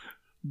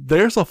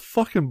 There's a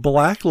fucking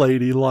black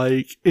lady,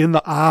 like, in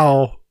the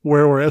aisle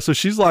where we're at. So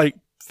she's, like,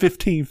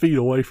 15 feet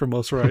away from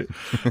us, right?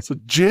 So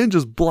Jen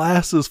just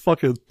blasts this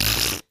fucking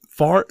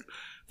fart.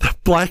 The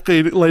black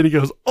lady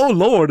goes, oh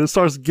Lord, and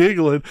starts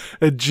giggling.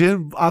 And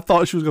Jen, I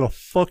thought she was going to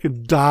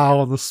fucking die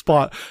on the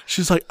spot.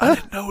 She's like, I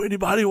didn't know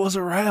anybody was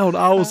around.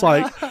 I was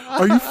like,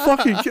 are you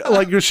fucking,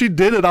 like, when she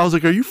did it, I was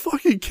like, are you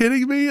fucking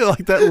kidding me?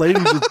 Like, that lady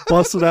just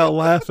busted out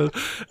laughing.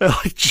 And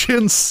like,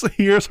 Jen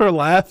hears her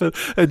laughing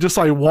and just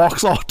like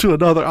walks off to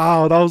another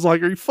aisle. And I was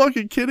like, are you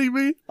fucking kidding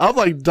me? I'm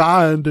like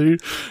dying,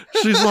 dude.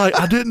 She's like,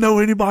 I didn't know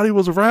anybody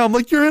was around. I'm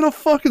like, you're in a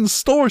fucking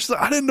store. She's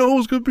like, I didn't know it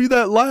was going to be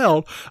that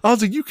loud. I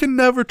was like, you can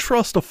never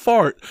trust a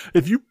fart.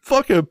 If you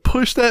fucking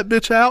push that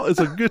bitch out, it's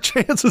a good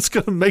chance it's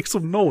gonna make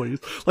some noise.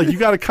 Like, you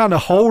gotta kind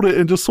of hold it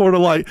and just sort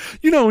of like,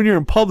 you know, when you're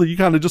in public, you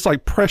kind of just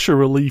like pressure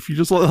relief. You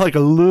just let like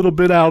a little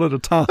bit out at a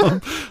time.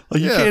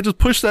 Like, you can't just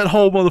push that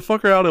whole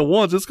motherfucker out at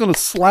once. It's gonna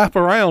slap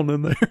around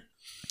in there.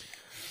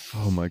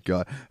 Oh my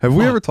God. Have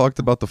we ever talked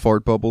about the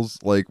fart bubbles?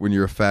 Like when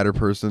you're a fatter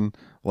person,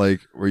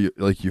 like where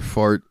you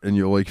fart and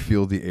you'll like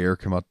feel the air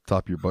come out the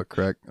top of your butt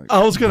crack. Like,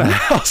 I was gonna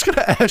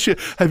ask you,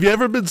 have you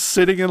ever been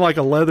sitting in like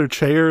a leather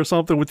chair or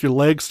something with your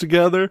legs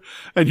together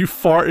and you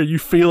fart and you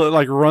feel it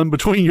like run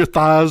between your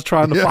thighs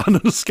trying to find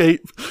an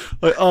escape?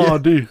 Like, oh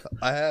dude.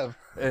 I have.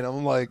 And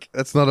I'm like,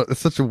 it's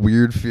such a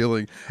weird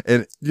feeling.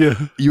 And Yeah.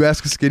 you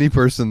ask a skinny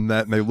person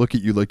that, and they look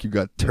at you like you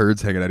got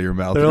turds hanging out of your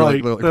mouth. They're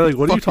like, what are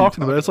you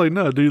talking about? About? It's like,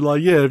 no, dude.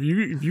 Like, yeah, if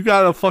you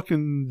got a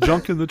fucking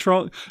junk in the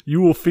trunk,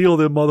 you will feel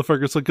them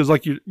motherfuckers. Because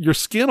like your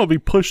skin will be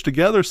pushed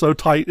together so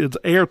tight, it's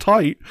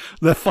airtight.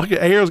 That fucking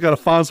air's got to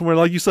find somewhere.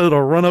 Like you said,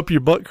 it'll run up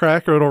your butt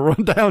crack or it'll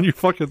run down your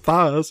fucking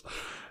thighs.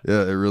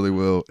 Yeah, it really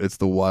will. It's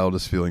the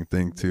wildest feeling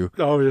thing too.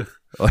 Oh yeah.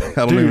 I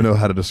don't even know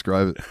how to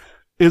describe it.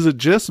 Is it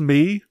just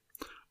me,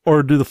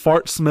 or do the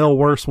farts smell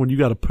worse when you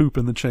got to poop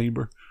in the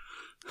chamber?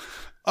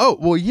 Oh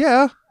well,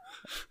 yeah.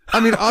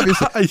 I mean,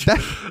 obviously,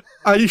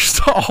 I used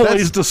to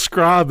always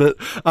describe it.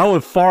 I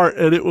would fart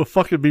and it would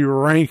fucking be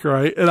rank,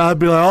 right? And I'd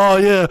be like, oh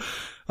yeah.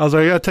 I was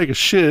like, I gotta take a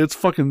shit. It's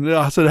fucking,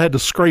 I said I had to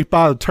scrape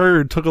out the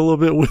turd, took a little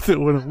bit with it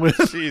when it went.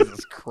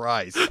 Jesus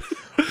Christ.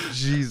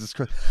 Jesus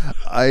Christ.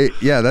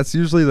 That's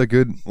usually the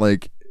good,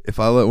 like, if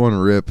I let one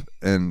rip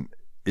and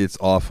it's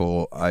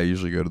awful, I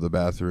usually go to the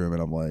bathroom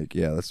and I'm like,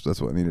 yeah,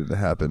 that's what needed to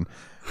happen.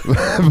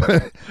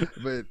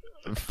 but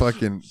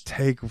fucking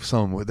take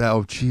some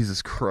without,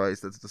 Jesus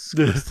Christ, that's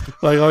disgusting.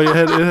 Like, oh, it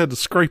had to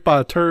scrape by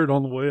a turd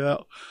on the way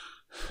out.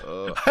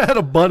 I had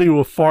a buddy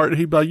with fart, and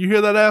he'd be like, you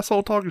hear that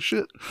asshole talking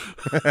shit?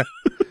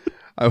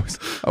 I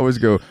always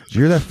go, did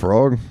you hear that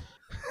frog?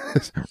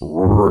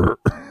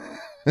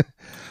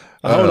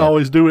 I would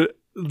always do it.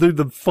 Dude,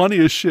 the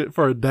funniest shit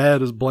for a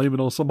dad is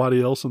blaming on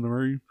somebody else in the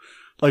room.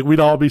 Like,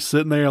 we'd all be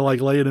sitting there, like,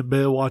 laying in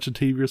bed watching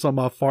TV or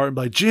something. I'd fart and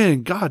be like,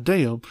 Jen,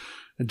 goddamn.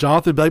 And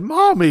Jonathan would be like,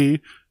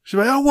 Mommy. She'd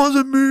be like, that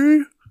wasn't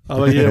me. I'm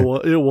like, yeah,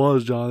 well, it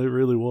was, John. It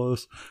really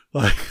was.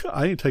 Like,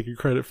 I ain't taking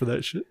credit for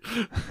that shit.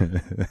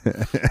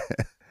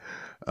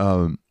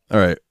 All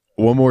right.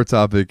 One more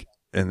topic,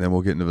 and then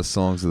we'll get into the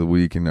songs of the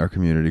week and our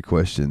community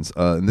questions.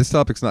 And this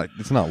topic's not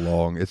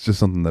long. It's just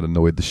something that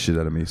annoyed the shit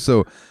out of me.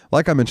 So,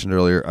 like I mentioned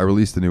earlier, I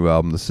released a new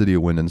album, The City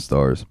of Wind and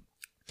Stars.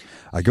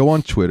 I go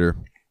on Twitter.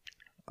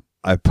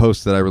 I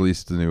post that I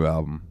released the new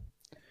album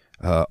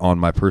on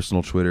my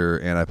personal Twitter,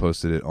 and I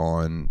posted it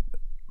on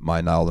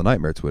my Nile the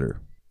Nightmare Twitter.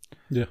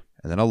 Yeah.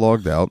 And then I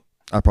logged out.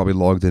 I probably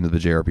logged into the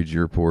JRPG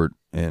report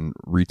and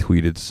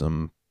retweeted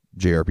some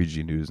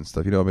JRPG news and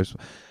stuff. You know what I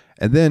mean?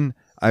 And then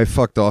I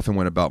fucked off and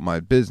went about my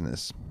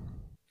business.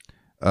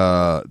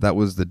 That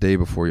was the day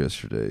before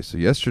yesterday. So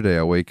yesterday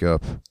I wake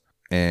up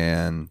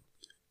and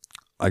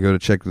I go to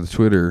check the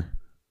Twitter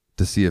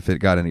to see if it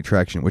got any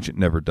traction, which it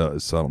never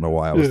does. So I don't know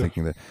why I was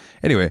thinking that.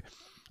 Anyway,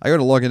 I go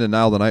to log into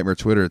Nile the Nightmare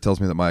Twitter. It tells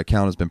me that my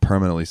account has been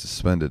permanently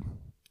suspended.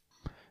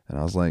 And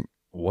I was like,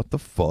 what the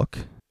fuck?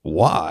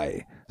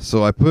 Why?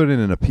 So I put in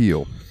an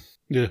appeal.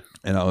 Yeah.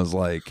 And I was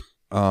like,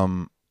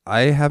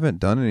 I haven't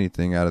done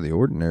anything out of the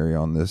ordinary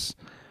on this.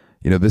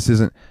 You know, this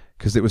isn't,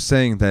 because it was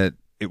saying that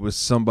it was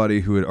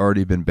somebody who had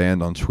already been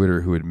banned on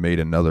Twitter who had made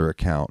another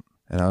account.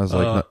 And I was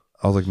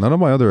like, none of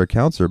my other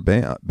accounts are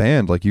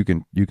banned. Like, you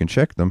can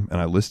check them.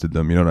 And I listed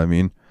them, you know what I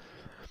mean?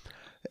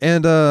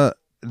 And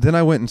then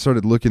I went and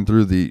started looking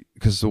through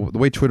because the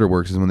way Twitter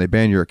works is when they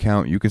ban your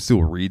account, you can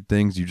still read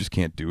things. You just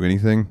can't do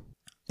anything.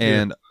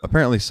 And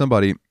apparently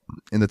somebody,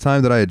 in the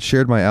time that I had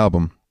shared my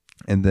album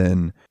and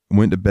then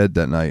went to bed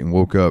that night and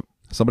woke up,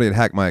 somebody had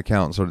hacked my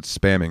account and started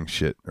spamming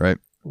shit, right?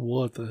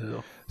 What the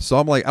hell? So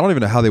I'm like, I don't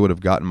even know how they would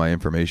have gotten my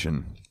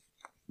information.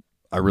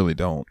 I really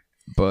don't.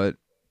 But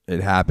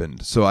it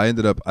happened. So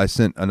I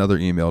sent another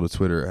email to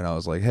Twitter and I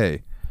was like,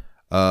 hey,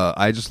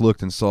 I just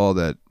looked and saw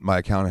that my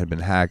account had been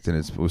hacked and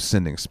it was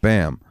sending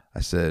spam. I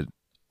said,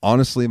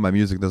 honestly, my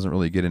music doesn't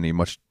really get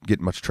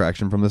much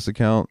traction from this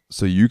account,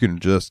 so you can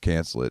just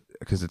cancel it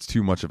because it's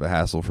too much of a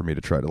hassle for me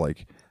to try to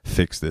like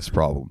fix this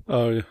problem.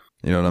 Oh yeah.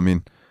 You know what I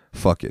mean?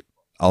 Fuck it.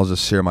 I'll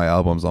just share my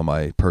albums on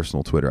my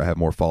personal Twitter. I have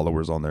more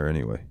followers on there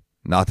anyway.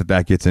 Not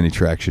that gets any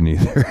traction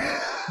either.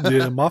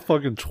 Yeah, my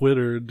fucking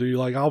Twitter, dude.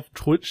 Like, I'll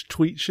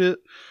tweet shit.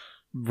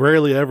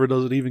 Rarely ever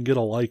does it even get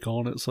a like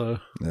on it. So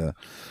yeah.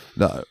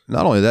 No,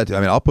 not only that,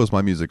 I mean, I'll post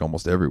my music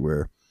almost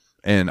everywhere.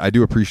 And I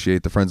do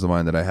appreciate the friends of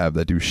mine that I have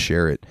that do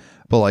share it.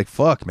 But like,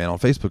 fuck, man, on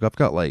Facebook, I've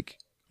got like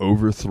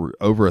over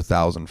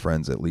 1,000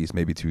 friends at least,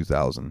 maybe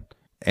 2,000.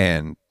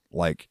 And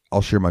like,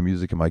 I'll share my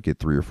music and might get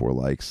 3 or 4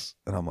 likes.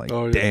 And I'm like,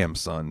 damn,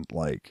 son,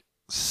 like,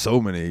 so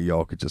many of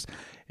y'all could just,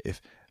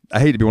 I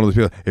hate to be one of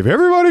those people, if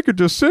everybody could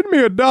just send me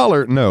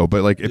 $1. No,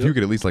 but like, if you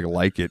could at least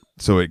like it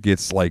so it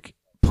gets like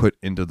put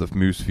into the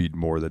Moose feed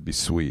more, that'd be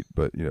sweet.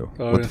 But you know,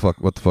 what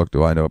the fuck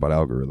do I know about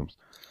algorithms?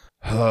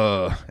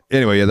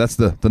 Anyway, yeah, that's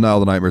the Nile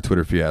the Nightmare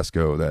Twitter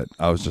fiasco that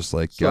I was just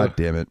like, God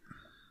damn it.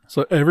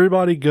 So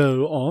everybody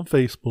go on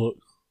Facebook,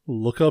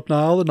 look up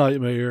Nile the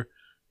Nightmare,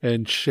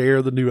 and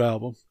share the new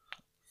album.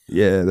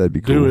 Yeah, that'd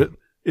be cool. Do it.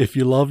 If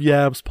you love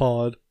Yabs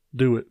Pod,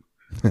 do it.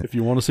 If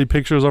you want to see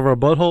pictures of our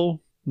butthole,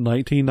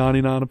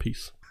 $19.99 a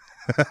piece.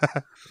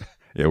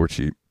 Yeah, we're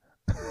cheap.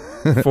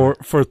 For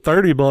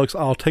 $30,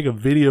 I'll take a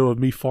video of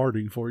me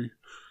farting for you.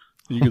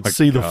 You can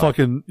see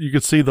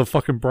the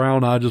fucking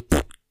brown eye just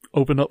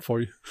open up for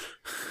you.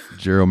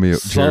 Jeremy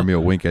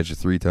will wink at you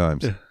 3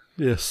 times.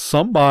 Yeah,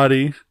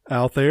 somebody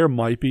out there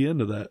might be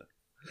into that.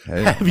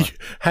 Hey,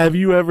 have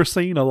you ever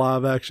seen a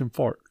live action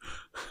fart?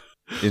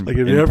 Like,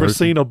 have you ever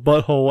seen a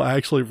butthole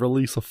actually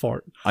release a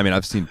fart? I mean,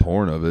 I've seen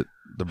porn of it.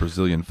 The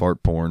Brazilian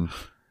fart porn.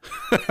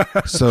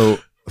 So,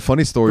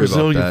 funny story about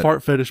that. Brazilian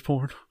fart fetish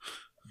porn.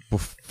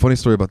 Funny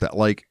story about that.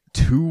 Like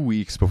 2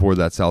 weeks before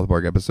that South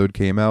Park episode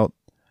came out,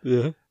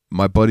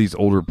 my buddy's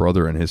older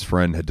brother and his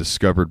friend had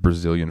discovered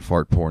Brazilian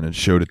fart porn and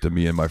showed it to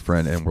me and my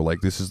friend, and we're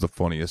like, this is the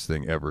funniest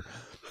thing ever.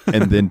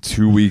 And then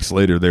 2 weeks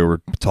later, they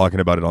were talking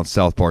about it on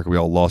South Park, and we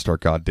all lost our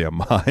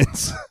goddamn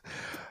minds.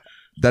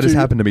 That has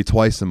happened to me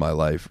twice in my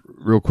life.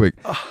 Real quick,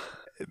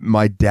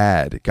 my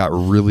dad got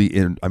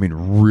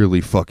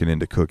really fucking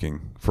into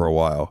cooking for a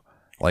while,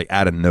 like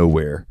out of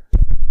nowhere.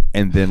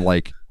 And then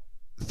like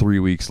 3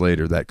 weeks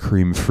later, that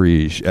cream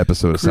frige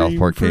episode of South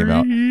Park came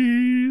out.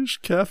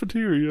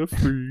 Cafeteria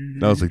free.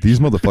 And I was like, these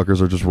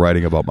motherfuckers are just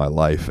writing about my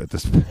life at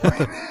this point.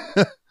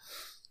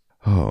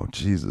 Oh,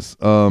 Jesus.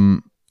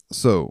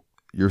 So,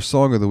 your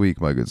song of the week,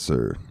 my good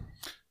sir.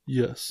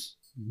 Yes.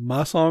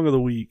 My song of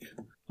the week.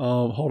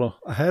 Hold on.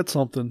 I had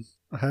something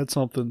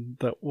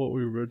that what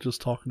we were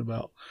just talking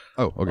about.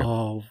 Oh,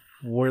 okay.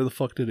 Where the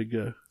fuck did it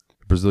go?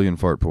 Brazilian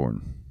fart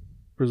porn.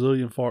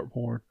 Brazilian fart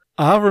porn.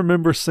 I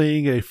remember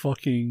seeing a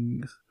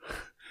fucking...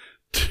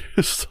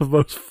 It's the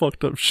most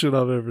fucked up shit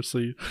I've ever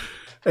seen.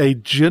 A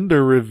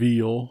gender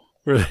reveal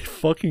where a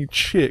fucking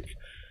chick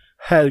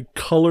had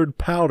colored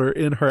powder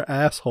in her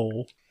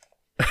asshole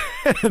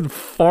and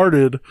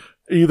farted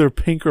either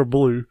pink or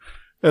blue.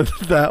 And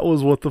that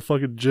was what the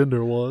fucking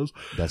gender was.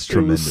 That's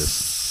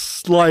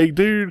tremendous. Like,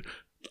 dude,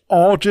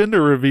 all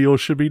gender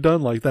reveals should be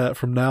done like that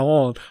from now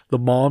on. The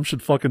mom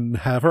should fucking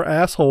have her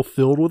asshole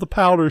filled with a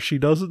powder she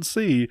doesn't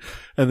see,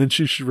 and then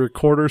she should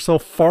record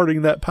herself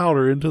farting that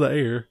powder into the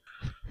air.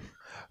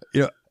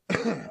 You know,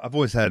 I've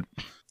always had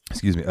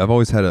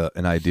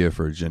an idea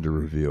for a gender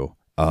reveal.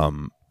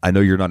 I know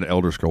you're not an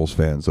Elder Scrolls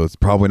fan, so it's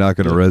probably not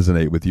going to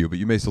resonate with you, but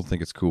you may still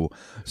think it's cool.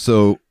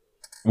 So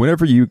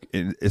whenever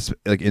it's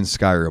like in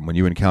Skyrim, when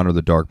you encounter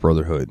the Dark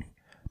Brotherhood,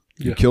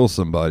 you kill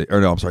somebody,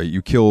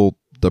 you kill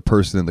the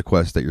person in the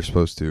quest that you're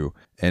supposed to,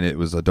 and it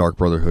was a Dark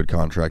Brotherhood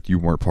contract. You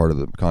weren't part of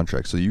the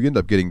contract, so you end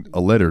up getting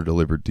a letter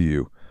delivered to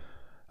you.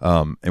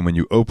 And when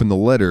you open the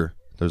letter,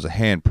 there's a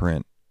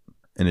handprint,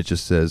 and it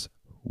just says,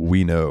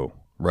 "We know,"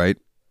 right?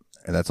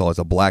 And that's all. It's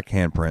a black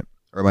handprint,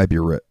 or it might be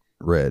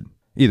red.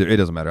 Either, it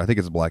doesn't matter. I think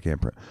it's a black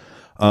handprint.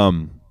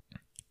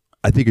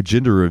 I think a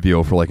gender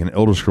reveal for like an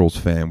Elder Scrolls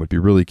fan would be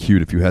really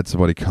cute if you had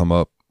somebody come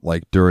up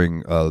like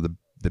during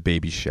the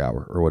baby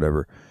shower or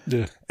whatever,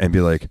 and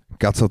be like,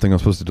 "Got something I'm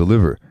supposed to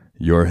deliver.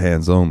 Your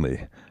hands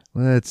only.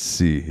 Let's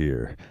see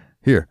here.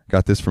 Here,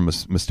 got this from a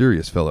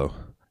mysterious fellow,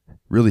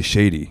 really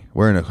shady,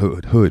 wearing a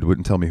hood.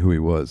 Wouldn't tell me who he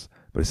was,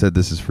 but he said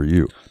this is for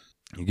you."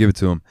 You give it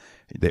to him.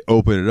 They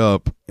open it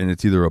up, and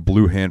it's either a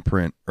blue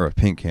handprint or a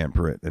pink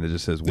handprint, and it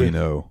just says, "We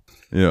know."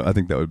 You know, I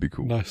think that would be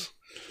cool. Nice.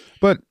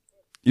 But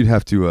it'd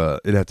have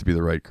to be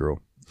the right girl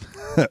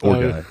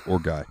or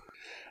guy.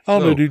 I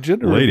don't know, dude.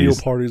 Gender reveal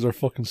parties are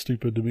fucking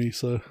stupid to me.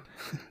 So,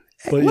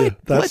 but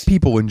let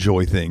people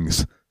enjoy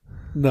things.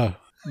 No,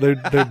 they're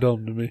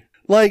dumb to me.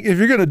 Like, if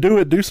you're gonna do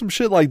it, do some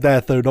shit like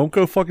that though. Don't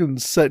go fucking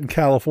setting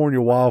California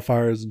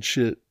wildfires and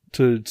shit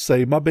to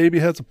say my baby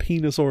has a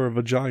penis or a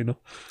vagina.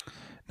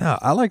 No,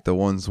 I like the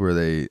ones where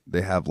they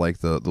have like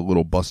the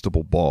little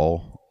bustable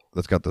ball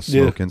that's got the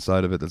smoke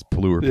inside of it that's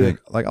blue or pink.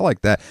 Like, I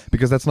like that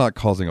because that's not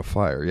causing a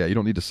fire. Yeah, you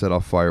don't need to set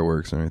off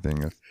fireworks or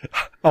anything.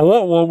 I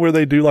want one where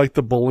they do like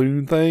the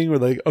balloon thing where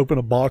they open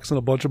a box and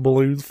a bunch of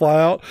balloons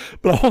fly out.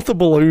 But I want the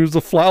balloons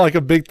to fly, like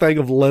a big thing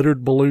of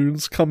lettered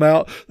balloons come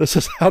out that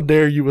says, "How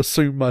dare you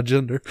assume my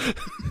gender."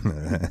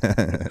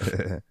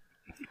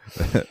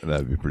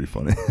 That'd be pretty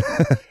funny.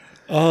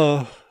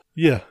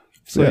 Yeah.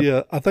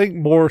 So I think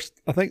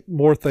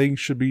more things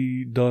should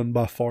be done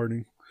by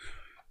farting.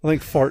 I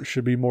think farts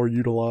should be more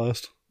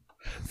utilized.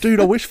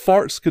 Dude, I wish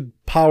farts could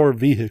power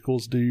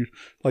vehicles, dude.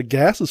 Like,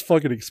 gas is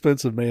fucking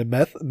expensive, man.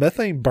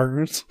 Methane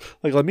burns.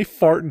 Like, let me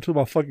fart into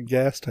my fucking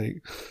gas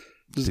tank.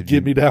 Just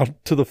get me down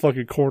to the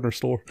fucking corner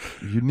store.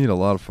 You need a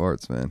lot of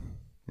farts, man.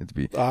 It'd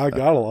be I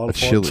got a lot of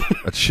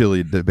farts. A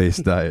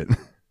chili-based diet.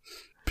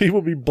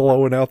 People be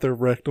blowing out their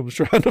rectums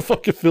trying to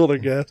fucking fill their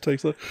gas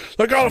tanks.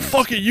 I got a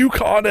fucking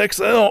Yukon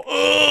XL.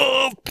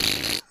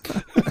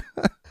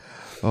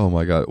 Oh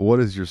my God. What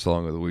is your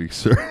song of the week,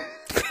 sir?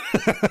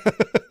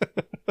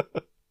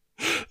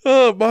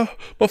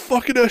 My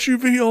fucking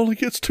SUV only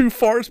gets 2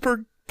 farts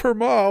per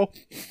mile.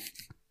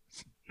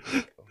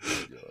 Oh my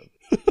God.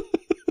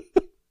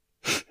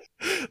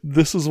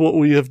 This is what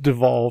we have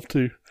devolved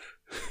to.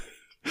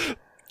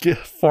 Get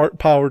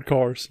fart-powered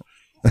cars.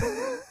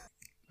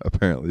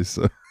 Apparently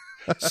so.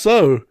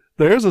 So,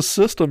 there's a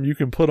system you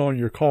can put on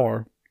your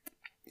car.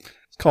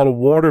 It's called a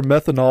water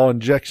methanol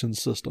injection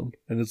system.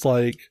 And it's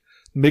like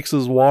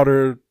mixes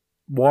water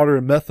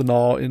and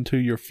methanol into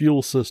your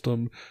fuel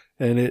system,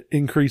 and it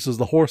increases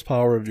the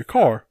horsepower of your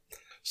car.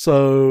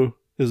 So,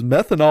 is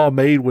methanol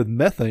made with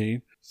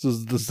methane?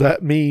 So does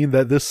that mean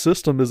that this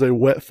system is a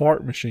wet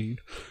fart machine?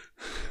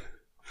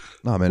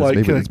 No, man,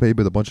 it's made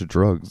with a bunch of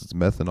drugs. It's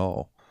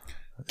methanol.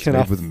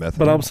 with methanol.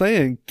 But I'm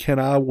saying, can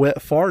I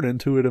wet fart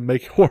into it and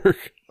make it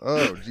work?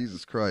 Oh,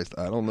 Jesus Christ.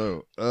 I don't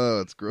know.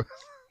 Oh, it's gross.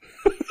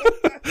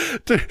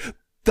 Dude,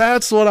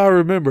 that's what I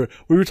remember.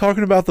 We were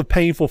talking about the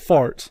painful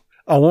farts.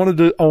 I wanted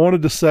to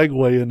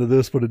segue into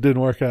this, but it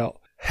didn't work out.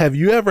 Have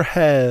you ever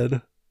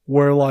had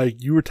where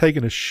like you were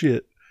taking a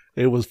shit?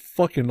 It was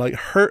fucking like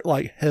hurt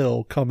like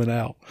hell coming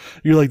out.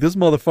 You're like, this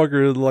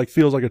motherfucker like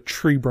feels like a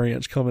tree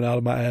branch coming out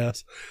of my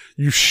ass.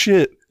 You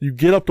shit, you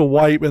get up to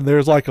wipe and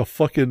there's like a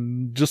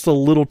fucking, just a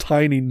little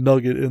tiny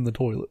nugget in the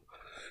toilet.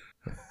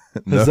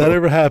 No. Has that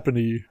ever happened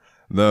to you?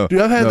 No.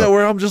 Dude, I've had that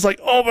where I'm just like,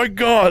 oh my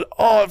God.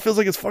 Oh, it feels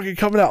like it's fucking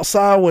coming out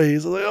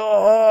sideways. I'm like,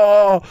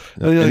 oh.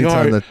 And you're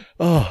like,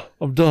 all right,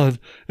 I'm done.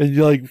 And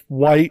you like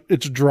wipe,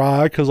 it's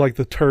dry because like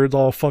the turd's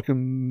all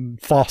fucking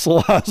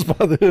fossilized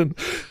by then.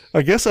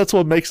 I guess that's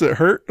what makes it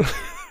hurt.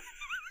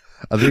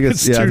 I think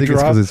it's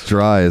because it's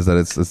dry, is that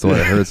it's the way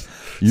it hurts.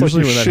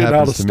 Usually when that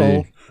happens to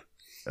me,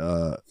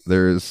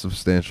 there is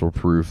substantial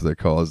proof that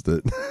caused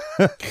it.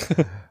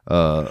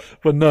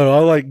 But no, I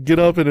like get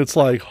up and it's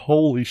like,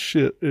 holy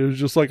shit. It was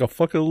just like a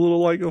fucking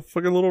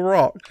little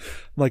rock. I'm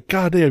like,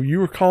 goddamn, you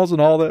were causing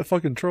all that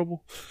fucking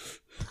trouble.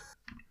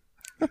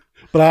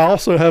 But I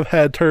also have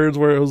had turns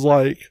where it was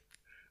like,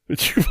 you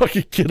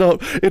fucking get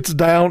up, it's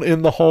down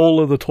in the hole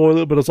of the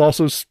toilet, but it's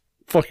also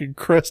fucking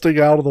cresting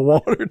out of the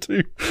water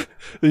too.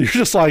 And you're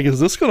just like, is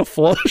this gonna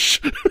flush?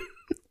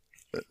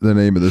 The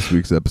name of this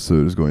week's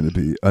episode is going to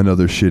be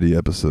Another Shitty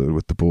Episode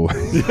with the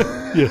Boys.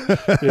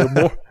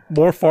 Yeah.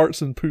 More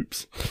farts and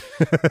poops.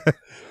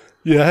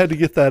 Yeah, I had to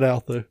get that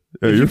out there.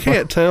 If you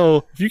can't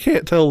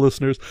tell,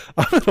 listeners,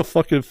 I'm in a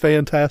fucking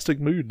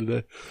fantastic mood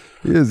today.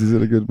 He is. He's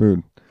in a good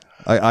mood.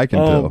 I can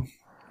tell.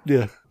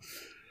 Yeah.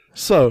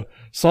 So,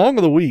 song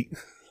of the week.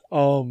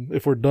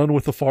 If we're done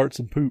with the farts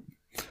and poop,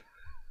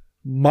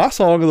 my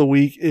song of the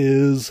week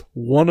is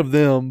One of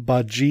Them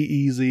by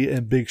G-Eazy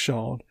and Big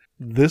Sean.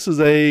 This is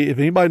if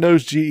anybody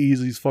knows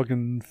G-Eazy's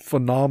fucking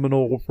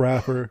phenomenal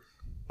rapper,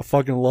 I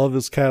fucking love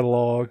his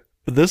catalog.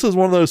 But this is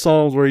one of those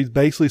songs where he's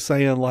basically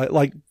saying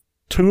like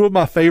two of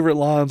my favorite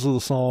lines of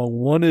the song.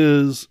 One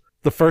is,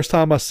 the first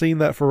time I seen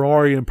that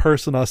Ferrari in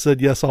person, I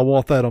said, yes, I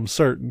want that, I'm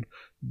certain.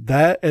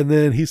 That, and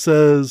then he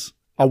says,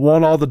 I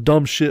want all the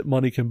dumb shit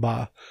money can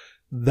buy.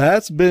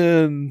 That's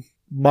been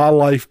my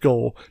life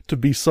goal, to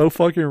be so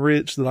fucking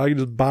rich that I can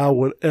just buy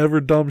whatever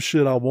dumb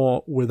shit I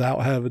want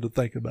without having to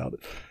think about it.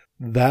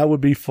 That would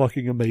be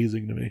fucking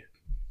amazing to me.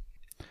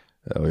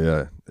 Oh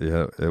yeah.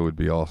 Yeah, it would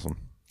be awesome.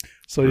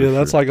 So yeah,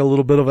 that's like a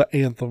little bit of an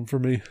anthem for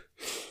me.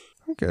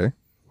 Okay.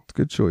 It's a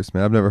good choice,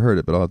 man. I've never heard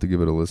it, but I'll have to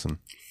give it a listen.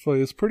 So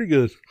it's pretty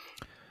good.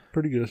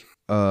 Pretty good.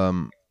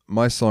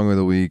 My song of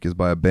the week is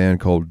by a band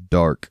called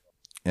Dark.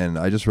 And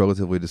I just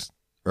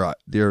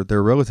they're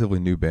a relatively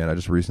new band. I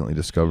just recently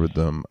discovered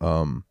them.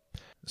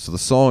 So the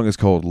song is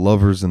called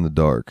Lovers in the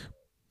Dark.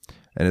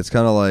 And it's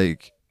kind of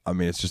like, I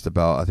mean, it's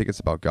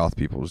about goth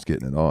people just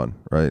getting it on,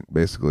 right?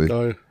 Basically.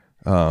 Oh,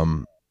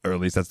 or at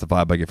least that's the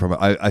vibe I get from it.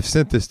 I've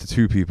sent this to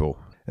two people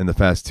in the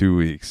past 2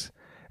 weeks,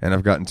 and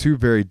I've gotten two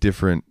very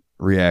different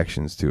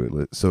reactions to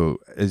it. So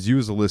as you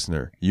as a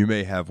listener, you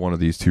may have one of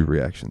these two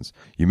reactions.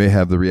 You may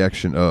have the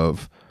reaction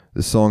of,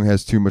 the song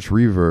has too much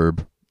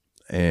reverb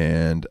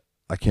and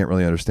I can't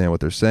really understand what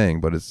they're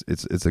saying, but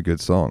it's a good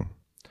song.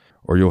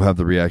 Or you'll have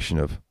the reaction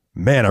of,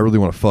 man, I really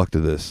want to fuck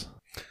to this.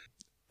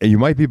 And you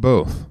might be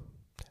both,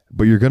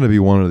 but you're going to be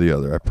one or the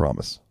other, I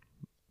promise.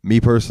 Me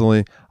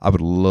personally, I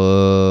would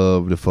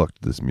love to fuck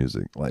to this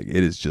music. Like,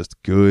 it is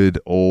just good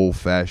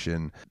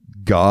old-fashioned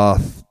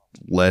goth,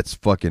 let's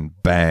fucking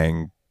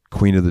bang,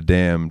 Queen of the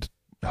Damned,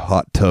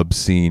 hot tub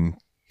scene,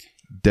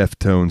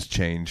 Deftones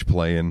change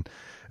playing.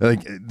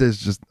 Like, there's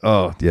just,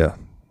 oh, yeah,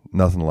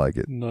 nothing like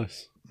it.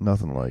 Nice.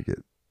 Nothing like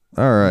it.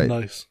 All right.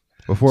 Nice.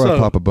 Before I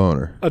pop a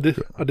boner. I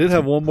did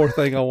have one more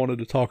thing I wanted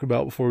to talk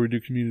about before we do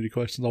community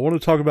questions. I want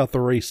to talk about the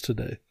race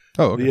today.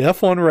 Oh, okay. The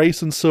F1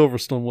 race in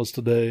Silverstone was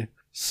today.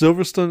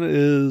 Silverstone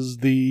is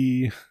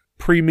the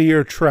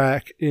premier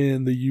track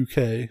in the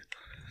UK.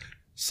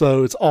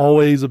 So it's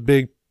always a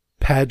big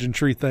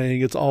pageantry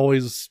thing. It's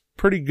always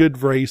pretty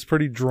good race,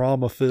 pretty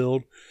drama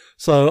filled.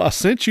 So I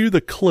sent you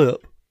the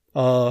clip.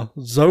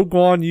 Zhou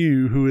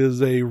Guanyu, who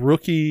is a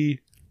rookie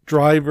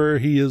driver,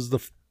 he is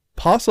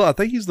I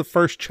think he's the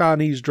first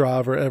Chinese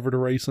driver ever to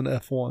race in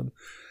F1.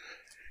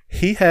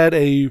 He had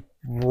a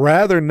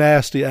rather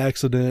nasty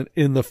accident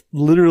in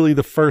literally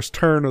the first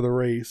turn of the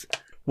race,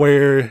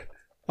 where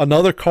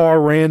another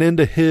car ran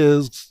into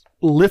his,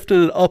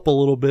 lifted it up a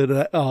little bit,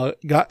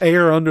 got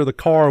air under the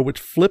car, which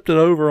flipped it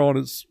over on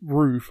its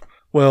roof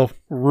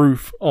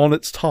on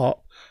its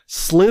top,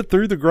 slid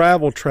through the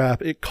gravel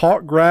trap. It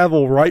caught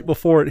gravel right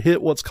before it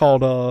hit what's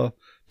called a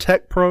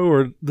Tech Pro,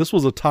 or this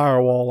was a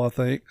tire wall, I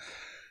think.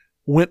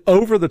 Went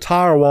over the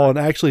tire wall and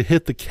actually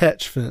hit the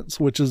catch fence,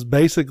 which is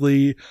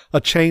basically a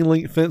chain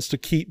link fence to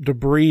keep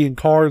debris and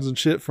cars and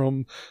shit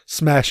from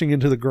smashing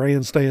into the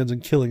grandstands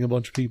and killing a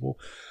bunch of people.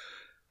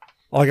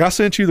 Like, I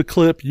sent you the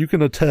clip. You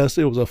can attest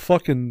it was a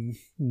fucking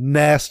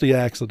nasty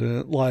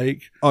accident.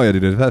 Like, oh yeah,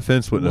 dude, if that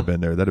fence wouldn't have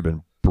been there, that'd have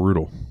been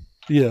brutal.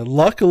 Yeah,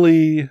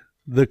 luckily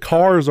the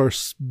cars are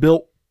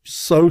built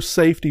so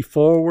safety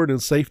forward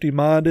and safety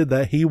minded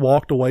that he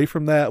walked away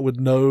from that with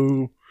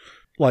no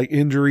like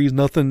injuries,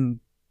 nothing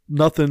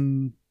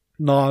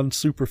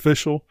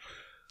non-superficial.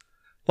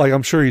 Like,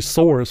 I'm sure he's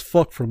sore as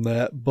fuck from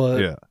that,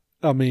 but yeah.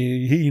 I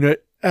mean, he, you know,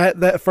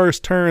 at that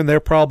first turn, they're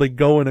probably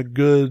going a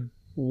good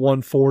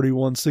 140,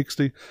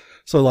 160.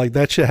 So like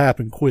that shit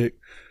happened quick.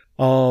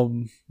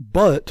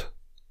 But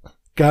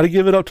got to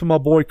give it up to my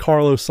boy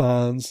Carlos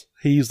Sainz.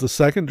 He's the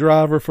second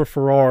driver for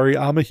Ferrari.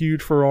 I'm a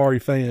huge Ferrari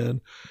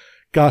fan.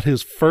 Got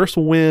his first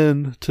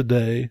win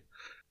today.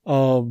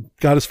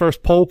 Got his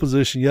first pole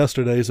position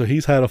yesterday, so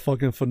he's had a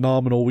fucking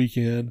phenomenal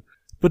weekend.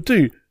 But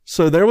dude,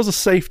 so there was a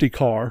safety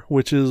car,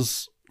 which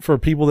is, for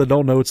people that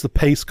don't know, it's the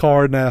pace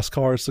car in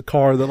NASCAR. It's the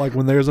car that, like,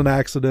 when there's an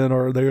accident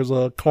or there's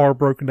a car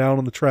broken down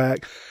on the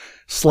track,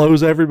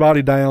 slows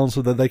everybody down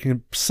so that they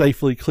can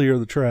safely clear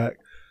the track.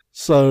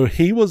 So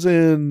he was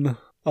in,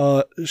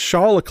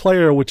 Charles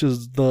Leclerc, which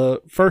is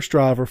the first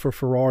driver for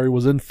Ferrari,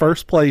 was in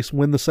first place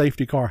when the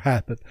safety car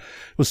happened.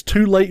 It was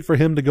too late for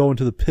him to go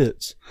into the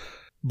pits.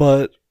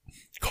 But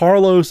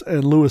Carlos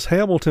and Lewis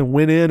Hamilton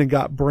went in and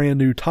got brand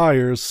new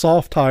tires,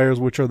 soft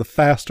tires, which are the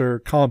faster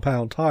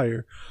compound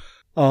tire.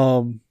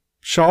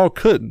 Charles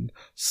couldn't.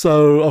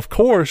 So, of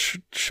course,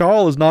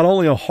 Charles is not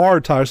only a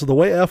hard tire. So the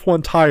way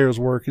F1 tires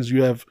work is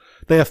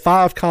they have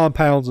 5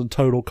 compounds in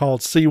total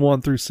called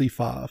C1 through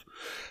C5.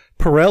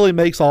 Pirelli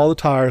makes all the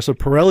tires. So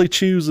Pirelli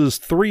chooses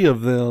 3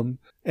 of them,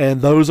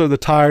 and those are the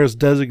tires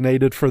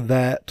designated for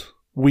that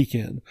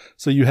weekend.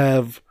 So you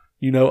have,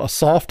 you know, a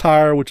soft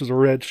tire, which is a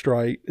red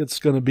stripe. It's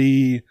going to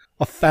be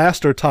a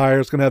faster tire.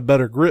 It's going to have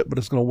better grip, but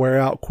it's going to wear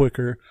out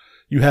quicker.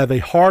 You have a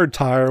hard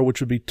tire, which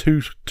would be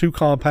two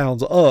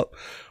compounds up,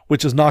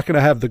 which is not going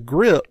to have the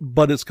grip,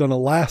 but it's going to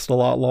last a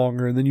lot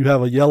longer. And then you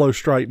have a yellow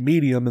stripe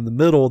medium in the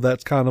middle.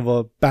 That's kind of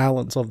a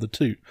balance of the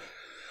two.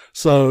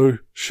 So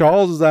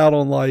Charles is out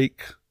on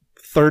like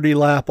 30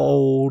 lap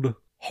old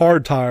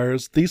hard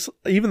tires.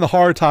 Even the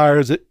hard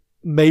tires, it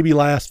maybe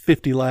last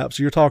 50 laps.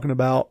 You're talking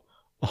about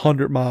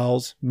 100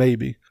 miles,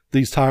 maybe.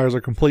 These tires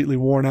are completely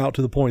worn out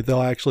to the point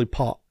they'll actually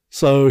pop.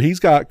 So he's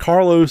got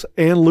Carlos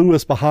and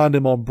Lewis behind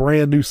him on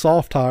brand new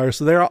soft tires.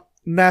 So they're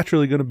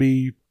naturally going to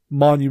be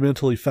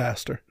monumentally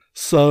faster.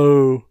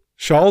 So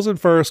Charles in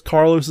first,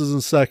 Carlos is in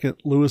second,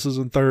 Lewis is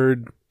in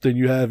third. Then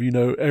you have, you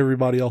know,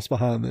 everybody else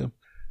behind them.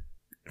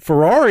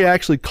 Ferrari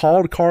actually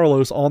called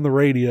Carlos on the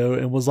radio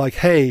and was like,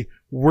 hey,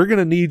 we're going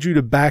to need you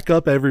to back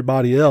up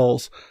everybody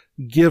else.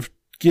 Give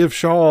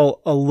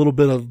Charles a little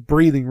bit of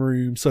breathing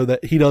room so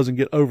that he doesn't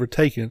get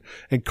overtaken.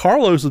 And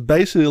Carlos is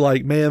basically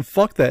like, man,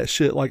 fuck that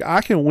shit. Like,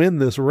 I can win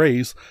this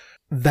race.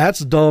 That's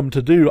dumb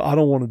to do. I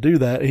don't want to do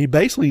that. And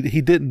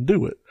he didn't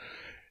do it.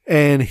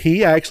 And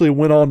he actually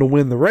went on to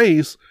win the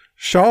race.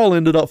 Charles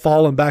ended up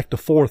falling back to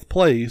 4th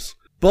place.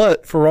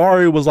 But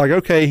Ferrari was like,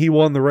 okay, he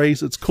won the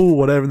race. It's cool,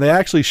 whatever. And they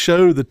actually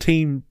showed the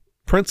team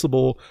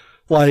principal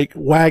like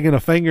wagging a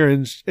finger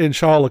in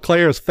Charles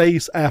Leclerc's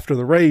face after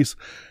the race,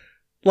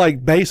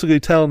 like basically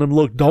telling him,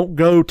 look, don't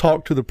go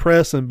talk to the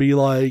press and be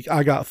like,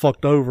 I got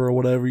fucked over or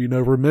whatever. You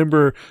know,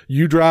 remember,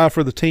 you drive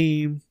for the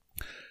team.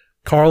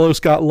 Carlos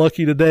got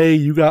lucky today.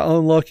 You got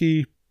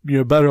unlucky. You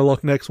know, better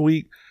luck next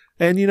week.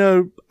 And, you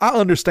know, I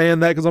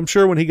understand that because I'm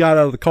sure when he got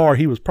out of the car,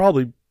 he was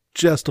probably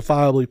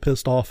justifiably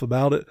pissed off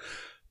about it.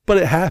 But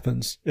it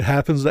happens. It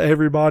happens to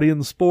everybody in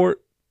the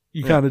sport.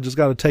 You kind of just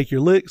got to take your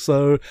lick.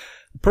 So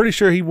I'm pretty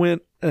sure he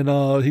went and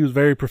he was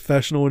very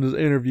professional in his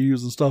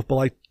interviews and stuff. But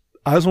like,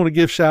 I just want to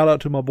give shout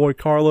out to my boy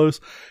Carlos.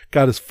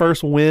 Got his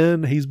first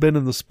win. He's been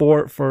in the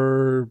sport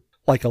for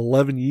like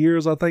 11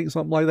 years, I think,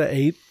 something like that.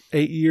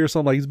 8 years,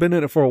 something like. He's been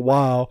in it for a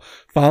while.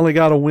 Finally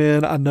got a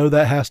win. I know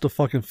that has to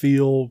fucking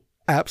feel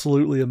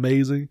absolutely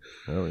amazing.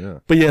 Oh yeah.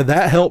 But yeah,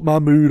 that helped my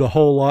mood a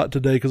whole lot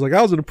today because like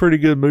I was in a pretty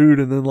good mood,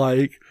 and then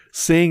like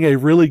seeing a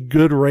really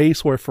good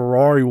race where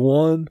Ferrari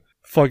won,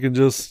 fucking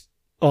just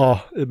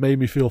it made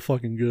me feel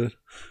fucking good.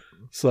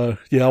 So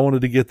yeah, I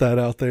wanted to get that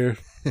out there.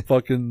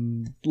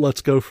 Fucking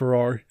let's go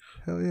Ferrari.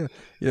 Hell yeah.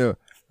 You know,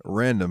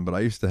 random, but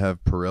I used to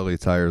have Pirelli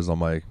tires on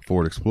my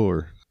Ford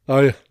Explorer. Oh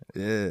yeah.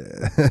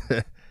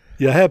 Yeah.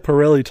 Yeah, I had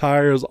Pirelli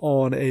tires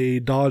on a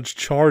Dodge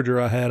Charger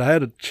I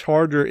had a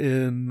Charger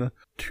in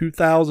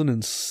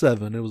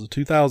 2007. It was a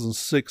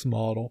 2006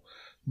 model.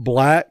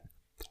 Black.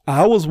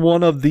 I was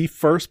one of the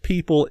first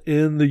people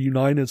in the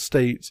United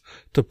States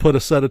to put a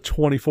set of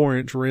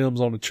 24-inch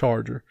rims on a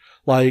Charger.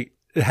 Like,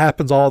 it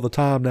happens all the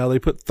time now. They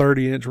put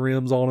 30-inch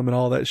rims on them and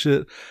all that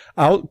shit.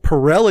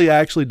 Pirelli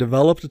actually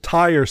developed a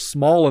tire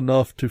small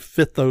enough to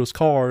fit those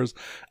cars.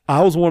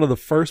 I was one of the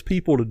first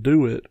people to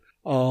do it.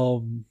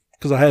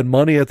 Because I had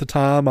money at the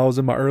time. I was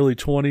in my early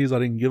 20s. I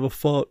didn't give a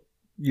fuck.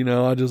 You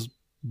know, I just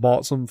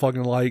bought some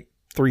fucking like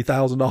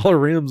 $3,000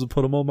 rims and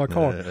put them on my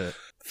car.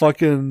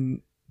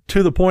 Fucking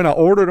to the point I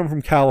ordered them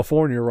from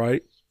California,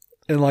 right?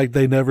 And like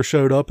they never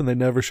showed up and they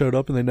never showed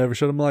up and they never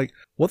showed up. I'm like,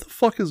 what the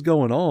fuck is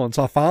going on?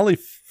 So I finally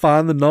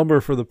find the number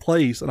for the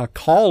place and I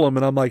call them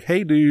and I'm like,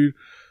 hey dude,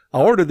 I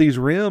ordered these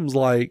rims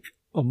like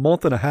a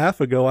month and a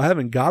half ago. I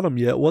haven't got them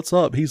yet. What's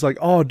up? He's like,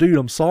 oh dude,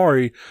 I'm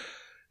sorry.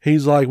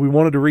 He's like, we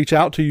wanted to reach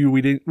out to you.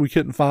 We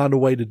couldn't find a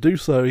way to do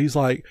so. He's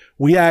like,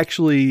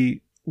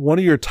 one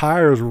of your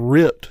tires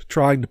ripped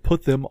trying to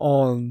put them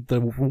on the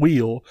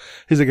wheel.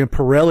 He's like, and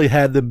Pirelli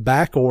had them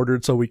back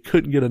ordered, so we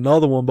couldn't get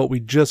another one, but we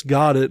just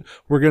got it.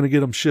 We're going to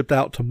get them shipped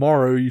out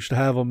tomorrow. You should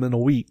have them in a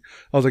week.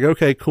 I was like,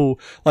 okay, cool.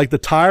 Like the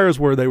tires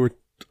they were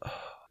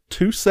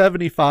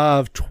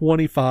 275,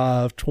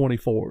 25,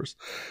 24s.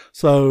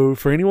 So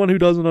for anyone who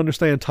doesn't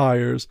understand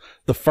tires,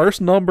 the first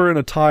number in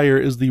a tire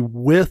is the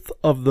width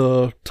of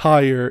the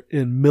tire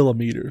in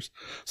millimeters.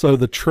 So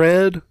the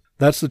tread,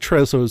 that's the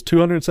tread. So it's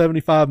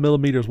 275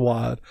 millimeters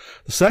wide.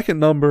 The second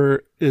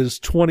number is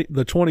 20.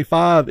 The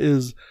 25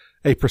 is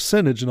a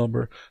percentage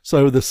number.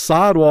 So the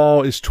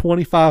sidewall is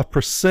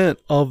 25%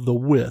 of the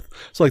width.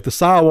 So like the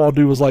sidewall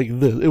dude was like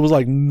this. It was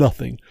like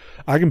nothing.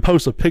 I can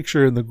post a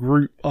picture in the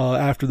group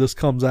after this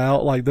comes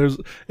out. Like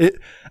I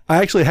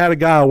actually had a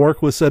guy I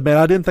work with said, man,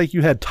 I didn't think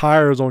you had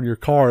tires on your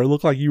car. It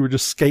looked like you were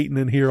just skating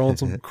in here on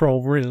some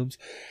chrome rims.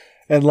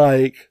 And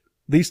like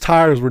these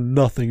tires were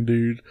nothing,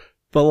 dude.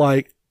 But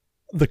like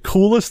the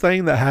coolest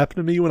thing that happened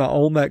to me when I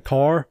owned that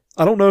car,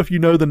 I don't know if you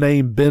know the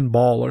name Ben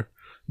Baller.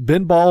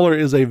 Ben Baller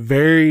is a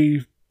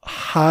very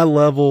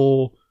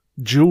high-level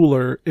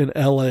jeweler in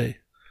LA.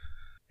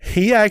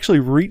 He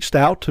actually reached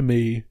out to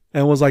me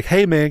and was like,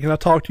 hey, man, can I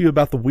talk to you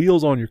about the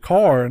wheels on your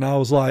car? And I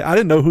was like, I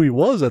didn't know who he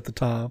was at the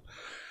time.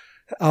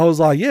 I was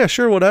like, yeah,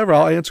 sure, whatever.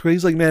 I'll answer.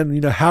 He's like, man,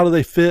 how do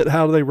they fit?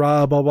 How do they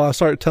ride? Blah, blah. I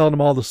started telling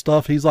him all the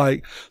stuff. He's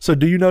like, so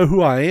do you know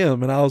who I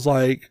am? And I was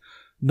like,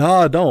 no,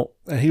 I don't.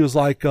 And he was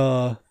like,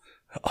 hold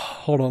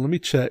on, let me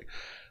check.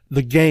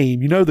 The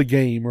Game. You know The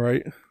Game,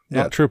 right?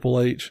 Yeah. Not Triple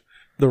H.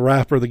 The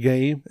rapper, The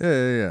Game.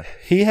 Yeah.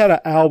 He had an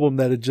album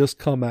that had just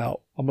come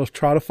out. I'm going to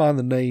try to find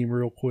the name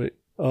real quick.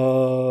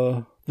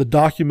 The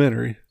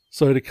documentary.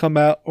 So it had come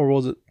out, or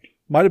was it?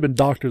 Might have been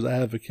Doctor's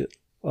Advocate.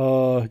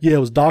 Yeah, it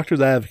was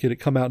Doctor's Advocate. It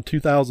come out in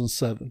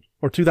 2007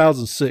 or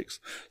 2006.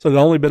 So it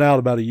had only been out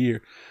about a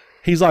year.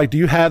 He's like, do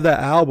you have that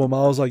album?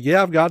 I was like,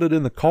 yeah, I've got it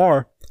in the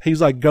car. He's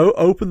like, go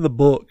open the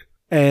book.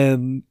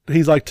 And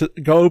he's like,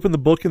 go open the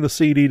book and the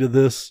CD to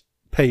this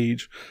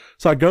page.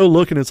 So I go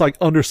look and it's like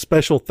under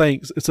special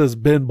thanks. It says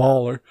Ben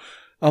Baller.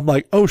 I'm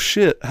like, oh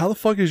shit, how the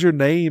fuck is your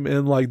name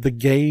in like The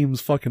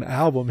Game's fucking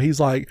album? He's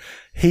like,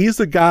 he's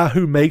the guy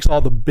who makes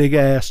all the big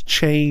ass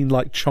chain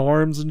like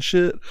charms and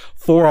shit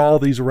for all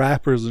these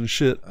rappers and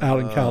shit out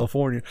in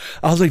California.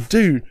 I was like,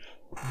 dude,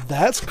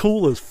 that's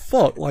cool as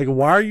fuck. Like,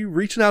 why are you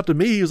reaching out to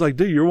me? He was like,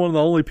 dude, you're one of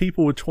the only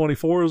people with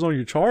 24s on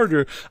your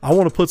Charger. I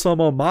want to put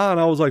some on mine.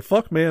 I was like,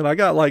 fuck man, I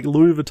got like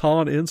Louis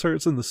Vuitton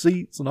inserts in the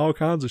seats and all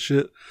kinds of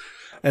shit.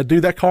 And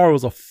dude, that car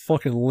was a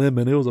fucking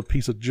lemon. It was a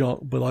piece of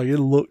junk, but like it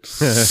looked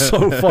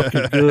so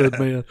fucking good,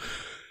 man.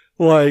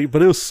 Like,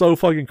 but it was so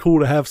fucking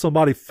cool to have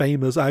somebody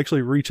famous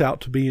actually reach out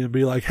to me and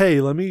be like,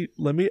 hey, let me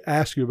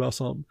ask you about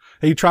something.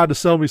 And he tried to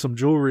sell me some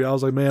jewelry. I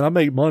was like, man, I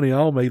make money. I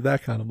don't make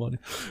that kind of money.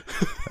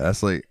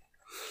 That's like,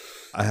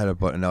 I had a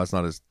buddy, now it's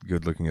not as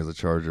good looking as a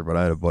Charger, but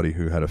I had a buddy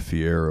who had a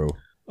Fiero.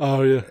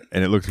 Oh, yeah.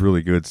 And it looked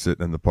really good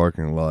sitting in the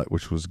parking lot,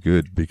 which was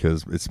good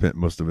because it spent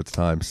most of its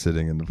time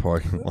sitting in the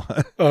parking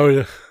lot. Oh,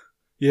 yeah.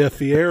 Yeah,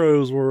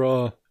 Fieros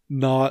were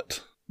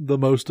not the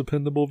most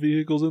dependable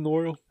vehicles in the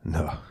world.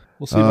 No.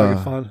 We'll see if I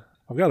can find.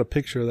 I've got a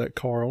picture of that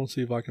car. I want to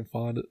see if I can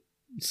find it.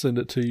 Send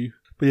it to you.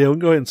 But yeah, we can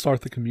go ahead and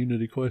start the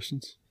community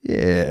questions.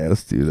 Yeah,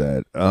 let's do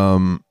that.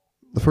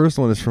 The first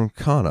one is from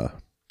Kana.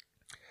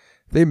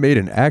 They made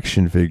an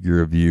action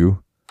figure of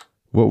you.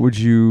 What would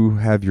you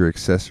have your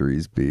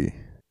accessories be?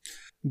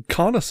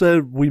 Kana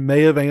said we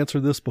may have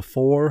answered this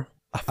before.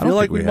 I feel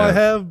like we might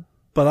have,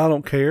 but I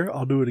don't care.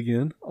 I'll do it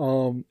again.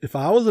 If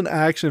I was an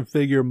action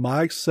figure,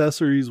 my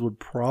accessories would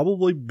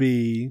probably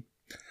be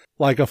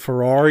like a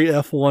Ferrari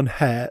F1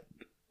 hat,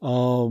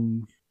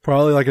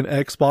 probably like an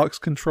Xbox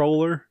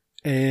controller,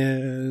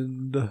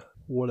 and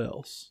what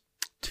else?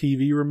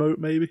 TV remote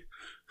maybe,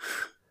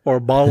 or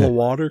a bottle of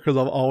water because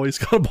I've always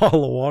got a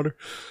bottle of water.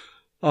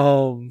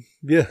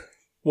 Yeah.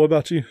 What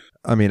about you?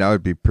 I mean, I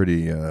would be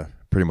pretty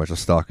much a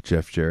stock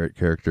Jeff Jarrett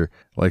character.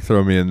 Like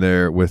throw me in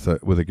there with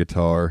a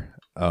guitar.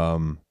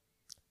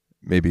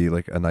 Maybe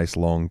like a nice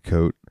long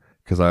coat,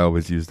 because I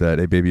always use that.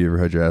 Hey, baby, you ever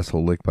had your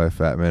asshole licked by a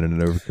fat man in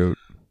an overcoat?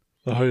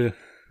 Oh,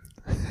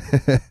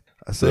 yeah.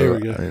 So, there we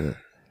go.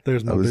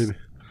 There's my baby.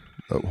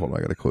 Oh, hold on.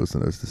 I got to close the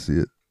nose to see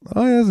it.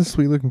 Oh, yeah, it's a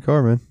sweet-looking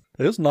car, man.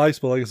 It was nice,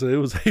 but like I said, it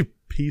was a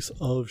piece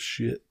of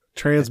shit.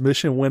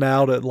 Transmission went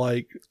out at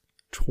like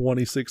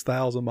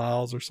 26,000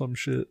 miles or some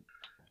shit.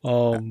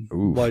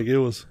 Like it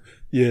was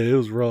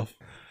rough.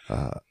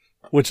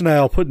 Which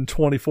now putting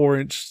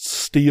 24-inch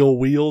steel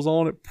wheels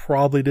on it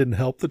probably didn't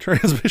help the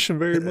transmission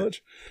very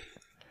much.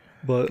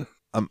 But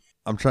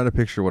I'm trying to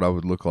picture what I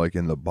would look like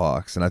in the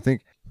box, and I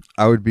think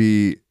I would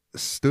be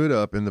stood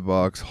up in the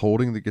box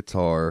holding the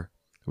guitar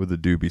with a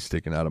doobie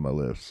sticking out of my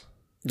lips.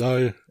 Oh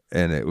yeah,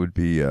 and it would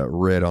be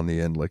red on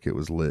the end like it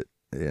was lit,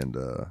 and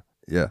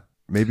yeah,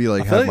 maybe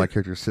like have my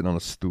character sitting on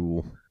a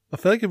stool. I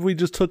feel like if we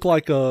just took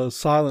like a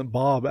Silent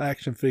Bob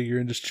action figure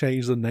and just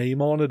changed the name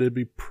on it, it'd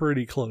be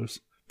pretty close.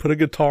 Put a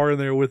guitar in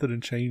there with it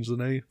and change the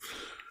name.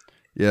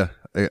 Yeah,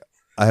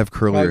 I have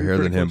curlier hair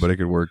than him, but it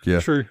could work. Yeah,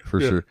 sure.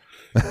 Sure.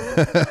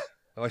 If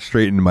I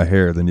straightened my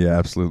hair, then yeah,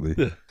 absolutely.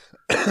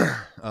 Yeah.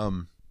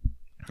 All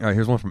right,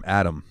 here's one from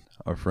Adam,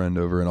 our friend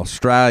over in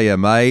Australia,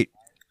 mate.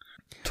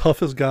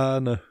 Toughest guy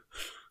in the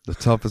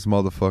toughest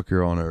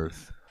motherfucker on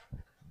earth.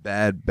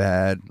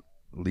 Bad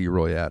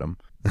Leroy Adam.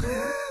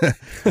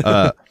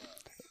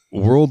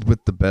 World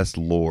with the best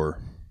lore.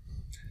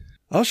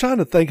 I was trying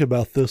to think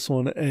about this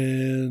one,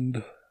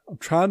 and I'm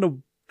trying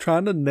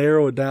to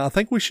narrow it down. I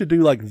think we should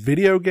do like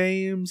video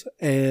games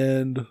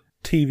and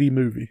TV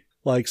movie,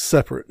 like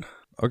separate.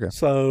 Okay.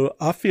 So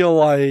I feel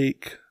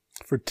like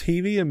for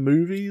TV and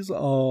movies, I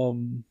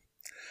don't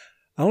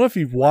know if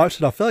you've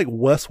watched it. I feel like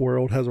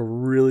Westworld has a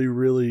really,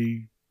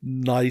 really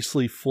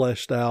nicely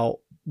fleshed out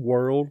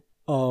world.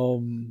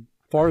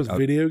 As far as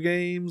video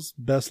games,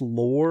 best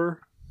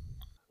lore,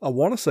 I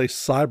want to say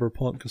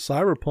Cyberpunk, because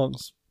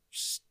Cyberpunk's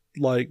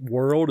like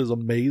world is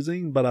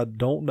amazing, but I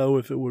don't know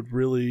if it would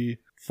really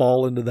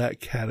fall into that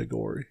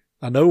category.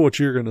 I know what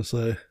you're going to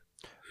say.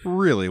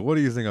 Really? What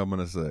do you think I'm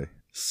going to say?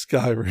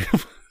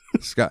 Skyrim.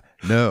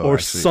 No. Or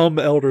actually, some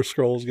Elder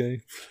Scrolls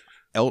game.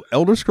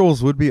 Elder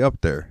Scrolls would be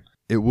up there.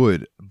 It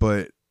would.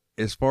 But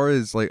as far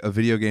as like a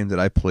video game that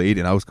I played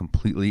and I was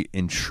completely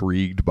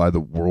intrigued by the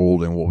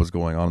world and what was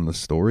going on in the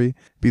story,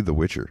 it'd be The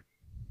Witcher.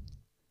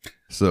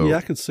 So yeah,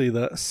 I could see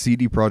that.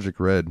 CD Projekt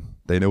Red,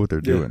 they know what they're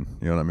doing.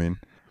 You know what I mean?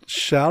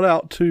 Shout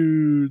out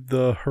to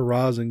the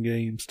Horizon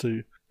games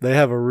too. They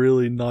have a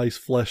really nice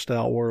fleshed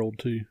out world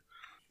too.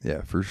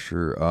 Yeah, for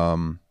sure.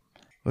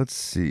 Let's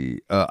see.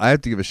 I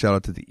have to give a shout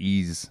out to the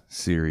Ease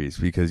series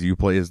because you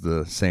play as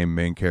the same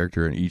main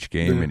character in each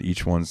game, and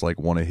each one's like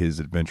one of his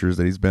adventures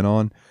that he's been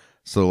on.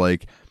 So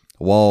like,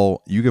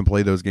 while you can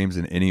play those games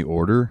in any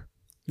order,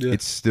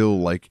 it's still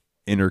like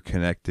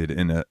interconnected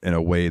in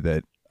a way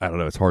that I don't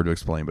know. It's hard to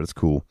explain, but it's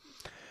cool.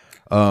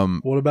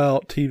 What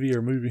about TV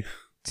or movie?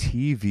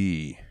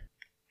 TV,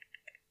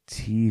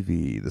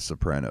 The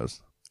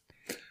Sopranos.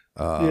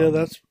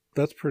 Yeah,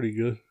 that's pretty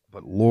good.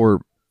 But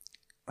lore,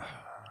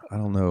 I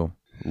don't know.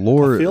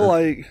 Lore.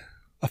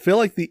 I feel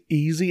like the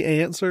easy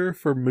answer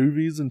for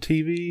movies and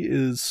TV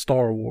is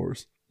Star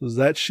Wars. Because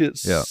that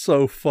shit's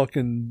so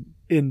fucking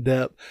in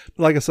depth.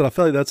 But like I said, I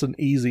feel like that's an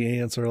easy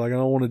answer. Like I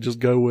don't want to just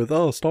go with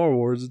Star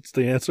Wars. It's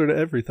the answer to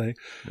everything.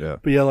 Yeah.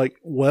 But yeah, like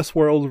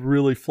Westworld's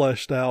really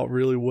fleshed out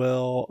really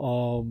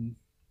well.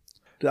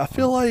 I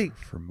feel like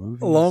for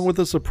movies, along with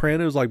The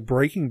Sopranos, like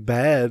Breaking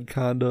Bad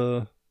kind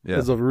of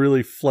is a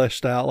really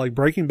fleshed out. Like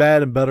Breaking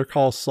Bad and Better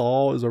Call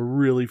Saul is a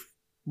really,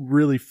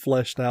 really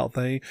fleshed out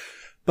thing.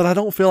 But I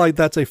don't feel like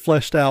that's a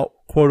fleshed out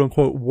quote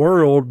unquote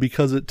world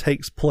because it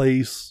takes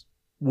place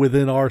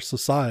within our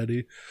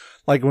society.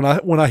 Like when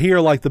I hear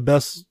like the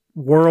best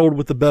world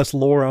with the best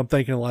lore, I'm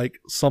thinking like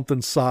something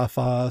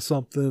sci-fi,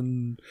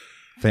 something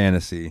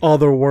fantasy,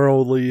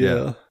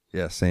 otherworldly.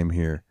 Yeah. Same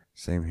here.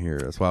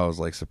 That's why I was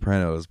like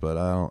Sopranos, but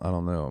I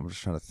don't know. I'm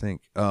just trying to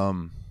think.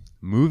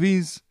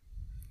 Movies.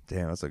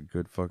 Damn, that's a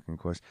good fucking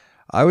question.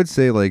 I would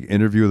say like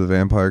Interview with the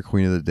Vampire,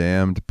 Queen of the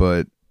Damned,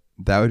 but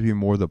that would be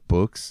more the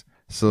books.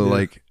 So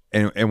like,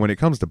 and when it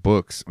comes to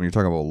books, when you're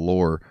talking about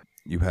lore,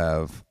 you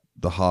have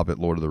The Hobbit,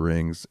 Lord of the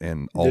Rings,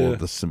 and all of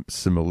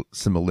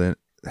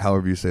the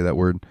however you say that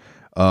word.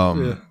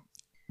 Then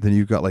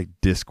you've got like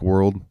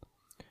Discworld.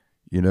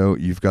 You know,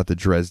 you've got the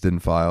Dresden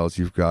Files.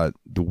 You've got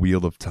The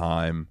Wheel of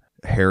Time,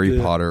 Harry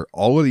Potter.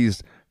 All of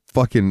these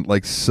fucking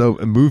like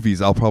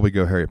movies. I'll probably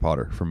go Harry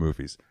Potter for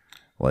movies.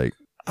 Like,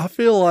 I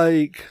feel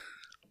like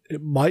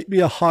it might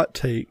be a hot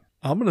take.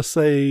 I'm gonna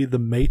say The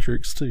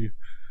Matrix too.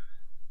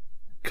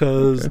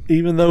 Because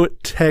even though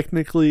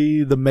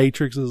technically the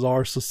Matrix is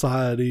our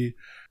society,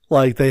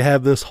 like they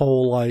have this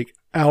whole like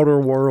outer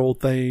world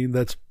thing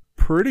that's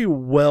pretty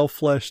well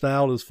fleshed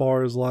out as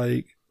far as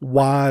like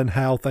why and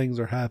how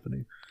things are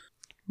happening.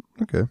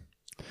 Okay.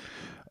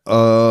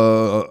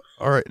 All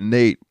right,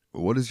 Nate,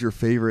 what is your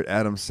favorite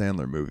Adam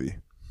Sandler movie?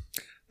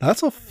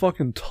 That's a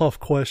fucking tough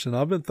question.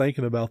 I've been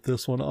thinking about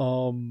this one.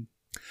 I'm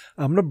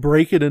going to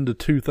break it into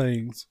two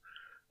things.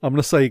 I'm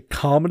going to say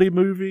comedy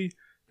movie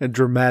and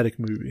dramatic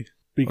movie.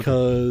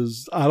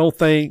 Because I don't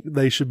think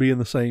they should be in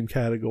the same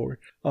category.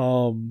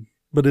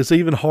 But it's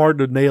even hard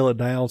to nail it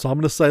down. So I'm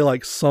going to say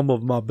like some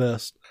of my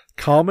best.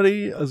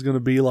 Comedy is going to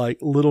be like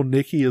Little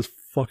Nicky is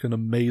fucking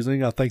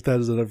amazing. I think that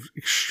is an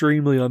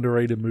extremely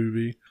underrated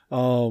movie.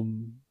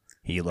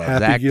 He loves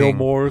Happy acting.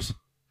 Gilmore's.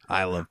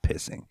 I love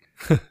pissing.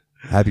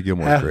 Happy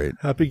Gilmore's great.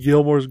 Happy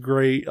Gilmore's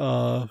great.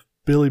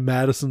 Billy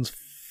Madison's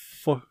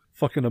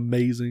fucking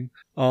amazing.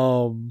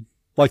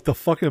 Like the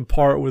fucking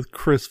part with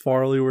Chris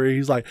Farley where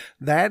he's like,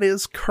 that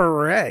is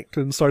correct.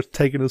 And starts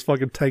taking his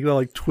fucking tank,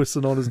 like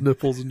twisting on his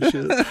nipples and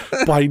shit,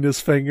 biting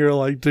his finger.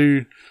 Like,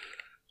 dude,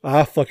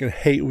 I fucking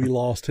hate we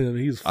lost him.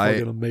 He's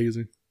fucking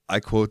amazing.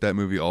 I quote that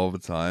movie all the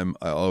time.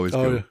 I always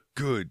go,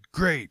 good,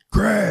 great,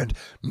 grand,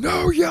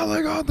 no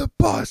yelling on the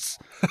bus.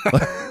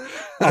 I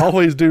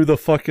always do the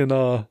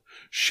fucking,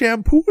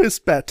 shampoo is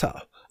better.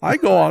 I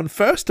go on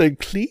first and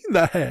clean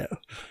the hair.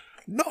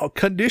 No,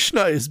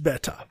 conditioner is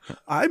better.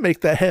 I make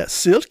the hair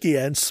silky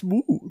and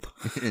smooth.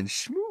 And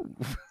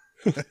smooth.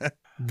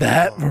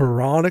 That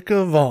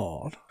Veronica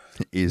Vaughn.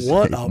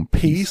 What a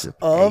piece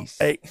of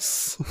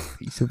ace.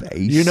 Piece of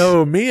ace. You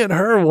know, me and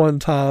her one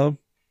time.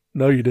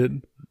 No, you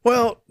didn't.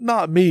 Well,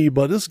 not me,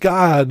 but this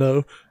guy I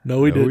know.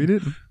 No, he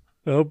didn't.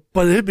 No,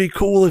 but it'd be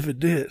cool if it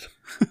did.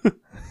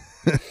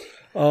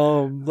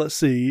 Let's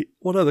see.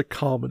 What other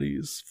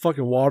comedies?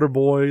 Fucking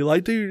Waterboy.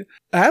 Like, dude,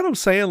 Adam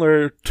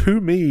Sandler,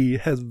 to me,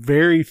 has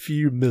very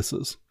few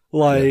misses.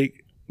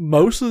 Like,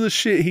 most of the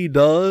shit he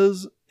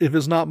does, if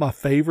it's not my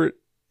favorite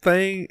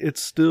thing,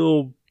 it's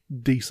still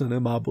decent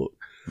in my book.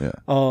 Yeah.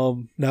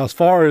 Now, as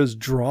far as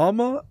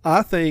drama,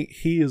 I think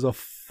he is a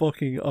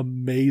fucking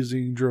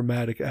amazing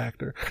dramatic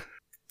actor.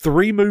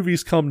 3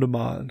 movies come to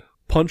mind.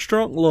 Punch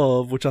Drunk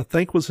Love, which I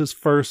think was his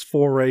first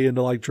foray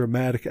into like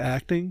dramatic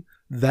acting.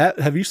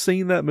 Have you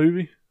seen that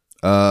movie?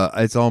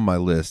 It's on my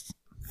list.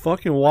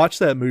 Fucking watch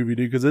that movie,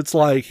 dude, because it's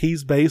like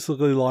he's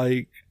basically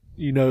like,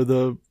 you know,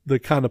 the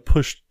kind of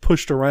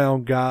pushed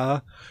around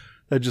guy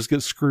that just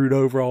gets screwed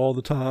over all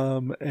the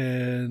time,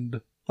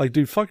 and like,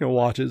 dude, fucking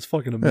watch it. It's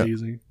fucking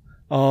amazing.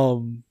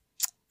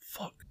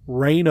 Fuck,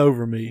 Reign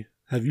Over Me.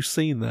 Have you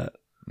seen that?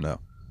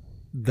 No.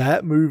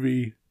 That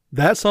movie.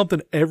 That's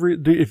something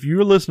dude, if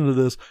you're listening to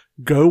this,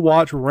 go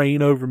watch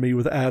Reign Over Me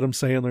with Adam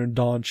Sandler and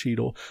Don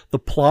Cheadle. The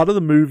plot of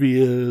the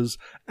movie is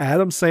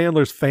Adam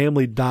Sandler's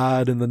family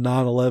died in the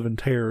 9/11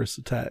 terrorist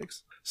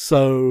attacks.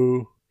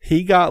 So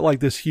he got like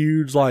this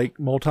huge, like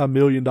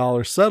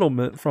multi-million-dollar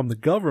settlement from the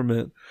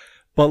government,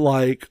 but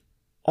like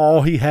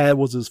all he had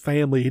was his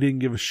family. He didn't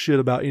give a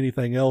shit about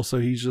anything else. So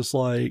he's just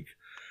like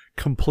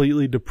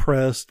completely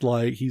depressed,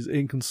 like he's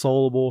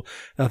inconsolable.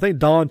 And I think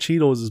Don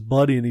Cheadle is his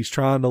buddy, and he's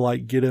trying to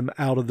like get him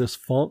out of this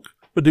funk.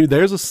 But dude,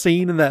 there's a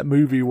scene in that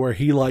movie where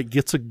he like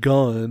gets a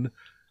gun.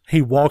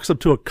 He walks up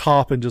to a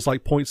cop and just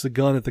like points the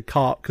gun at the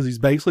cop because he's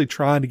basically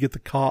trying to get the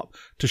cop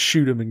to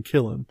shoot him and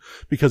kill him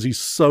because he's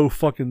so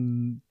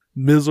fucking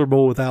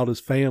miserable without his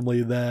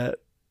family that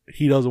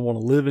he doesn't want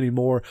to live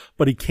anymore,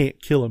 but he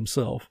can't kill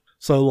himself.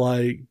 So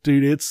like,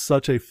 dude, it's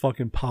such a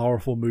fucking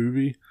powerful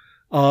movie.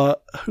 I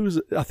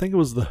think it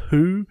was The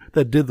Who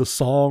that did the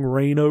song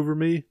Reign Over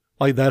Me.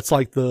 Like, that's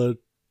like the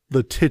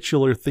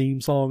titular theme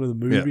song of the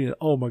movie. Yeah. And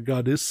oh my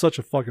God, it's such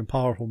a fucking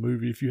powerful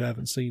movie if you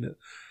haven't seen it.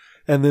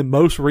 And then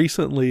most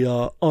recently,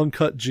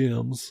 Uncut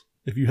Gems.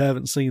 If you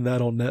haven't seen that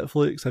on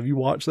Netflix, have you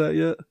watched that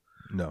yet?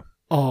 No.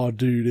 Oh,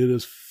 dude, it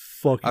is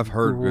fucking I've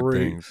heard great. Good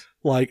things.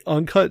 Like,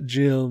 Uncut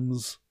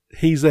Gems,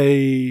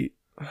 I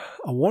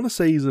want to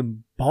say he's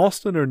in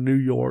Boston or New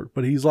York,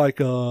 but he's like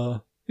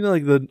you know,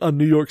 like a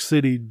New York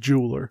City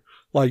jeweler.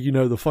 Like, you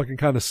know, the fucking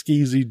kind of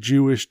skeezy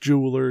Jewish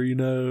jeweler, you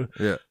know?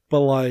 Yeah.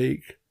 But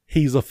like,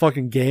 he's a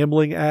fucking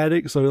gambling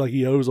addict. So like,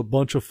 he owes a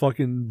bunch of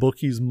fucking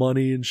bookies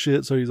money and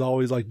shit. So he's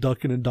always like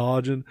ducking and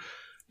dodging.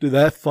 Dude,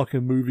 that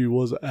fucking movie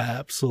was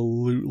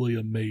absolutely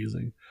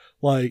amazing.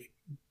 Like,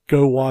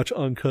 go watch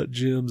Uncut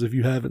Gems if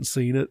you haven't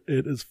seen it.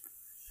 It is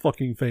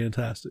fucking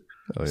fantastic.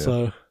 Oh, yeah.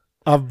 So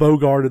I've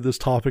bogarted this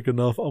topic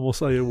enough. I'm going to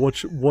say,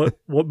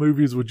 what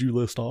movies would you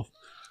list off?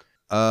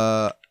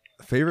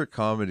 Favorite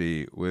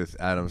comedy with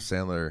Adam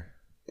Sandler.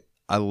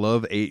 I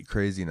love 8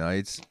 Crazy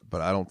Nights, but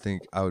I don't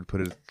think I would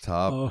put it at the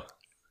top.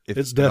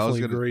 It's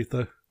definitely great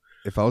though.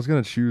 If I was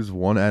going to choose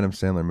one Adam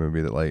Sandler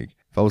movie that, like,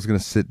 if I was going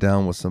to sit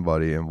down with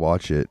somebody and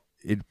watch it,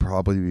 it'd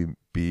probably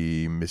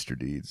be Mr.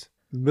 Deeds.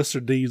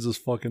 Mr. Deeds is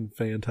fucking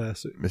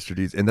fantastic. Mr.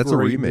 Deeds, and that's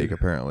great a remake movie.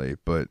 Apparently,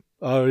 but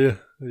oh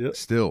yeah,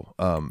 still,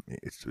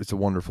 it's a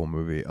wonderful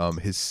movie.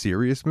 His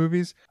serious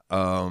movies,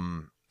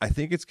 I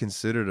think it's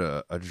considered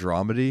a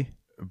dramedy.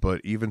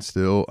 But even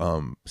still,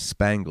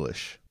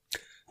 Spanglish.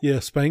 Yeah,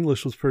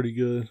 Spanglish was pretty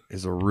good.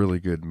 Is a really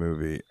good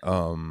movie.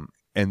 And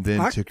then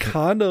I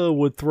kind of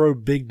would throw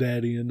Big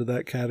Daddy into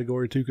that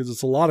category too, because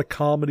it's a lot of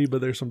comedy,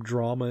 but there's some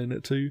drama in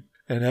it too,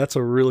 and that's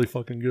a really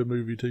fucking good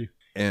movie too.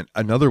 And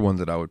another one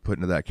that I would put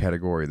into that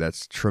category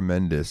that's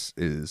tremendous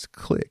is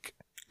Click.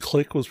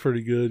 Click was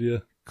pretty good, yeah.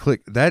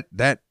 Click,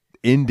 that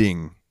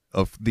ending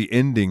of the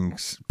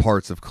endings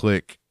parts of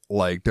Click.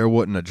 Like, there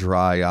wasn't a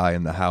dry eye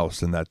in the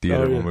house in that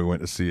theater when we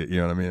went to see it. You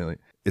know what I mean? Like,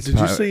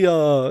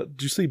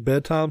 did you see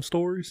Bedtime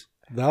Stories?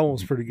 That one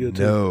was pretty good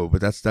too. No,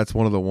 but that's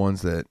one of the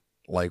ones that,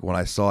 like, when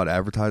I saw it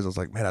advertised, I was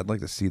like, man, I'd like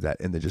to see that,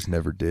 and they just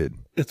never did.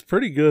 It's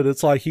pretty good.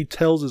 It's like he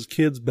tells his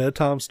kids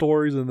bedtime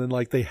stories, and then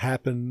like they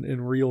happen in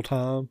real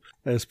time.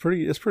 And it's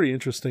pretty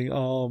interesting.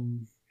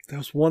 There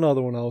was one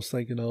other one I was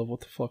thinking of.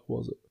 What the fuck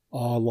was it?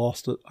 Oh, I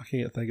lost it. I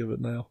can't think of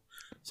it now.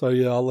 So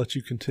yeah, I'll let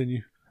you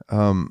continue.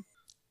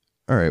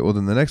 All right, well,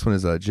 then the next one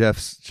is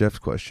Jeff's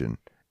question.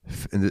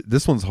 And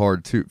this one's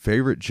hard, too.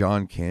 Favorite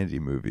John Candy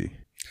movie?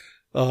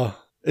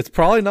 It's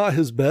probably not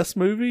his best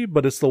movie,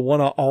 but it's the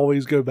one I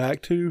always go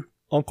back to,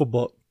 Uncle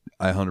Buck.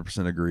 I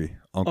 100% agree.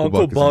 Uncle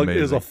Buck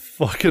is a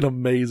fucking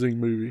amazing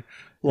movie.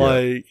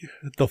 Like,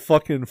 the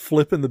fucking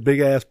flipping the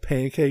big-ass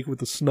pancake with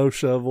the snow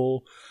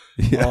shovel.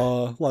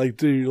 Yeah. Like,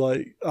 dude,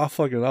 like, I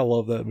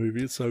love that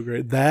movie. It's so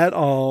great. That,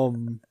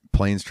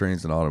 Planes,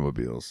 Trains, and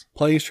Automobiles.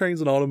 Planes, Trains,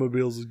 and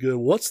Automobiles is good.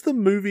 What's the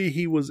movie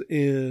he was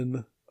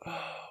in?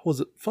 Was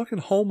it fucking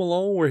Home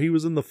Alone where he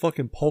was in the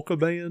fucking polka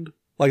band?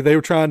 Like they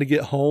were trying to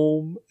get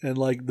home and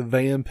like the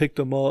van picked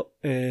him up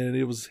and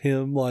it was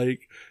him,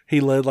 like he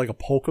led like a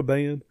polka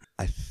band.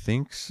 I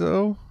think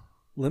so.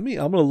 I'm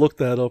going to look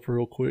that up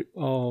real quick.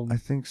 I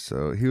think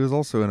so. He was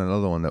also in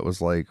another one that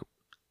was like,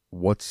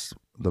 what's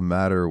the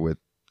matter with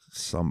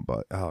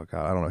somebody? Oh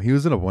God, I don't know. He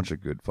was in a bunch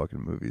of good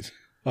fucking movies.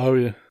 Oh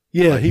yeah.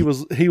 Yeah, like he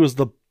was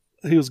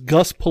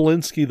Gus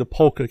Polinski, the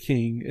Polka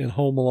King in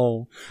Home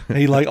Alone. And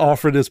he like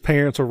offered his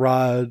parents a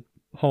ride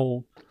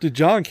home. Dude,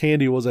 John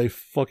Candy was a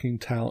fucking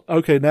talent.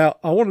 Okay, now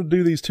I want to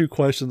do these two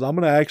questions. I'm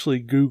going to actually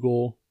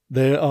Google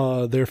their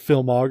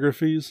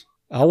filmographies.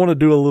 I want to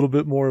do a little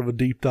bit more of a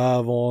deep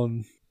dive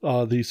on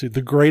these two.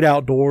 The Great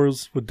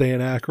Outdoors with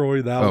Dan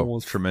Aykroyd. That one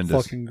was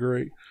tremendous. Fucking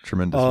great.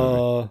 Tremendous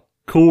movie.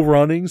 Cool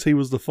Runnings. He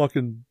was the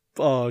fucking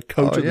coach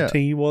of the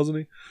team, wasn't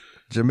he?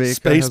 Jamaica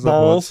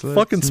Spaceballs.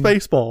 Fucking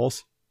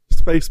Spaceballs.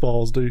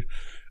 Spaceballs, dude.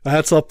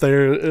 That's up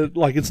there.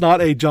 It's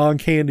not a John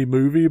Candy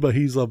movie, but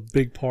he's a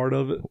big part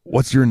of it.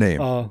 What's your name?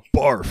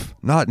 Barf.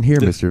 Not in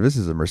here, mister. This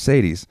is a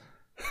Mercedes.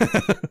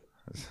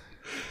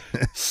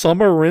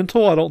 Summer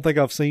Rental. I don't think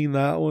I've seen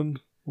that one.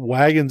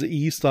 Wagons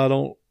East. I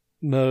don't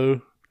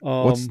know.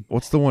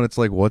 What's the one? It's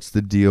like, what's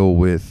the deal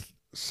with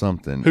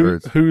something?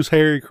 Who's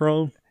Harry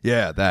Crumb?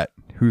 Yeah, that.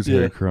 Who's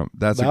Harry Crumb?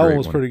 That one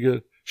was pretty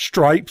good.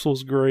 Stripes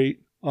was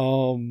great.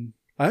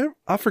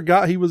 I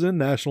forgot he was in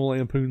National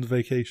Lampoon's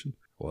Vacation.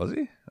 Was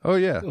he? Oh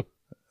yeah,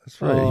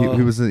 that's right.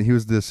 He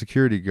was the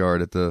security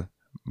guard at the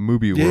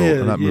Movie World,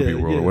 or not Movie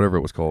World, or whatever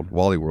it was called,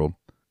 Wally World.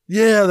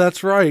 Yeah,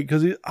 that's right.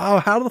 Because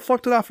how the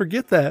fuck did I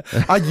forget that?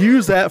 I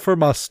use that for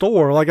my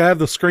store. Like I have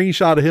the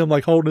screenshot of him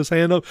like holding his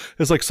hand up.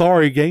 It's like,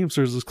 sorry,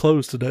 Gamesters is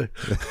closed today.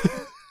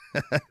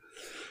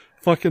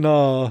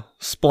 Fucking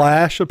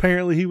Splash.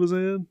 Apparently he was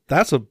in.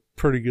 That's a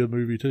pretty good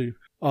movie too.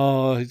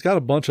 He's got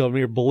a bunch of them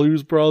here.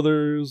 Blues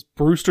Brothers,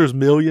 Brewster's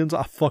Millions.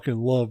 I fucking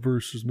love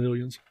Brewster's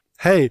Millions.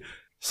 Hey,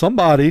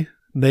 somebody,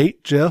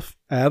 Nate, Jeff,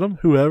 Adam,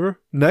 whoever,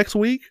 next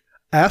week,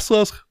 ask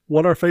us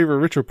what our favorite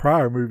Richard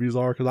Pryor movies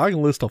are, because I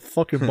can list a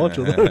fucking bunch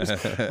of those.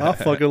 I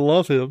fucking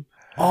love him.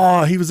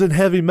 Oh, he was in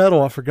Heavy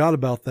Metal. I forgot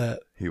about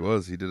that. He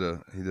was. He did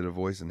a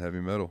voice in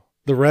Heavy Metal.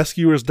 The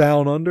Rescuers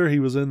Down Under. He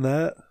was in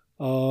that.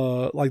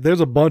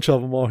 There's a bunch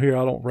of them on here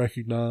I don't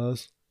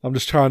recognize. I'm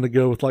just trying to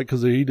go with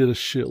because he did a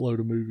shitload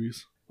of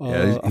movies.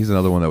 Yeah, he's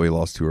another one that we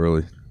lost too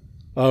early.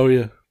 Oh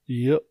yeah.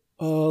 Yep.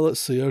 Let's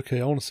see.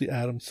 Okay, I want to see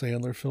Adam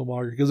Sandler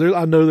filmography because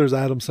I know there's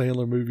Adam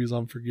Sandler movies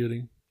I'm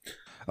forgetting.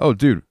 Oh,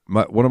 dude,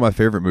 one of my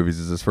favorite movies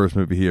is his first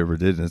movie he ever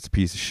did, and it's a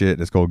piece of shit.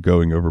 And it's called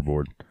Going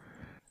Overboard.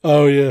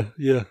 Oh yeah,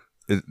 yeah.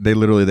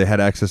 They had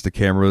access to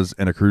cameras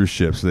and a cruise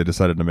ship, so they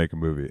decided to make a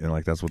movie, and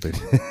that's what they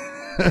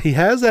did. He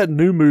has that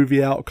new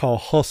movie out called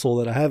Hustle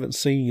that I haven't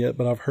seen yet,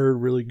 but I've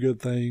heard really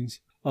good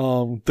things.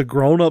 The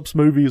Grown Ups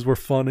movies were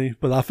funny,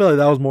 but I feel like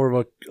that was more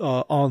of a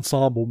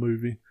ensemble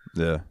movie.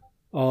 Yeah.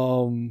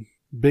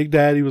 Big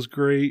Daddy was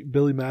great.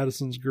 Billy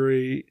Madison's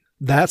great.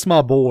 That's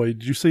My Boy.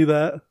 Did you see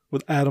that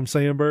with Adam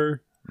Sandberg?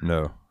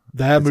 No.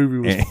 That movie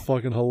was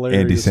fucking hilarious.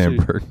 Andy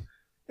Samberg. Too.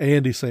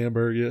 Andy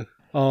Samberg, yeah.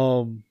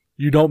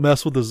 You Don't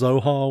Mess with the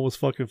Zohan was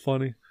fucking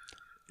funny.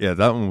 Yeah,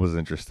 that one was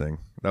interesting.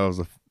 That was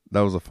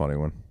a funny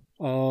one.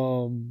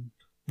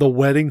 The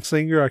Wedding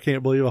Singer. I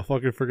can't believe I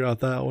fucking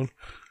forgot that one.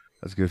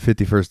 That's good.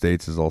 51st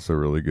Dates is also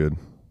really good.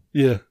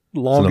 Yeah.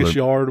 Longest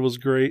Yard was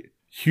great.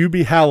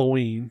 Hubie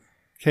Halloween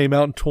came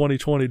out in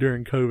 2020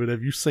 during COVID.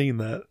 Have you seen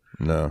that?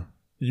 No.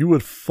 You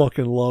would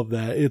fucking love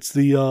that. It's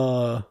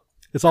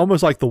it's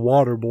almost like The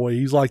Water Boy.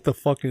 He's like the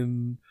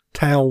fucking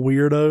town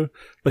weirdo,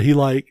 but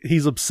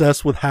he's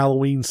obsessed with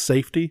Halloween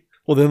safety.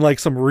 Well, then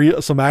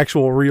some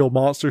actual real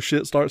monster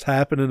shit starts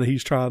happening and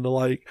he's trying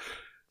to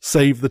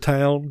save the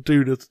town.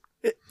 Dude,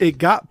 it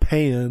got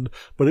panned,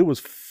 but it was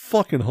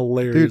fucking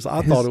hilarious. Dude,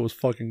 I thought it was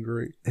fucking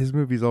great. His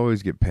movies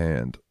always get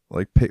panned.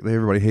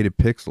 Everybody hated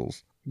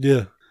Pixels.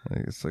 Yeah.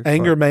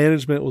 Anger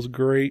Management was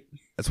great.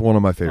 That's one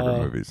of my favorite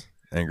movies.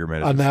 Anger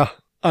Management.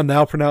 I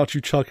now pronounce you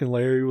Chuck and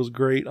Larry was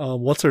great.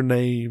 What's her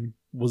name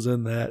was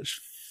in that?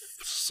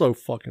 So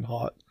fucking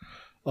hot.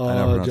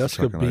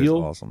 Jessica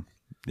Biel. Awesome.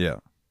 Yeah.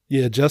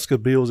 Yeah, Jessica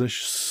Biel was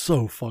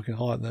so fucking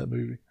hot in that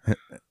movie.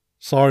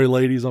 Sorry,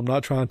 ladies, I'm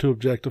not trying to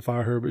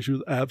objectify her, but she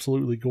was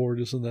absolutely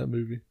gorgeous in that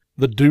movie.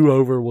 The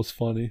Do-Over was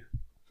funny.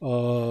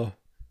 The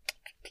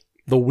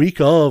Week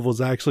Of was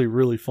actually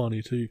really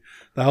funny too.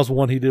 That was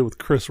one he did with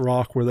Chris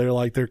Rock where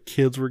their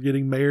kids were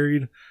getting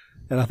married.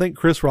 And I think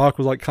Chris Rock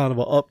was kind of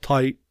an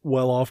uptight,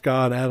 well-off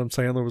guy, and Adam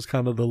Sandler was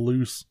kind of the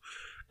loose,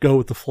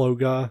 go-with-the-flow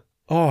guy.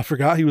 Oh, I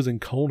forgot he was in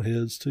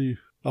Coneheads too.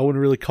 I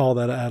wouldn't really call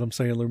that an Adam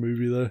Sandler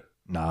movie though.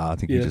 Nah, I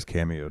think he just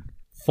cameoed.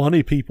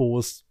 Funny People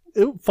was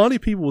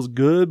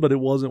good, but it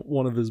wasn't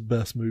one of his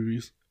best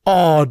movies.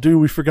 Oh,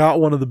 dude, we forgot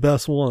one of the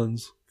best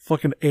ones.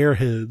 Fucking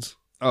Airheads.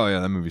 Oh yeah,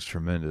 that movie's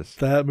tremendous.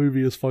 That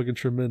movie is fucking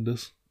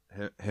tremendous.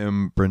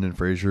 Him, Brendan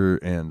Fraser,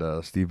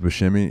 and Steve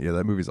Buscemi. Yeah,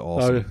 that movie's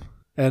awesome. Oh,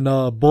 yeah.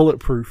 And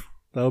Bulletproof.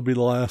 That would be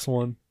the last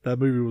one. That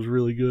movie was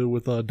really good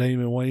with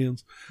Damon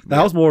Wayans.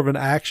 That was more of an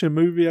action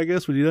movie, I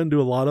guess, but he doesn't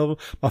do a lot of them.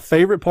 My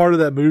favorite part of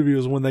that movie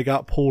was when they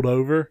got pulled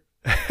over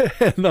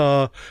And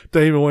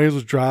Damon Wayans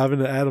was driving,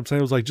 and Adam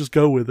Sandler was like, just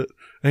go with it.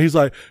 And he's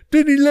like,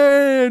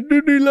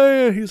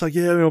 Disneyland. He's like,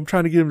 yeah, man, I'm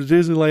trying to get him to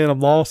Disneyland. I'm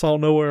lost. I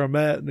don't know where I'm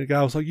at. And the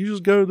guy was like, you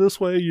just go this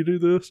way. You do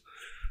this.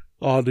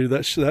 Oh, dude,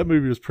 that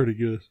movie was pretty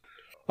good.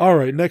 All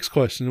right, next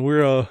question.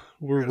 We're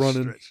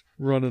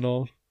running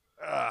on.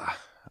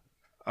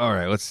 All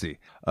right, let's see.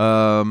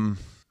 Where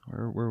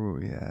were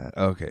we at?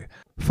 Okay.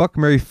 Fuck,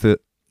 Marry, Phil.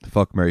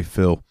 Fuck, Marry,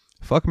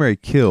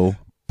 Kill.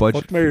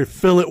 Budget. Fuck, Marry,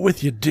 fill it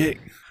with your dick.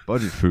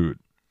 Budget food.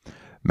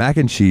 Mac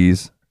and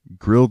cheese,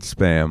 grilled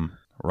spam,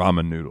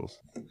 ramen noodles.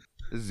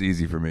 This is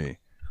easy for me.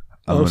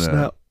 I'm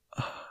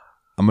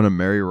gonna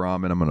marry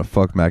ramen. I'm gonna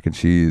fuck mac and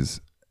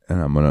cheese,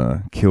 and I'm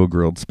gonna kill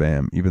grilled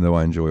spam. Even though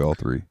I enjoy all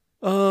three.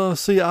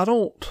 See, I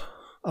don't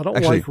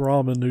like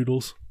ramen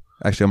noodles.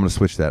 Actually, I'm gonna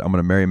switch that. I'm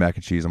gonna marry mac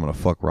and cheese. I'm gonna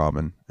fuck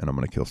ramen, and I'm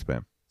gonna kill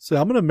spam. See,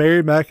 I'm gonna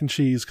marry mac and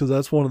cheese because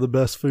that's one of the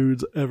best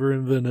foods ever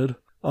invented.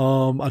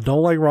 I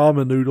don't like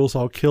ramen noodles.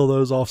 So I'll kill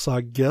those off. So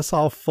I guess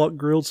I'll fuck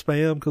grilled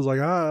spam because like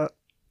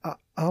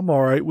I'm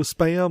all right with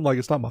spam. Like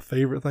it's not my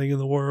favorite thing in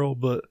the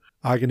world, but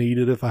I can eat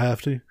it if I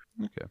have to.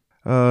 Okay.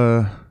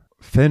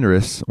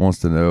 Fenris wants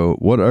to know,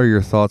 what are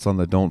your thoughts on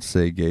the Don't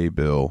Say Gay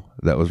bill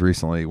that was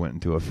recently went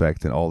into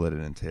effect and all that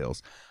it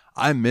entails?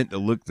 I meant to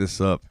look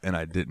this up and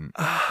I didn't.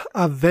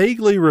 I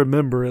vaguely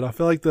remember it. I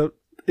feel like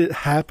it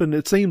happened.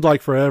 It seems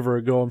like forever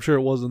ago. I'm sure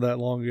it wasn't that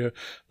long ago,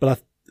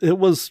 but it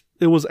was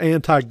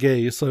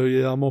anti-gay. So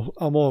yeah, I'm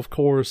of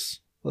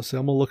course. Let's see.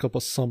 I'm gonna look up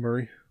a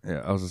summary.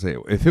 Yeah, I was gonna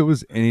say, if it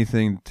was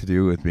anything to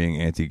do with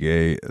being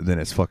anti-gay, then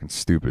it's fucking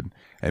stupid,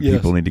 and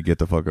people need to get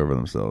the fuck over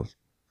themselves.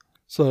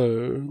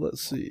 So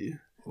let's see.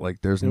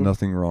 Like, there's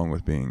nothing wrong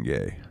with being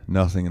gay.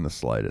 Nothing in the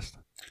slightest.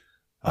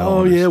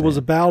 Oh yeah, it was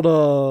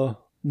about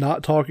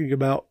not talking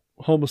about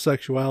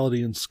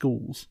homosexuality in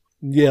schools.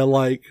 Yeah,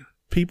 like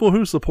people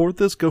who support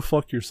this, go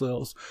fuck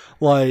yourselves.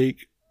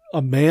 Like,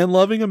 a man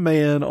loving a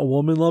man, a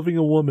woman loving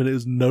a woman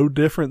is no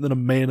different than a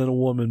man and a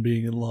woman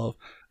being in love.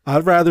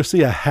 I'd rather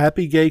see a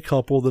happy gay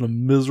couple than a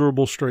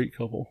miserable straight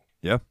couple.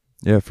 Yeah.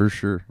 Yeah, for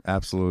sure.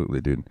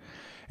 Absolutely, dude.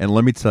 And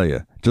let me tell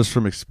you, just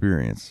from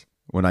experience,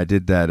 when I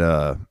did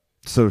that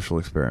social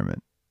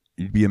experiment,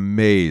 you'd be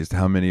amazed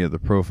how many of the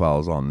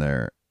profiles on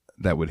there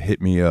that would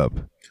hit me up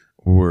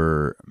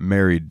were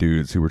married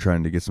dudes who were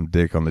trying to get some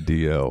dick on the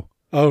DL.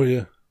 Oh,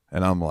 yeah.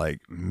 And I'm like,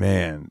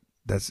 man,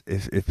 that's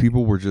if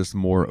people were just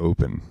more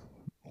open,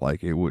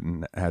 like, it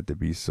wouldn't have to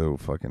be so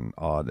fucking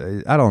odd.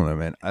 I don't know,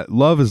 man.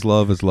 Love is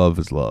love is love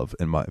is love,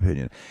 in my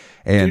opinion.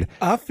 And dude,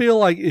 I feel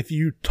like if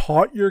you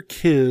taught your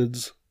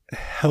kids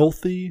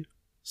healthy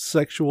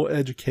sexual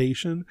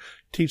education,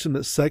 teach them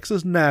that sex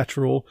is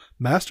natural,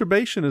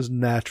 masturbation is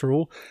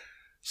natural,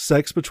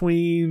 sex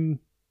between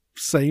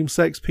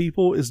same-sex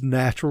people is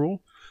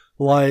natural,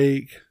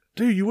 like,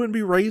 dude, you wouldn't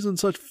be raising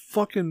such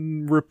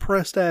fucking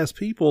repressed ass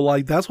people.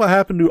 Like, that's what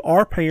happened to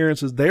our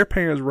parents, is their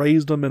parents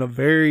raised them in a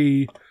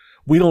very,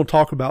 we don't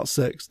talk about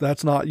sex.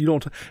 That's not, you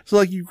don't, it's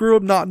like you grew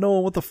up not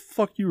knowing what the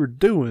fuck you were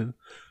doing.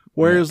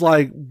 Whereas,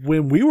 like,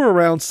 when we were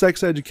around,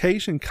 sex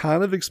education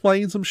kind of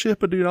explained some shit,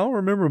 but dude, I don't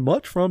remember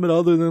much from it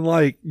other than,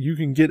 like, you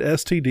can get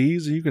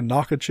STDs, you can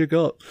knock a chick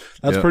up.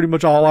 That's pretty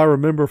much all I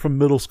remember from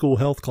middle school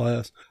health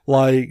class.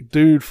 Like,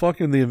 dude,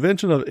 fucking the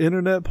invention of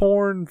internet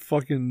porn,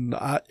 fucking,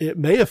 it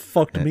may have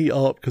fucked me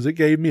up because it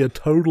gave me a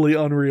totally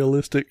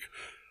unrealistic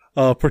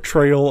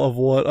portrayal of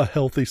what a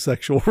healthy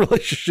sexual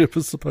relationship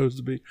is supposed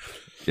to be.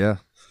 Yeah.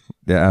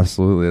 Yeah,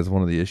 absolutely. That's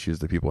one of the issues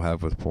that people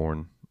have with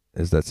porn.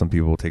 Is that some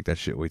people take that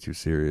shit way too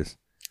serious.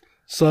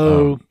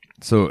 So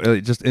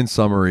just in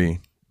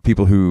summary,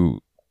 people who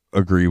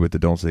agree with the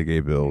Don't Say Gay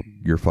bill,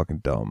 you're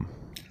fucking dumb.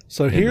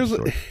 So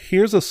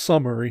here's a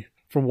summary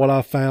from what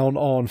I found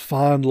on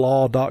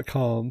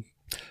findlaw.com.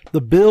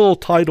 The bill,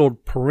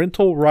 titled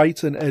Parental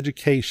Rights in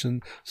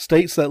Education,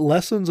 states that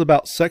lessons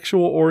about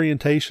sexual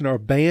orientation are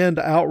banned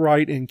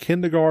outright in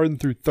kindergarten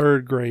through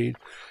 3rd grade.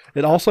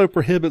 It also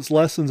prohibits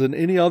lessons in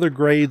any other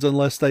grades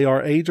unless they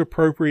are age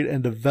appropriate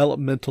and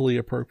developmentally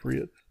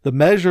appropriate. The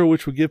measure,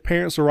 which would give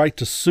parents the right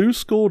to sue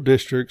school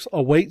districts,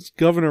 awaits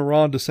Governor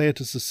Ron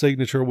DeSantis'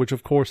 signature, which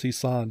of course he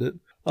signed it.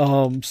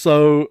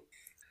 So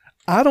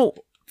I don't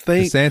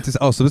think DeSantis.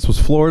 Oh, so this was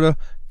Florida?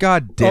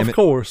 God damn it. Of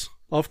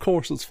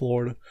course it's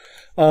Florida.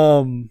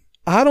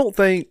 I don't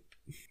think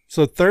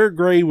so. 3rd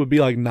grade would be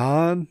like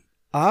 9.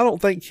 I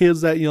don't think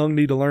kids that young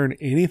need to learn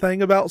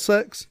anything about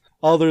sex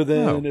other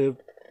than if,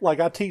 like,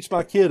 I teach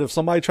my kid, if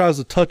somebody tries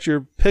to touch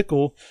your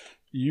pickle,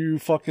 you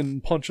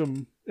fucking punch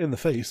them in the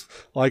face,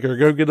 like, or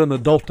go get an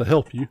adult to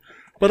help you.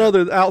 But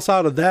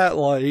outside of that,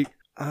 like,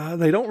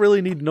 they don't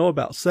really need to know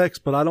about sex,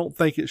 but I don't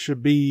think it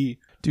should be.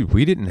 Dude,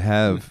 we didn't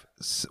have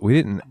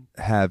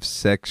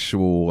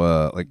sexual,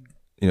 like,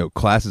 you know,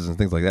 classes and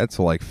things like that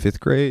till like 5th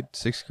grade,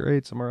 6th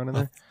grade, somewhere around in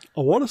there.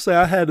 I want to say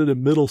I had it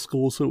in middle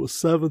school, so it was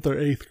 7th or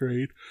 8th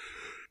grade.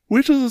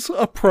 Which is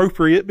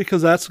appropriate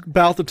because that's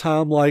about the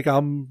time, like,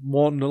 I'm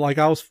wanting to, like,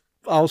 I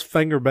was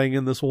finger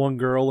banging this one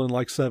girl in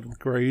like 7th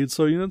grade,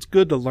 so, you know, it's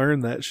good to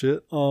learn that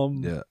shit.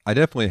 Yeah, I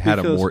definitely had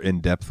a more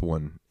in-depth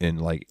one in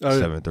like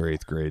 7th or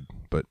 8th grade,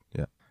 but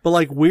yeah. But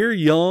like we're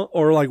young,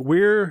 or like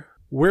we're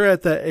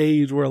at that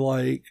age where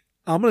like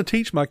I'm going to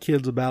teach my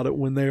kids about it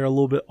when they're a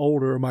little bit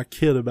older, or my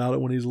kid about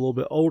it when he's a little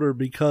bit older,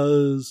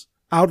 because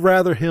I'd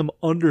rather him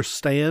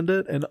understand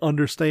it and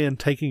understand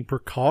taking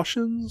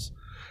precautions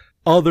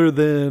other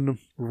than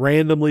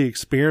randomly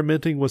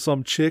experimenting with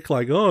some chick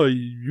like, oh,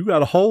 you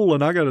got a hole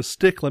and I got a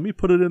stick. Let me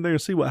put it in there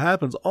and see what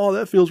happens. Oh,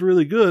 that feels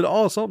really good.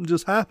 Oh, something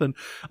just happened.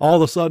 All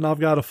of a sudden I've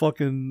got a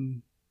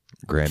fucking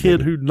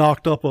kid who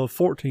knocked up a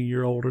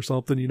 14-year-old or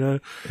something, you know?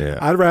 Yeah.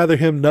 I'd rather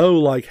him know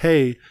like,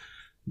 hey,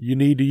 you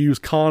need to use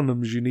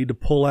condoms. You need to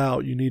pull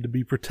out. You need to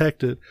be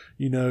protected.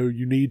 You know,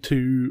 you need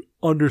to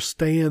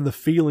understand the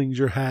feelings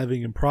you're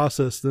having and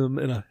process them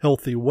in a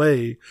healthy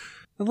way.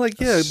 And like,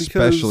 yeah,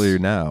 especially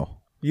now.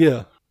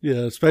 Yeah.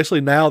 Yeah. Especially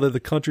now that the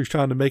country's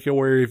trying to make it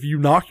where if you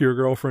knock your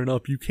girlfriend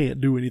up, you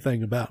can't do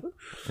anything about it.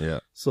 Yeah.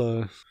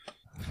 So.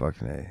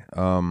 Fucking A.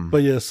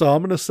 But yeah, so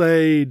I'm going to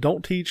say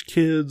don't teach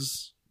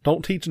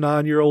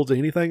 9-year-olds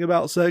anything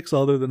about sex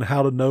other than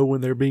how to know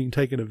when they're being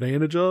taken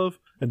advantage of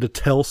and to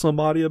tell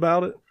somebody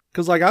about it.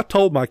 Because like I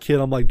told my kid,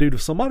 I'm like, dude,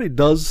 if somebody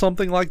does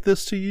something like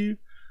this to you,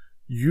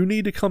 you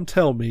need to come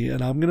tell me.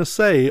 And I'm going to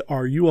say,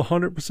 are you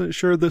 100%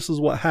 sure this is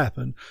what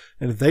happened?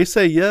 And if they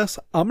say yes,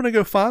 I'm going to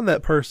go find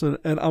that person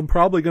and I'm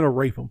probably going to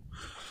rape them.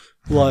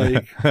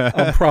 Like,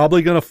 I'm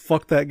probably going to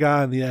fuck that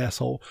guy in the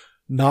asshole.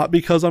 Not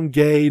because I'm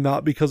gay,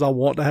 not because I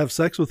want to have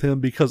sex with him,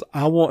 because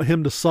I want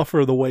him to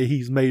suffer the way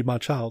he's made my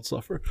child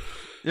suffer.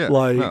 Yeah,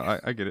 like, no,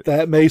 I get it.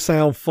 That may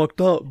sound fucked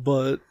up,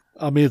 but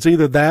I mean, it's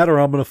either that or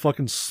I'm going to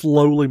fucking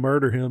slowly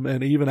murder him.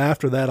 And even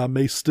after that, I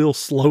may still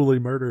slowly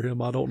murder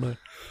him. I don't know.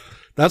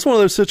 That's one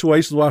of those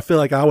situations where I feel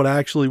like I would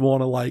actually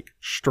want to like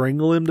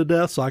strangle him to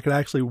death so I could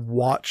actually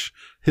watch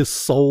his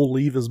soul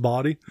leave his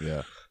body.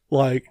 Yeah.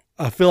 Like,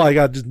 I feel like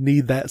I just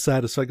need that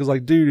satisfaction. Cause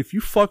like, dude, if you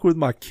fuck with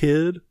my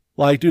kid,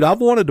 like, dude, I've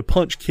wanted to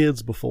punch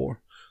kids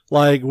before.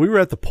 Like, we were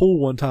at the pool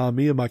one time,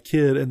 me and my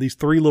kid, and these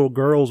 3 little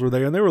girls were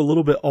there, and they were a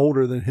little bit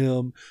older than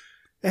him.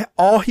 And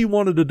all he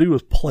wanted to do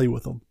was play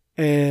with them.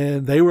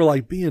 And they were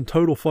like being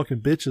total fucking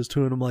bitches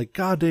to him. I'm like,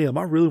 God damn,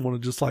 I really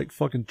want to just like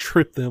fucking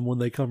trip them when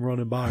they come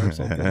running by or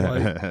something.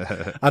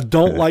 Like, I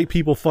don't like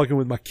people fucking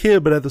with my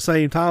kid, but at the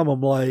same time,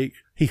 I'm like,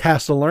 he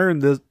has to learn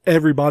that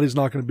everybody's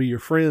not going to be your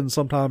friend.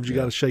 Sometimes you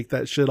got to shake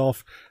that shit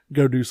off,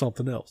 go do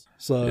something else.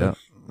 So yeah,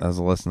 that was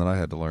a lesson that I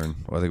had to learn.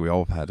 Well, I think we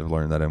all had to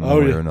learn that in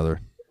one way or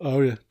another.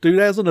 Oh yeah. Dude,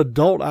 as an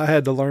adult, I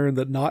had to learn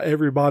that not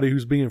everybody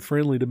who's being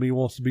friendly to me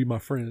wants to be my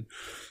friend.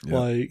 Yeah.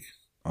 Like,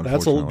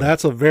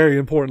 that's a very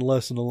important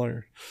lesson to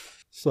learn.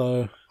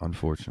 So,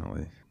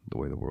 unfortunately, the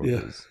way the world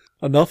is.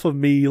 Enough of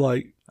me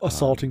like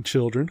assaulting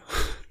children.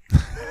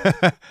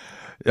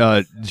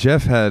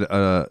 Jeff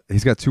had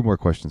he's got 2 more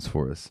questions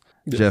for us.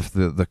 Yeah. Jeff,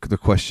 the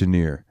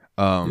questionnaire.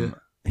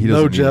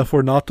 Jeff,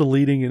 we're not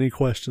deleting any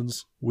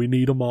questions. We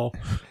need them all.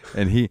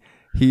 And he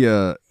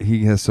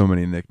has so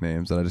many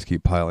nicknames, and I just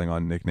keep piling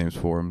on nicknames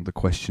for him. The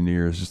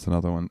questionnaire is just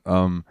another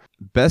one.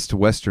 Best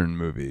Western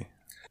movie.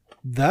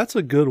 That's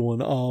a good one.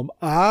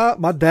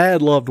 My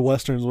dad loved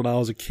Westerns when I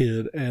was a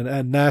kid,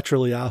 and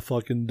naturally I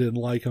fucking didn't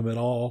like them at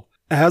all.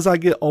 As I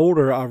get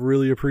older, I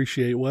really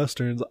appreciate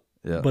Westerns.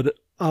 Yeah. But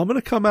I'm going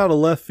to come out of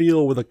left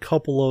field with a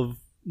couple of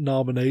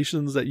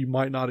nominations that you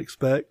might not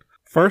expect.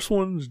 First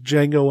one's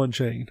Django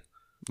Unchained.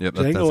 Yep,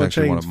 that's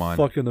actually one of mine.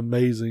 Fucking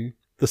amazing.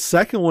 The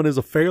second one is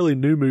a fairly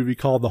new movie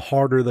called The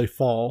Harder They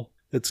Fall.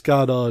 It's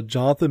got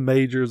Jonathan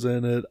Majors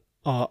in it,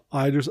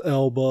 Idris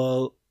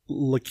Elba,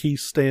 Lakeith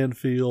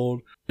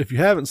Stanfield. If you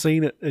haven't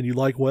seen it and you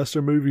like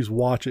Western movies,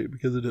 watch it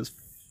because it is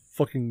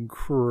fucking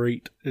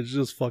great. It's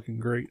just fucking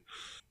great.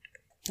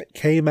 It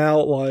came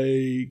out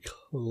like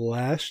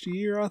last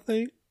year, I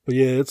think. But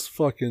yeah, it's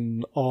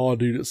fucking, oh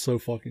dude, it's so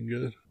fucking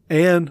good.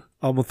 And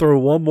I'm going to throw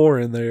one more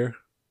in there,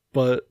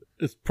 but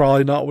it's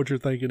probably not what you're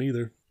thinking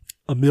either.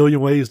 A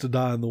Million Ways to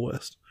Die in the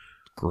West.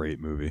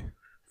 Great movie.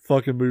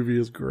 Fucking movie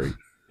is great.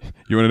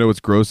 You want to know what's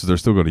gross is they're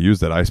still going to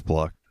use that ice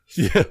block.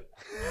 Yeah.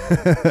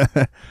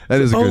 That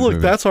is a good movie.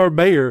 That's our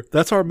mayor.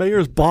 That's our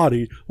mayor's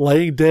body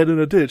laying dead in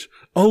a ditch.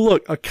 Oh,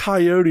 look, a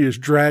coyote is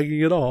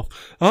dragging it off.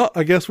 Oh,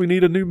 I guess we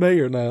need a new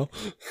mayor now.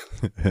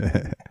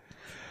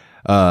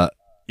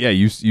 Yeah,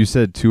 you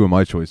said 2 of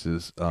my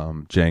choices,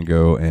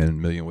 Django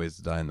and Million Ways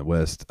to Die in the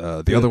West.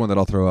 The other one that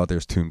I'll throw out there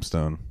is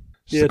Tombstone.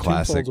 Just a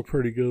classic. Tombstone's a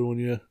pretty good one,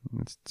 yeah.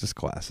 It's just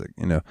classic,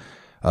 you know.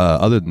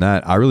 Other than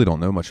that, I really don't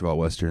know much about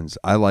Westerns.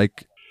 I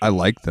like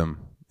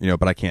them, you know,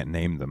 but I can't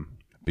name them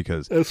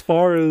because... As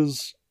far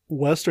as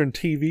Western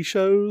TV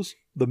shows,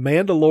 The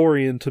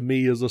Mandalorian to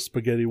me is a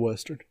spaghetti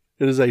Western.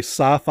 It is a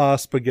sci-fi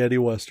spaghetti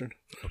Western.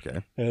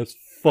 Okay. And it's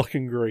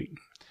fucking great.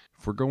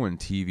 If we're going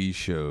TV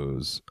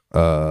shows,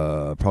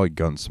 probably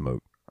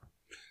Gunsmoke.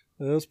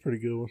 That's a pretty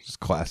good one. Just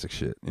classic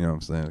shit. You know what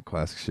I'm saying?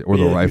 Classic shit. Or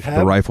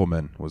The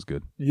Rifleman was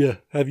good. Yeah.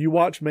 Have you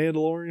watched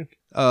Mandalorian?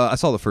 I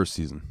saw the first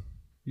season.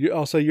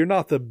 I'll say you're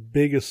not the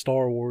biggest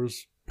Star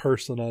Wars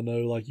person I know.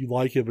 Like, you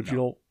like it, but you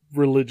don't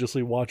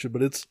religiously watch it.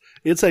 But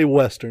it's a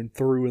Western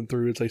through and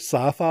through. It's a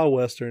sci-fi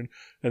Western,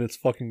 and it's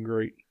fucking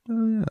great.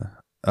 Oh,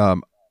 yeah.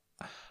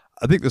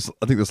 I think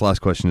this last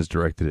question is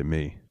directed at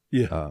me.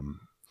 Yeah.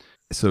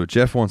 So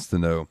Jeff wants to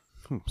know,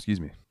 excuse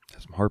me,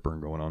 have some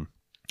heartburn going on.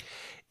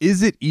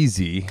 Is it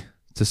easy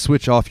to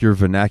switch off your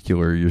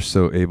vernacular? You're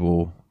so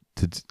able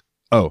to...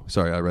 Oh,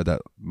 sorry, I read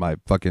that. My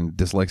fucking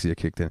dyslexia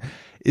kicked in.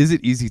 Is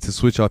it easy to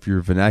switch off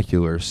your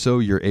vernacular so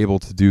you're able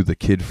to do the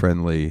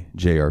kid-friendly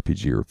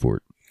JRPG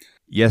report?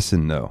 Yes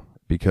and no.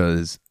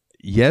 Because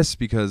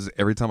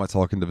every time I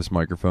talk into this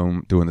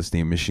microphone, doing the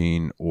Steam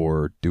Machine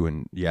or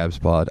doing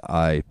Yabs Pod,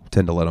 I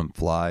tend to let them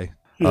fly.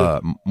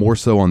 More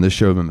so on this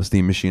show than the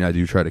Steam Machine. I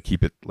do try to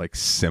keep it like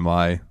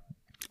semi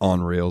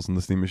on rails in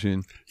the Steam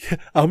Machine. Yeah,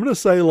 I'm going to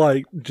say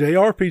like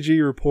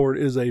JRPG report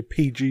is a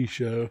PG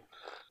show.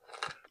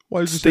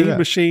 Why did you Steam say that?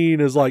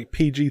 Machine is like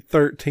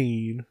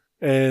PG-13.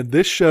 And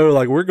this show,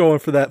 like, we're going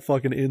for that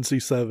fucking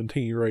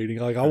NC-17 rating.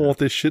 Like, I want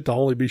this shit to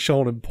only be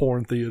shown in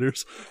porn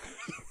theaters.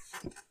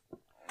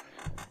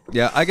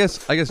 Yeah, I guess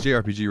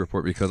JRPG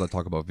report, because I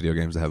talk about video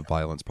games that have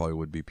violence, probably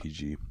would be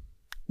PG.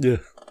 Yeah.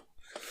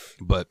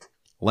 But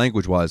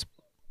language-wise,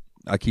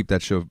 I keep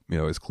that show,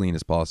 as clean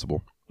as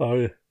possible.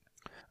 Oh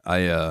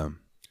yeah.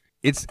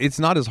 It's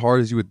not as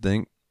hard as you would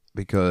think,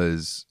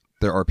 because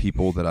there are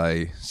people that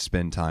I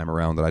spend time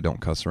around that I don't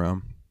cuss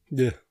around.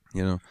 Yeah.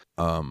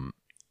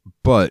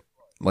 But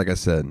like I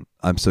said,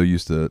 I'm so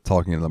used to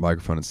talking into the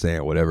microphone and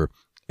saying whatever,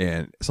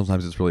 and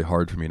sometimes it's really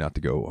hard for me not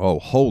to go, "Oh,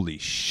 holy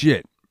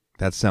shit,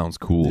 that sounds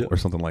cool," Yep. or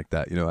something like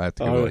that. I have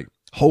to go like,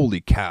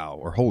 "Holy cow,"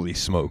 or "Holy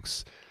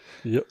smokes."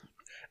 Yep.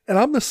 And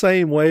I'm the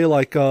same way.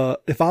 Like,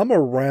 if I'm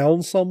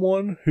around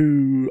someone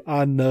who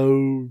I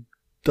know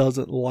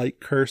doesn't like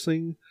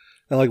cursing,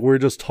 and like we're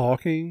just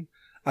talking,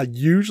 I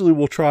usually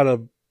will try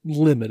to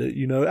limit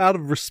it, out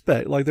of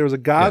respect. Like, there was a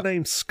guy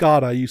named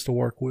Scott I used to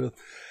work with.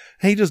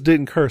 He just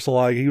didn't curse a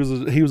lot. He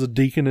was a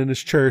deacon in his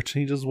church.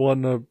 He just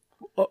wasn't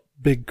a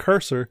big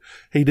cursor.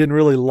 He didn't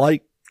really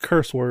like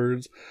curse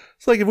words.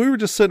 It's like if we were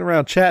just sitting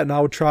around chatting,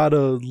 I would try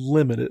to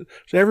limit it.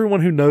 So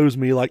everyone who knows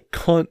me, like,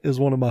 cunt is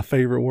one of my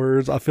favorite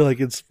words. I feel like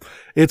it's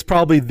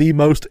probably the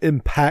most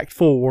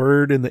impactful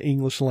word in the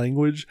English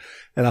language,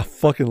 and I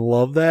fucking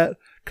love that.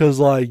 Cause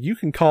like, you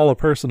can call a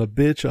person a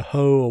bitch, a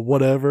hoe, or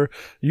whatever.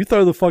 You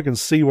throw the fucking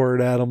C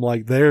word at them,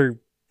 like, they're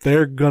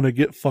gonna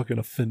get fucking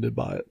offended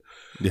by it.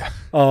 Yeah.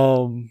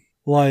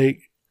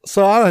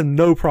 So I have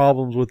no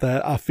problems with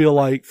that. I feel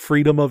like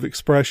freedom of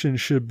expression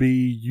should be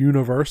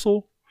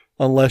universal,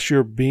 unless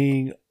you're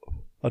being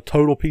a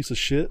total piece of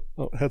shit.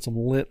 Oh, I had some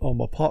lint on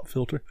my pop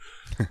filter.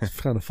 It's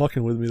kind of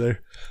fucking with me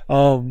there.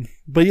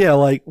 But yeah,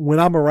 like, when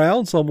I'm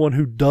around someone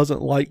who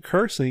doesn't like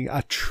cursing,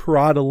 I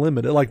try to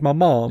limit it. Like my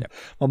mom. Yep.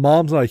 My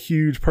mom's not a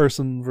huge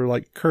person for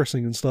like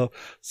cursing and stuff.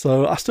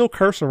 So I still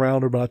curse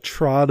around her, but I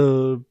try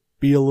to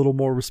be a little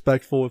more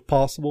respectful if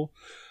possible.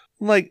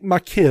 Like my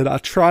kid, I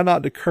try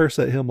not to curse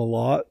at him a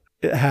lot.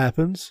 It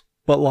happens.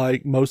 But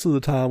like most of the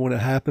time when it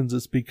happens,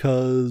 it's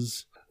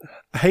because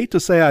I hate to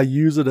say I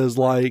use it as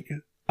like,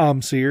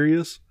 I'm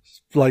serious.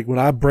 Like when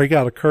I break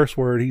out a curse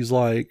word, he's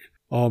like,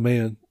 "Oh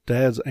man,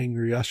 Dad's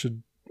angry. I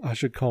should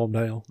calm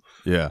down."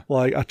 Yeah.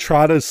 Like I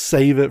try to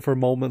save it for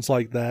moments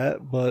like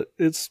that, but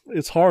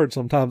it's hard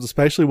sometimes,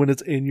 especially when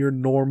it's in your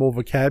normal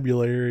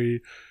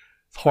vocabulary.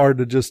 It's hard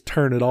to just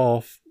turn it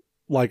off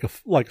like a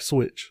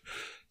switch.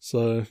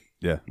 So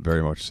yeah,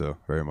 very much so.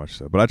 Very much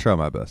so. But I try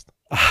my best.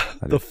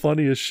 The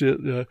funniest shit.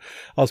 I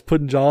was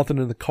putting Jonathan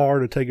in the car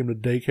to take him to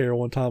daycare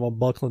one time. I'm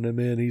buckling him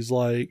in. He's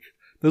like,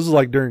 this is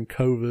like during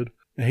COVID.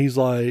 And he's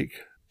like,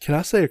 "Can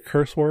I say a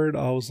curse word?"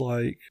 I was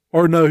like,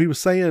 or no, he was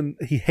saying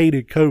he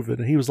hated COVID.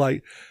 And he was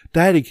like,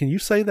 "Daddy, can you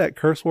say that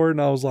curse word?"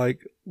 And I was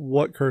like,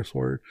 "What curse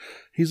word?"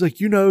 He's like,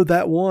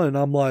 that one.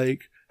 I'm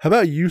like, "How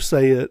about you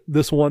say it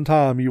this one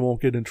time? You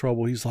won't get in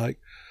trouble." He's like,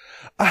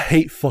 "I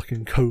hate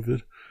fucking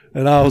COVID."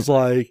 And I was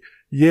like,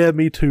 "Yeah,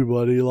 me too,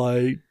 buddy.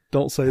 Like,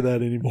 don't say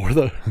that anymore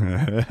though."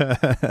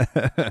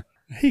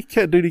 He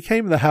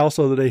came in the house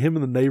the other day. Him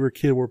and the neighbor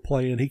kid were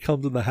playing. He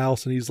comes in the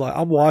house and he's like,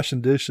 "I'm washing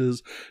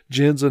dishes.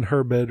 Jen's in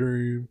her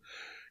bedroom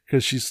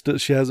because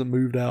she hasn't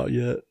moved out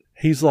yet."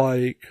 He's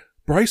like,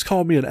 "Bryce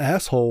called me an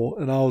asshole."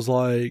 And I was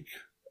like,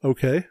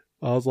 "Okay."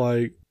 I was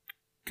like,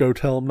 "Go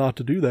tell him not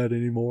to do that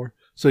anymore."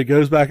 So he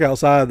goes back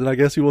outside, and I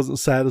guess he wasn't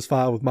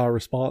satisfied with my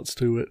response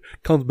to it.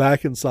 Comes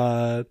back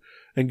inside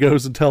and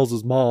goes and tells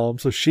his mom.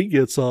 So she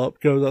gets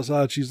up, goes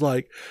outside. She's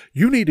like,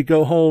 "You need to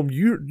go home.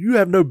 You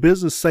have no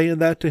business saying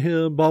that to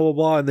him, blah, blah,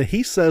 blah." And then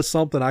he says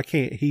something I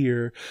can't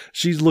hear.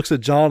 She looks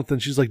at Jonathan.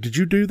 She's like, "Did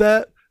you do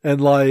that?"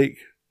 And like,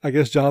 I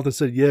guess Jonathan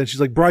said, "Yeah." And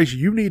she's like, "Bryce,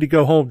 you need to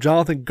go home.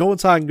 Jonathan, go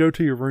inside and go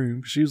to your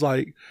room." She's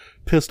like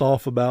pissed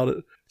off about it.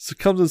 So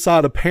comes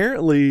inside.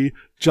 Apparently,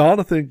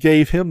 Jonathan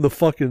gave him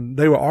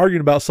they were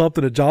arguing about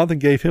something, and Jonathan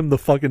gave him the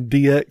fucking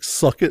DX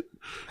suck it.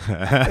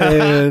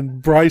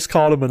 And Bryce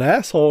called him an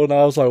asshole, and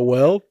I was like,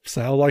 well,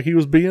 sounds like he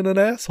was being an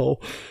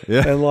asshole.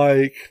 Yeah. And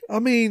like, I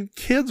mean,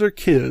 kids are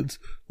kids.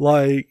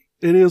 Like,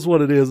 it is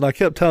what it is. And I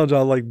kept telling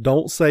John, like,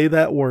 don't say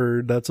that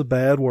word. That's a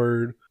bad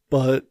word,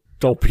 but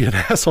don't be an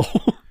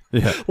asshole.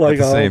 Yeah. Like,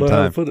 at the same I don't know time.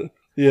 how to put it.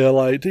 Yeah,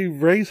 like,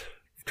 dude,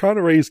 trying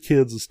to raise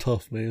kids is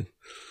tough, man.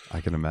 I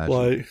can imagine.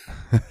 Like,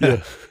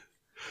 yeah.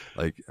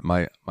 Like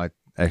my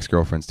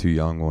ex-girlfriend's 2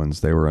 young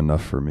ones, they were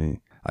enough for me.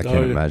 I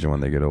can't imagine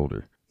when they get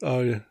older.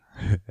 Oh, yeah.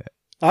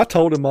 I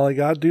told him, like,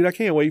 dude, I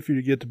can't wait for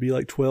you to get to be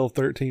like 12,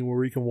 13 where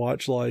we can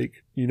watch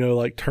like, you know,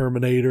 like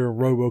Terminator and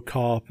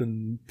RoboCop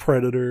and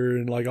Predator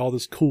and like all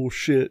this cool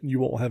shit and you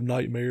won't have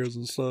nightmares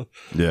and stuff.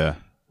 Yeah.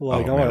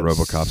 Like, oh, man,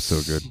 RoboCop's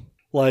so good.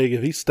 Like,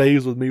 if he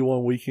stays with me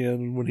one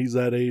weekend when he's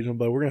that age, we're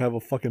going to have a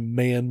fucking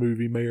man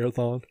movie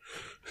marathon.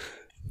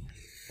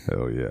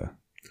 Hell yeah.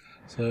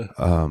 So,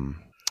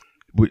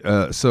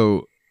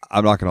 so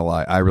I'm not going to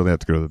lie. I really have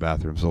to go to the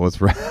bathroom. So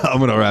I'm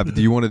going to wrap it.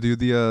 Do you want to do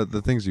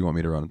the things you want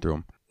me to run through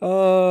them?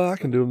 I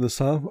can do them this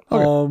time.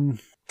 Okay.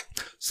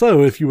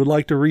 So if you would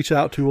like to reach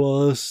out to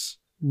us,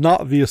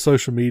 not via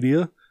social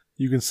media,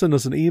 you can send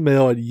us an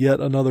email at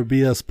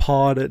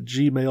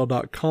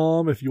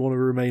yetanotherbspod@gmail.com. If you want to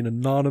remain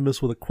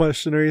anonymous with a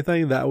question or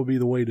anything, that would be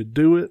the way to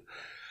do it.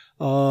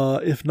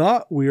 If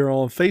not, we are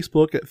on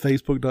Facebook at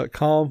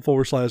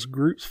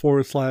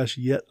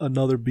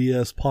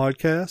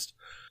facebook.com/groups/yetanotherbspodcast.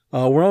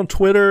 We're on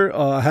Twitter.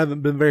 I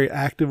haven't been very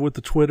active with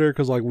the Twitter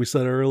because, like we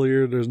said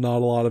earlier, there's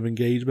not a lot of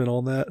engagement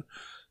on that.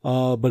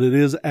 But it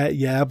is at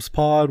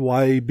YabsPod,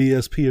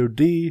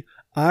 YABSPOD.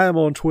 I am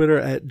on Twitter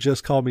at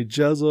Just Call Me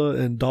Jezza,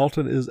 and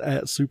Dalton is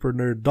at Super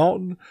Nerd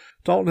Dalton.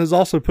 Dalton has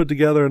also put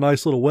together a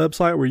nice little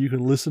website where you can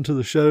listen to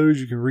the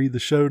shows, you can read the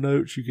show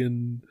notes, you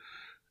can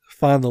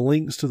find the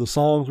links to the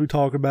songs we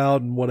talk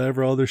about and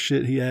whatever other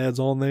shit he adds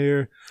on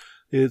there.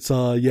 It's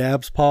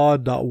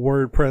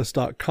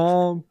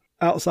yabspod.wordpress.com.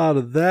 Outside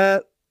of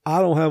that, I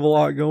don't have a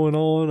lot going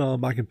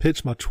on. I can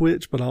pitch my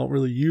Twitch, but I don't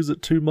really use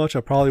it too much.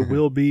 I probably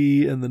will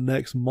be in the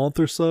next month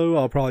or so.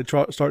 I'll probably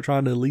start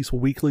trying to at least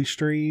weekly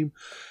stream.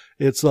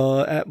 It's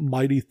at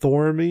Mighty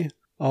Thormy.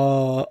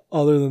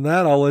 Other than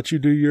that, I'll let you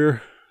do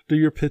your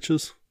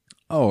pitches.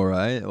 All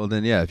right. Well,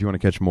 then, yeah, if you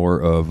want to catch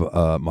more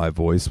of my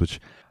voice,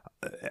 which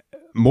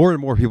more and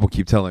more people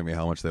keep telling me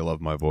how much they love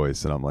my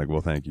voice, and I'm like,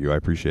 well, thank you. I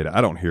appreciate it. I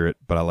don't hear it,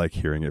 but I like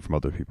hearing it from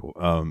other people.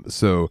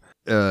 So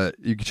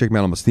you can check me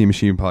out on the Steam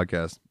Machine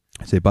podcast.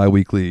 It's a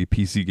bi-weekly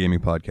PC gaming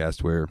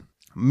podcast where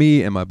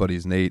me and my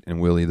buddies Nate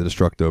and Willie, the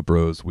Destructo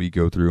Bros, we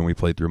go through and we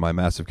play through my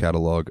massive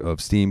catalog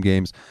of Steam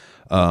games.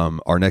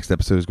 Our next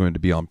episode is going to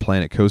be on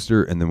Planet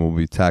Coaster, and then we'll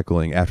be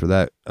tackling, after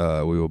that,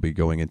 we will be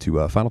going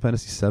into Final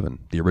Fantasy VII,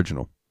 the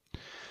original.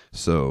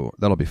 So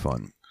that'll be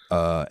fun.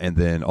 And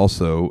then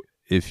also,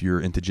 if you're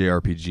into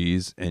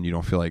JRPGs and you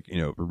don't feel like,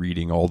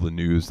 reading all the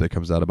news that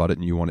comes out about it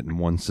and you want it in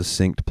one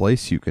succinct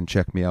place, you can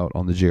check me out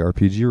on the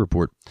JRPG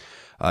Report.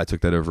 I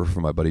took that over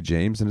from my buddy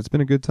James, and it's been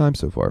a good time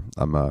so far.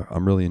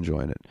 I'm really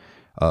enjoying it.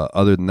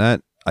 Other than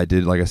that, I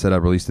did, like I said, I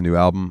released a new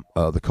album,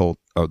 The Cult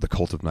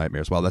of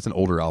Nightmares. Wow, that's an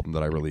older album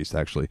that I released,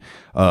 actually.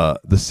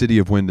 The City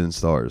of Wind and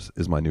Stars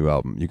is my new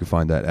album. You can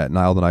find that at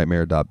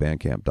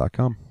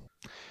nilethenightmare.bandcamp.com.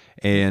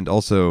 And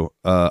also,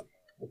 I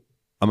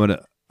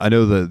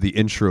know the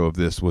intro of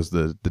this was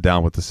the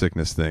Down with the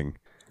Sickness thing.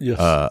 Yes.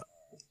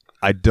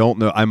 I don't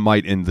know. I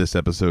might end this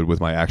episode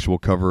with my actual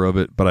cover of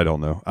it, but I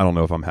don't know. I don't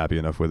know if I'm happy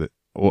enough with it.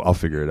 Well, I'll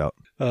figure it out.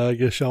 I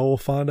guess y'all will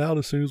find out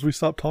as soon as we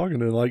stop talking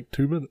in like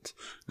 2 minutes.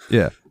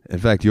 Yeah. In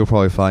fact, you'll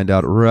probably find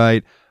out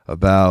right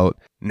about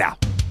now.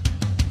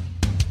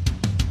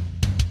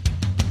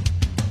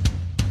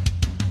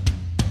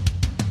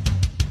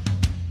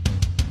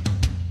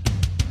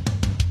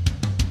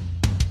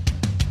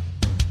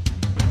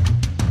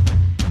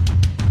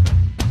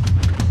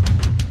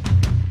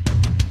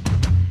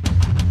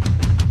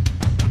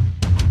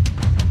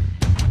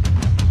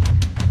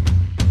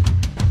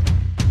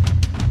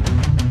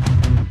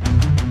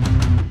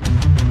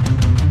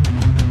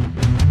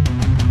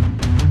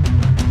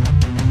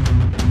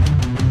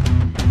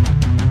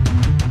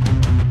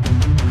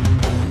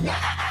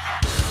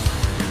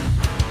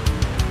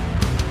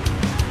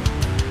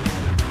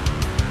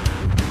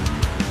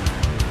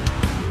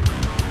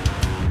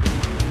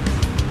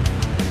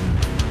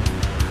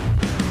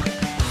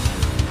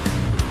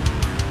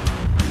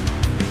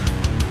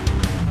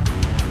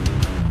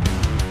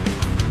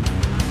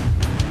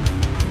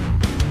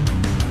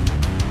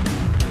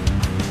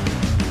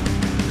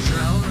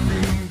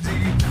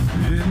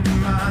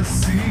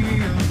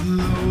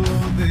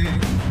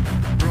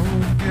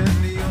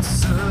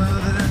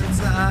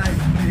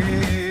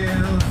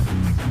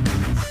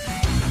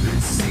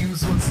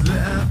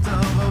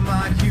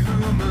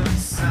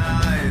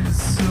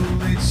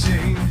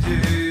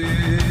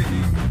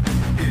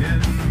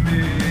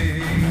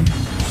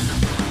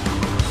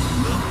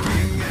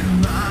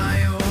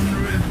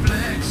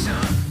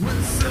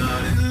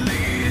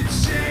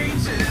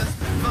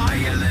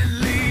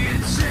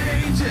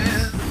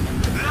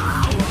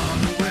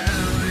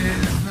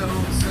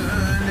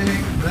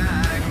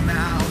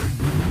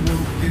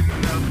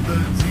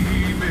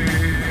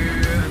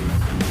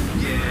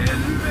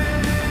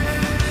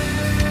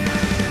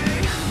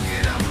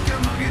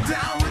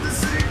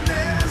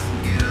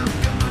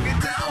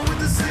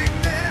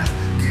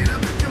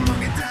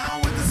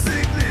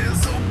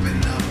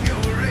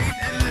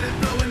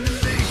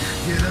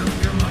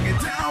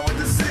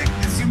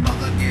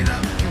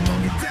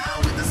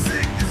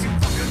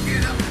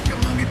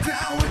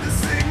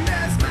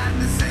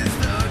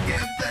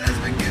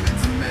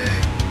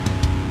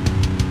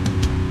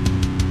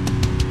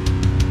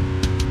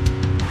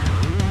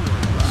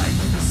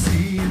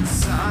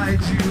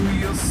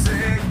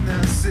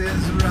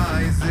 voices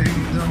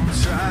rising.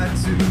 Don't try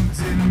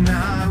to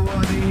deny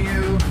what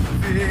you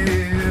feel.